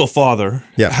 you're also a father.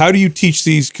 Yeah. How do you teach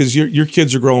these? Because your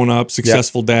kids are growing up,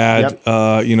 successful dad,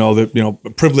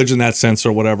 privileged in that sense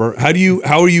or whatever. How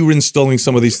are you instilling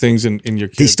some of these things in your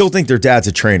kids? They still think their dad's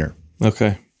a trainer.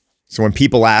 Okay. So when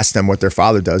people ask them what their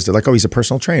father does, they're like, oh, he's a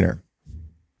personal trainer.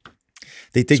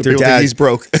 They think their dad. He's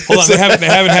broke. Hold on, they haven't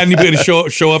had anybody to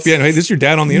show up yet. Hey, this is your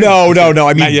dad on the internet. No.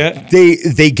 I mean, not yet.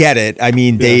 They get it. I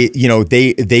mean, they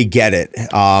get it.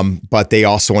 But they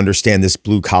also understand this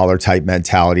blue collar type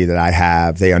mentality that I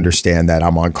have. They understand that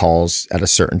I'm on calls at a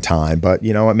certain time. But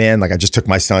you know what, man? Like I just took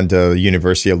my son to the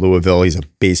University of Louisville. He's a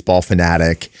baseball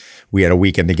fanatic. We had a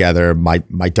weekend together. My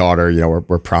daughter,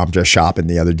 we're prom dress shopping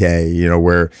the other day.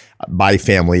 Where my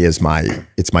family is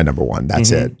it's my number one. That's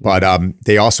it. But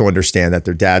they also understand that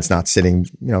their dad's not sitting,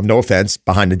 no offense,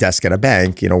 behind a desk at a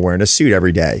bank, wearing a suit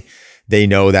every day. They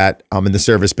know that I'm in the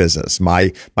service business.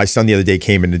 My son the other day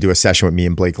came in to do a session with me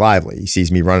and Blake Lively. He sees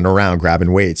me running around,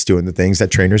 grabbing weights, doing the things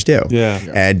that trainers do. Yeah.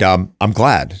 And I'm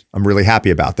glad. I'm really happy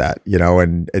about that.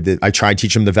 And I try and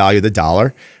teach them the value of the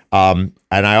dollar.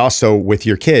 And I also, with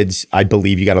your kids, I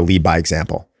believe you got to lead by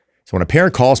example. So when a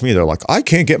parent calls me, they're like, I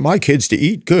can't get my kids to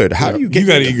eat good. How do you get? You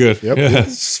got to eat good. Yep. Yeah.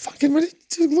 Fucking,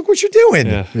 look what you're doing.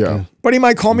 Yeah. Buddy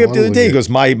might call me up the other day. He goes,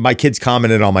 my kids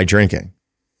commented on my drinking.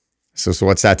 So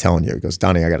what's that telling you? He goes,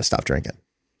 Donnie, I got to stop drinking.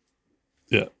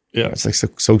 Yeah. Yeah. It's like,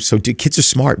 so dude, kids are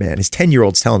smart, man. His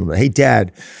 10-year-old's telling him, hey,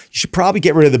 Dad, you should probably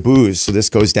get rid of the booze so this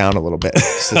goes down a little bit.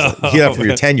 So, from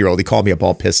your 10-year-old. He called me up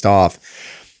all pissed off.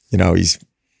 He's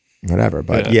whatever.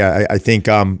 But yeah, I think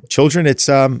children, I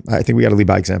think we got to lead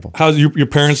by example. How's your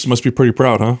parents must be pretty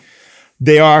proud, huh?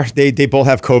 They are. They both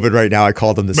have COVID right now. I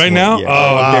called them this morning. Right now? Yeah.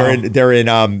 Oh, wow.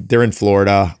 They're in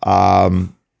Florida.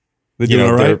 They're doing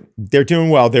all right? They're doing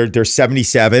well. They're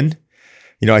 77.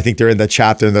 I think they're in the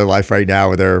chapter in their life right now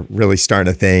where they're really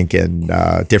starting to think and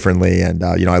differently. And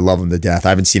I love them to death. I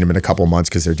haven't seen them in a couple of months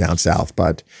because they're down south.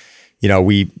 But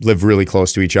we live really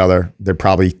close to each other. They're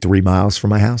probably 3 miles from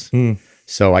my house.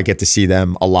 So I get to see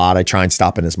them a lot. I try and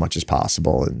stop in as much as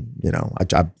possible. And,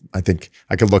 I think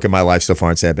I could look at my life so far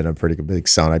and say I've been a pretty big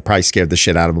son. I probably scared the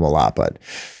shit out of them a lot, but,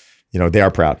 they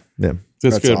are proud. Yeah.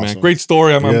 That's good, awesome. Man. Great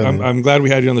story. I'm glad we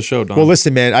had you on the show, Don. Well,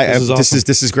 listen, man,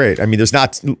 This is great. I mean,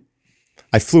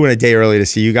 I flew in a day early to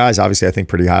see you guys. Obviously, I think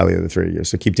pretty highly of the three of you.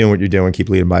 So keep doing what you're doing. Keep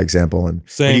leading by example. And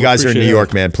when you guys are in New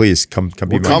York, man, please come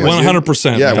be my guest.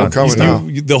 100%. Yeah, we're coming now.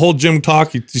 The whole gym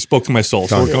talk, you spoke to my soul.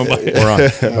 So we're coming by. We're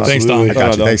on. Thanks, Don. I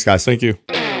got you. Thanks, guys. Thank you.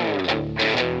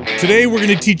 Today, we're going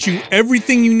to teach you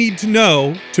everything you need to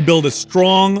know to build a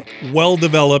strong,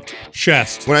 well-developed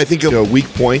chest. When I think of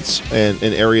weak points and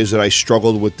areas that I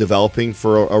struggled with developing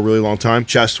for a really long time,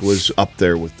 chest was up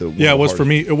there with the Yeah, it was for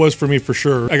me. It was for me for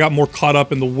sure. I got more caught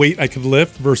up in the weight I could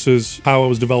lift versus how I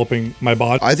was developing my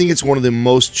body. I think it's one of the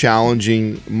most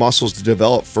challenging muscles to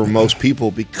develop for most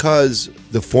people because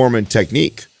the form and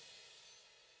technique.